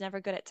 I was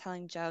never good at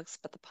telling jokes,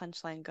 but the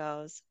punchline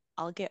goes,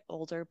 I'll get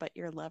older, but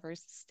your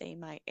lovers stay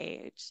my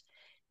age.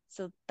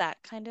 So that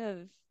kind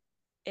of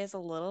is a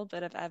little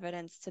bit of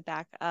evidence to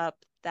back up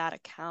that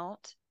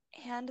account,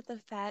 and the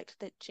fact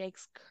that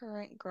Jake's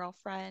current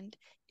girlfriend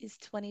is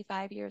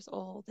 25 years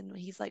old and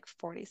he's like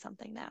 40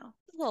 something now.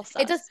 A little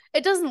sus.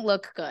 It doesn't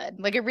look good.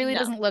 Like, it really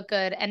doesn't look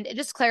good. And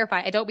just to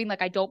clarify, I don't mean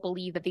like I don't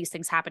believe that these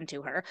things happened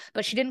to her,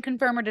 but she didn't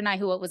confirm or deny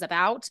who it was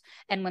about.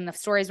 And when the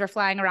stories were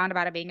flying around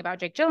about it being about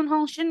Jake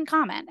Gyllenhaal, she didn't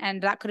comment.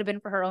 And that could have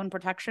been for her own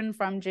protection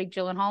from Jake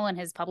Gyllenhaal and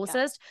his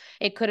publicist.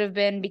 Yeah. It could have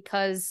been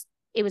because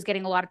it was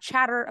getting a lot of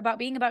chatter about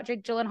being about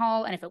Jake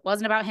Gyllenhaal. And if it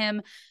wasn't about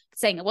him,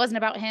 saying it wasn't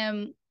about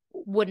him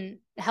wouldn't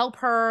help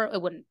her.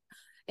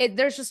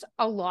 There's just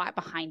a lot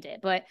behind it,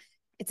 but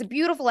it's a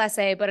beautiful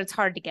essay, but it's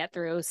hard to get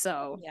through.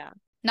 So yeah,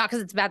 not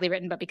because it's badly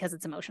written, but because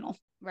it's emotional.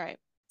 Right.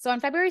 So on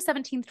February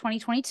 17th,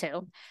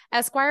 2022,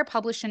 Esquire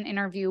published an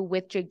interview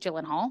with Jake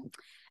Gyllenhaal.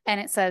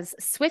 And it says,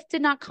 Swift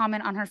did not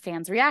comment on her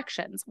fans'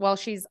 reactions. While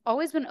she's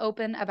always been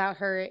open about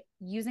her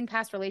using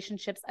past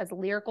relationships as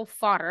lyrical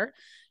fodder,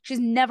 she's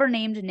never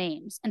named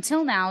names.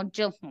 Until now,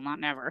 not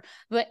never,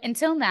 but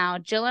until now,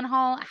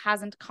 Gyllenhaal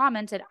hasn't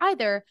commented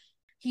either.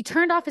 He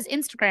turned off his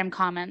Instagram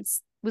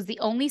comments, was the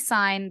only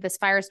sign this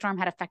firestorm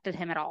had affected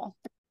him at all.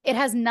 It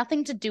has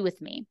nothing to do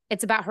with me.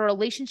 It's about her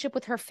relationship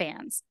with her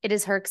fans. It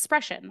is her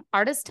expression.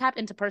 Artists tap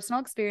into personal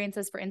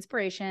experiences for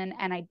inspiration,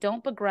 and I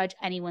don't begrudge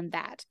anyone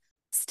that.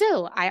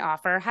 Still, I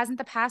offer, hasn't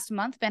the past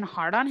month been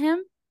hard on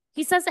him?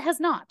 He says it has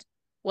not.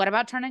 What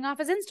about turning off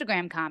his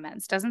Instagram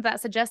comments? Doesn't that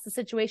suggest the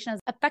situation has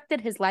affected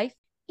his life,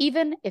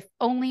 even if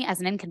only as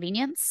an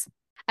inconvenience?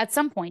 At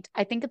some point,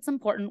 I think it's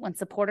important when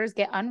supporters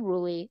get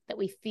unruly that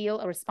we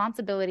feel a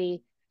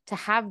responsibility to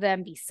have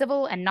them be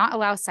civil and not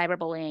allow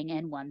cyberbullying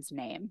in one's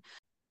name.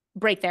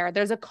 Break there.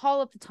 There's a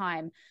call at the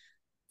time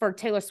for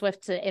Taylor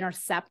Swift to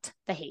intercept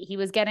the hate he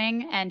was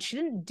getting, and she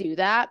didn't do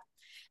that.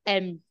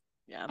 And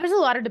there's a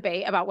lot of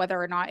debate about whether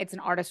or not it's an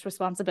artist's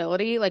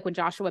responsibility. Like when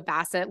Joshua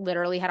Bassett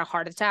literally had a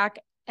heart attack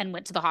and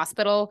went to the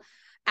hospital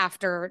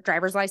after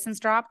Driver's License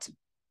dropped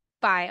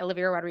by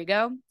Olivia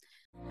Rodrigo.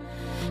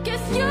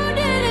 Guess you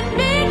didn't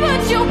mean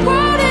what you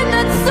wrote in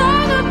that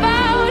song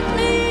about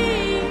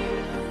me.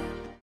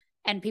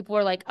 And people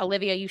were like,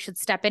 Olivia, you should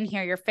step in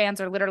here. Your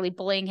fans are literally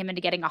bullying him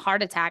into getting a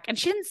heart attack. And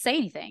she didn't say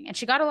anything. And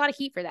she got a lot of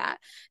heat for that.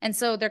 And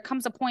so there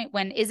comes a point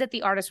when, is it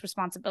the artist's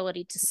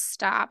responsibility to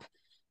stop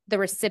the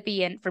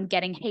recipient from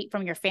getting hate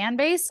from your fan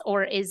base?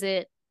 Or is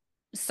it,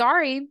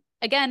 sorry,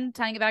 again,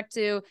 tying it back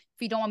to, if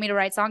you don't want me to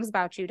write songs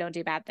about you, don't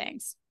do bad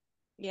things.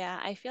 Yeah,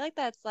 I feel like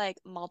that's like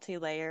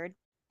multi-layered.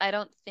 I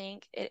don't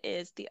think it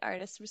is the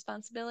artist's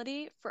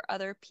responsibility for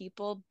other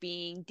people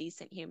being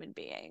decent human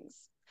beings.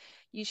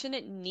 You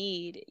shouldn't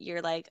need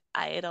your like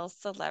idol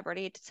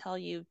celebrity to tell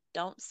you,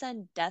 don't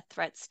send death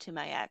threats to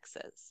my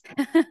exes.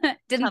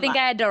 Didn't think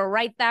I had to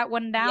write that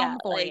one down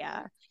for like, you.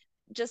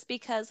 Just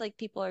because like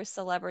people are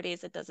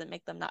celebrities, it doesn't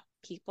make them not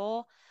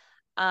people.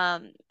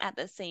 At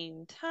the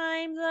same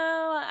time,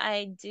 though,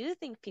 I do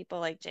think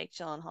people like Jake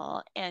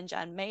Gyllenhaal and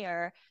John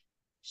Mayer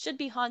should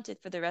be haunted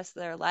for the rest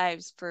of their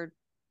lives for,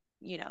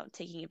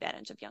 taking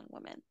advantage of young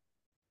women.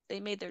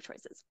 They made their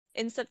choices.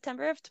 In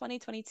September of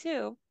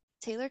 2022,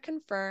 Taylor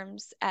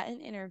confirms at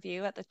an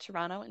interview at the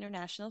Toronto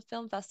International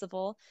Film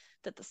Festival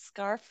that the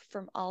scarf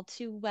from All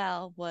Too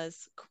Well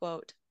was,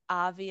 quote,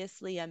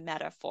 obviously a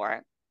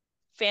metaphor.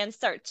 Fans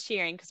start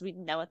cheering because we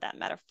know what that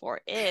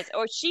metaphor is,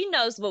 or she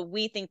knows what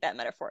we think that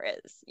metaphor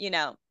is.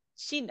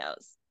 She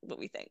knows what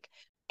we think.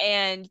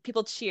 And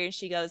people cheer and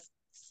she goes,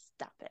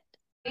 stop it.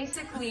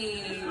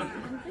 Basically,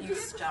 you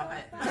stop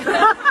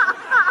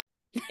it.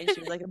 And she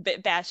was like a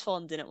bit bashful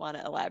and didn't want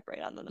to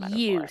elaborate on the metaphor.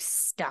 You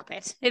stop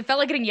it. It felt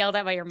like getting yelled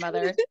at by your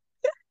mother.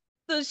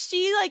 So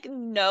she like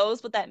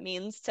knows what that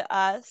means to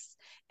us,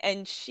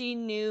 and she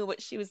knew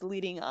what she was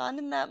leading on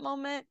in that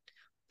moment,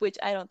 which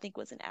I don't think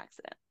was an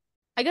accident.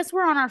 I guess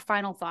we're on our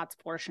final thoughts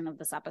portion of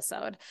this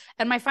episode.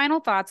 And my final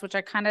thoughts, which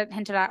I kind of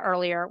hinted at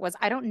earlier, was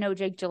I don't know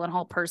Jake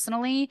Gyllenhaal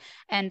personally.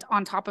 And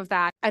on top of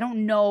that, I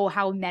don't know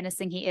how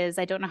menacing he is.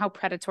 I don't know how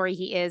predatory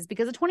he is,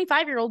 because a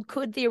 25-year-old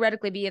could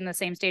theoretically be in the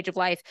same stage of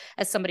life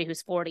as somebody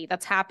who's 40.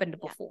 That's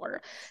happened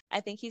before.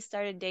 I think he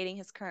started dating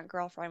his current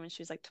girlfriend when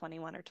she was like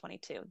 21 or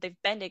 22.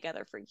 They've been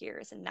together for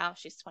years, and now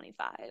she's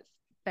 25.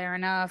 Fair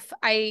enough.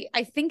 I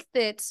think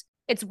that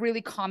it's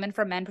really common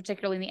for men,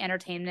 particularly in the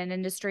entertainment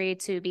industry,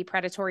 to be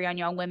predatory on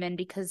young women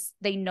because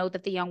they know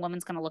that the young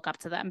woman's going to look up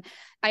to them.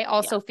 I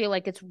also feel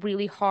like it's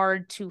really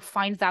hard to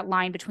find that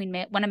line between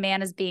when a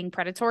man is being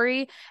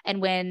predatory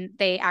and when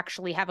they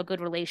actually have a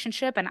good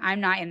relationship. And I'm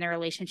not in the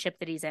relationship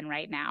that he's in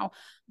right now.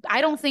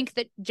 I don't think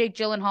that Jake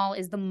Gyllenhaal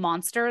is the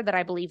monster that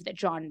I believe that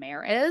John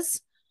Mayer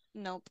is.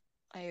 Nope.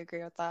 I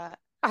agree with that.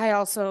 I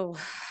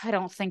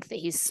don't think that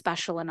he's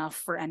special enough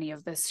for any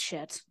of this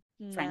shit.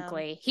 No.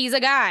 Frankly, he's a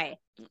guy.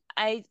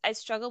 I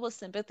struggle with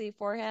sympathy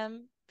for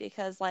him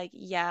because, like,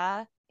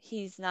 yeah,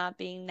 he's not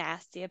being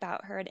nasty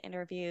about her in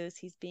interviews.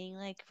 He's being,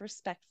 like,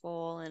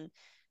 respectful and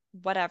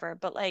whatever.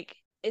 But, like,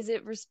 is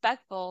it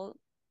respectful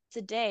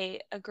to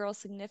date a girl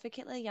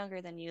significantly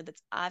younger than you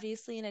that's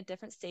obviously in a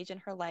different stage in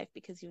her life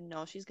because you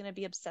know she's going to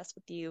be obsessed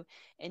with you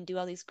and do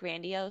all these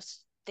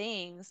grandiose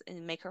things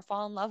and make her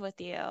fall in love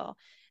with you,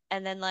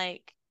 and then,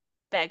 like,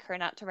 beg her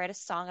not to write a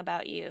song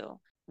about you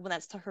when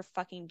that's her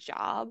fucking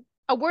job?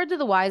 A word to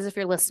the wise, if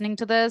you're listening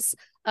to this,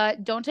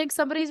 don't take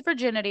somebody's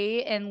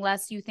virginity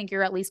unless you think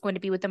you're at least going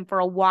to be with them for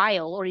a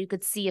while, or you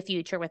could see a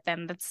future with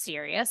them that's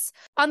serious.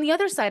 On the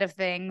other side of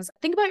things,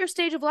 think about your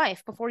stage of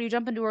life before you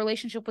jump into a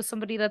relationship with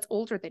somebody that's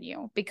older than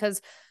you,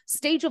 because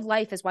stage of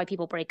life is why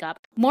people break up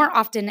more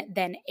often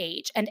than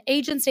age. And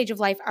age and stage of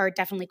life are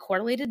definitely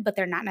correlated, but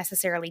they're not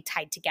necessarily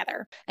tied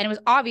together. And it was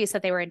obvious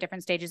that they were in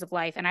different stages of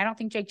life. And I don't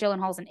think Jake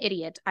Gyllenhaal's an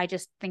idiot. I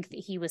just think that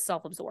he was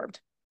self-absorbed.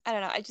 I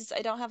don't know.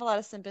 I don't have a lot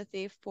of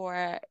sympathy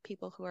for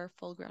people who are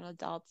full-grown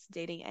adults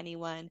dating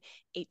anyone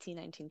 18,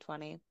 19,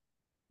 20.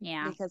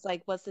 Yeah. Because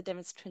like, what's the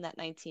difference between that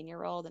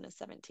 19-year-old and a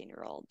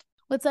 17-year-old?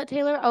 What's that,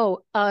 Taylor?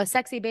 Oh,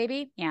 sexy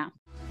baby. Yeah.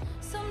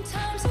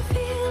 Sometimes I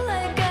feel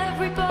like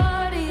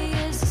everybody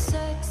is a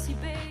sexy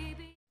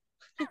baby.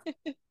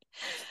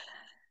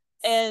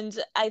 And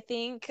I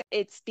think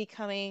it's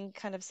becoming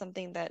kind of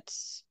something that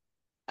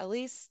at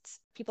least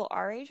people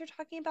our age are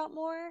talking about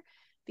more,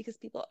 because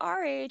people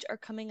our age are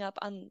coming up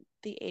on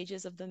the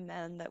ages of the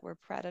men that were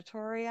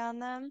predatory on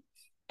them.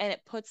 And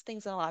it puts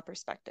things in a lot of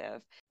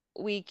perspective.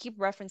 We keep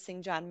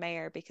referencing John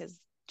Mayer because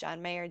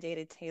John Mayer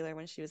dated Taylor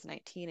when she was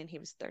 19 and he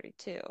was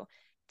 32.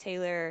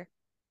 Taylor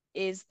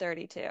is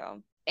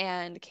 32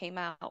 and came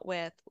out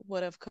with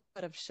Would've,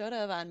 Could've,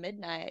 Should've on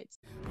Midnight.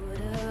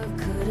 Would've,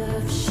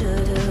 could've,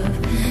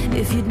 should've.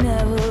 If you'd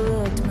never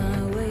looked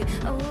my way,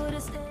 I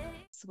would've stayed.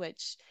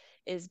 Which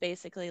is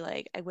basically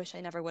like, I wish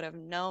I never would have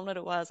known what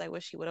it was. I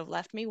wish he would have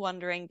left me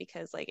wondering,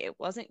 because like it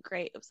wasn't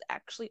great. It was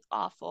actually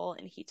awful,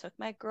 and he took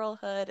my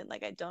girlhood, and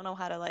like I don't know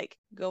how to like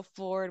go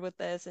forward with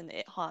this, and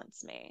it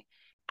haunts me.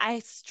 I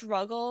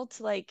struggle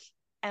to like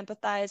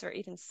empathize or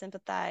even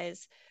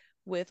sympathize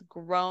with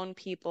grown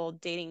people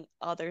dating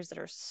others that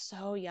are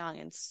so young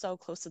and so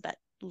close to that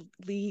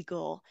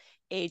legal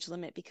age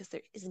limit, because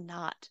there is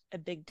not a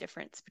big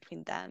difference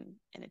between them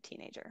and a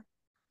teenager.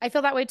 I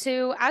feel that way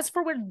too. As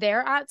for where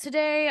they're at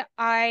today,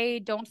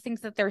 I don't think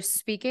that they're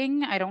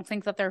speaking. I don't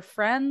think that they're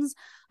friends.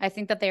 I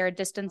think that they are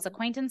distant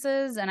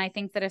acquaintances. And I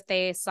think that if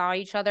they saw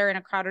each other in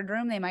a crowded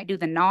room, they might do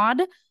the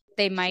nod.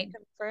 They might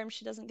confirm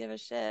she doesn't give a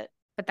shit.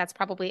 But that's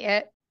probably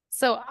it.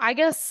 So I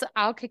guess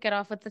I'll kick it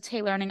off with the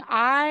Tay-learning.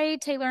 I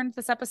Tay-learned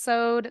this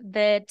episode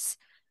that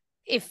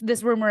if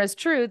this rumor is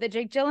true, that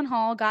Jake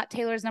Gyllenhaal got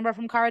Taylor's number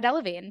from Cara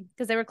Delevingne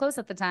because they were close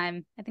at the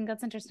time. I think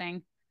that's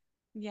interesting.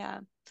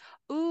 Yeah.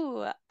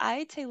 Ooh,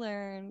 I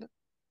learned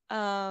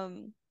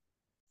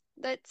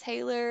that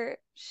Taylor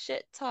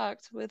shit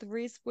talked with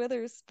Reese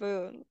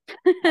Witherspoon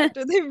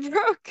after they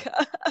broke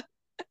up.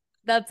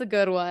 That's a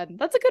good one.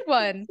 That's a good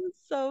one. This is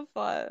so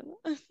fun.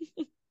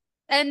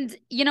 And,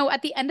 you know,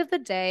 at the end of the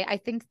day, I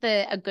think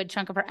that a good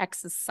chunk of her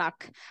exes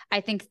suck.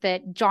 I think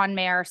that John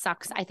Mayer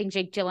sucks. I think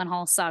Jake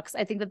Gyllenhaal sucks.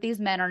 I think that these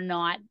men are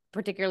not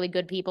particularly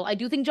good people. I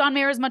do think John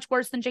Mayer is much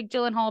worse than Jake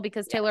Gyllenhaal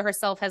because Taylor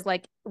herself has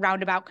like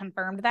roundabout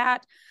confirmed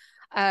that.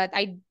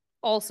 I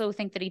also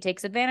think that he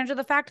takes advantage of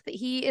the fact that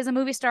he is a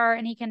movie star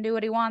and he can do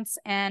what he wants.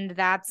 And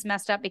that's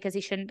messed up because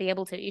he shouldn't be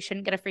able to. You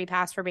shouldn't get a free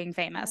pass for being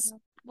famous.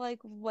 Like,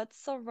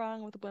 what's so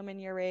wrong with women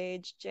your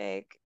age,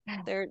 Jake?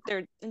 They're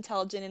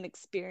intelligent and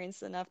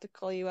experienced enough to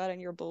call you out on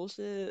your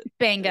bullshit.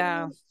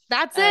 Bingo.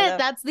 That's it.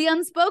 That's the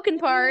unspoken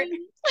part.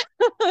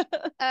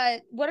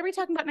 What are we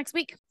talking about next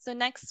week? So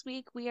next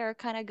week we are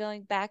kind of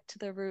going back to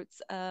the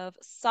roots of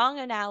song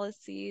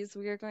analyses.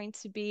 We are going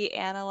to be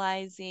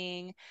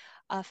analyzing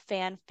a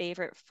fan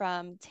favorite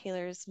from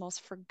Taylor's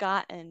most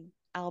forgotten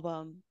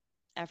album,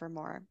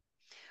 Evermore.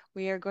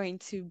 We are going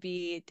to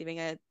be doing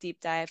a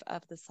deep dive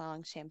of the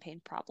song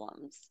Champagne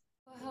Problems.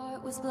 My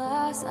heart was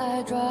glass,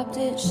 I dropped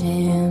it.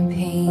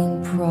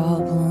 Champagne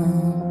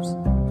problems.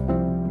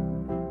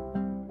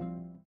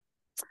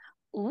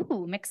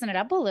 Ooh, mixing it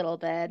up a little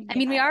bit. I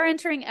mean, we are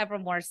entering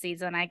Evermore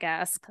season, I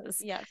guess,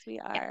 because yes, we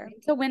are.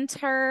 Into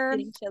winter.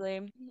 Getting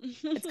chilly.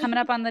 It's coming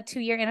up on the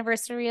 2-year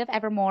anniversary of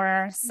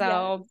Evermore.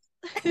 So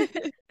yes.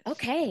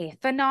 Okay,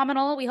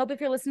 phenomenal. We hope if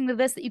you're listening to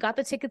this that you got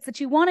the tickets that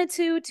you wanted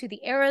to the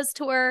Eras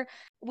tour.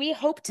 We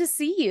hope to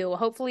see you.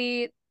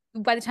 Hopefully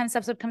by the time this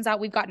episode comes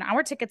out, we've gotten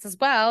our tickets as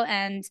well.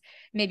 And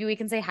maybe we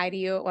can say hi to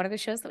you at one of the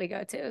shows that we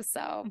go to.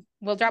 So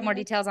we'll drop more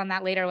details on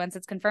that later once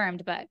it's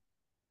confirmed, but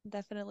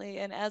definitely.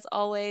 And as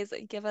always,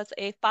 give us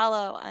a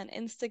follow on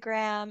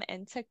Instagram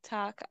and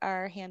TikTok.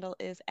 Our handle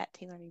is at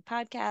Tay-learning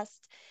Podcast.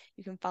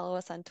 You can follow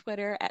us on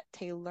Twitter at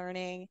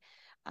Tay-learning.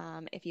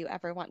 If you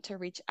ever want to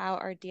reach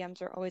out, our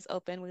DMs are always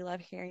open. We love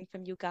hearing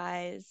from you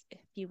guys. If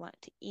you want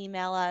to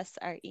email us,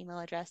 our email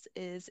address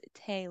is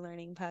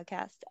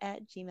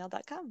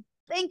taylearningpodcast@gmail.com.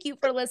 Thank you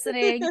for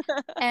listening,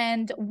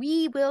 and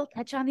we will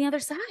catch you on the other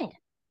side.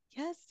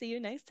 Yes, see you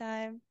next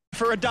time.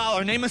 For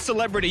 $1, name a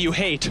celebrity you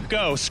hate.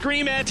 Go,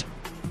 scream it.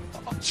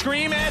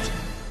 Scream it.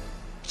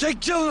 Jake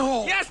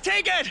Gyllenhaal. Yes,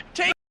 take it.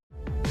 Take.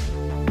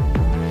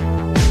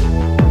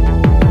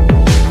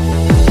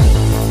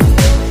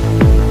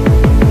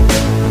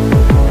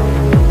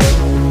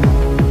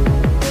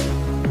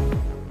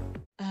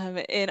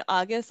 In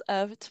August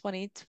of we're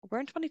in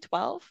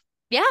 2012?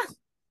 Yeah.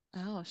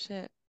 Oh,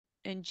 shit.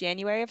 In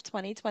January of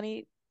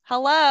 2020.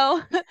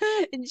 Hello.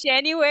 in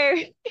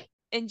January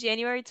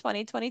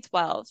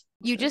 2012.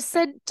 You just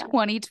said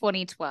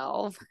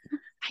 2012.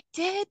 I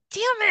did.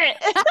 Damn it.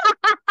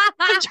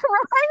 I'm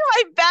trying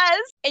my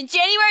best. In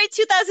January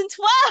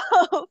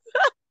 2012.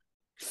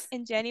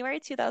 In January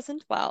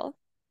 2012.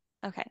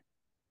 Okay.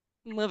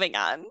 Moving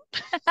on.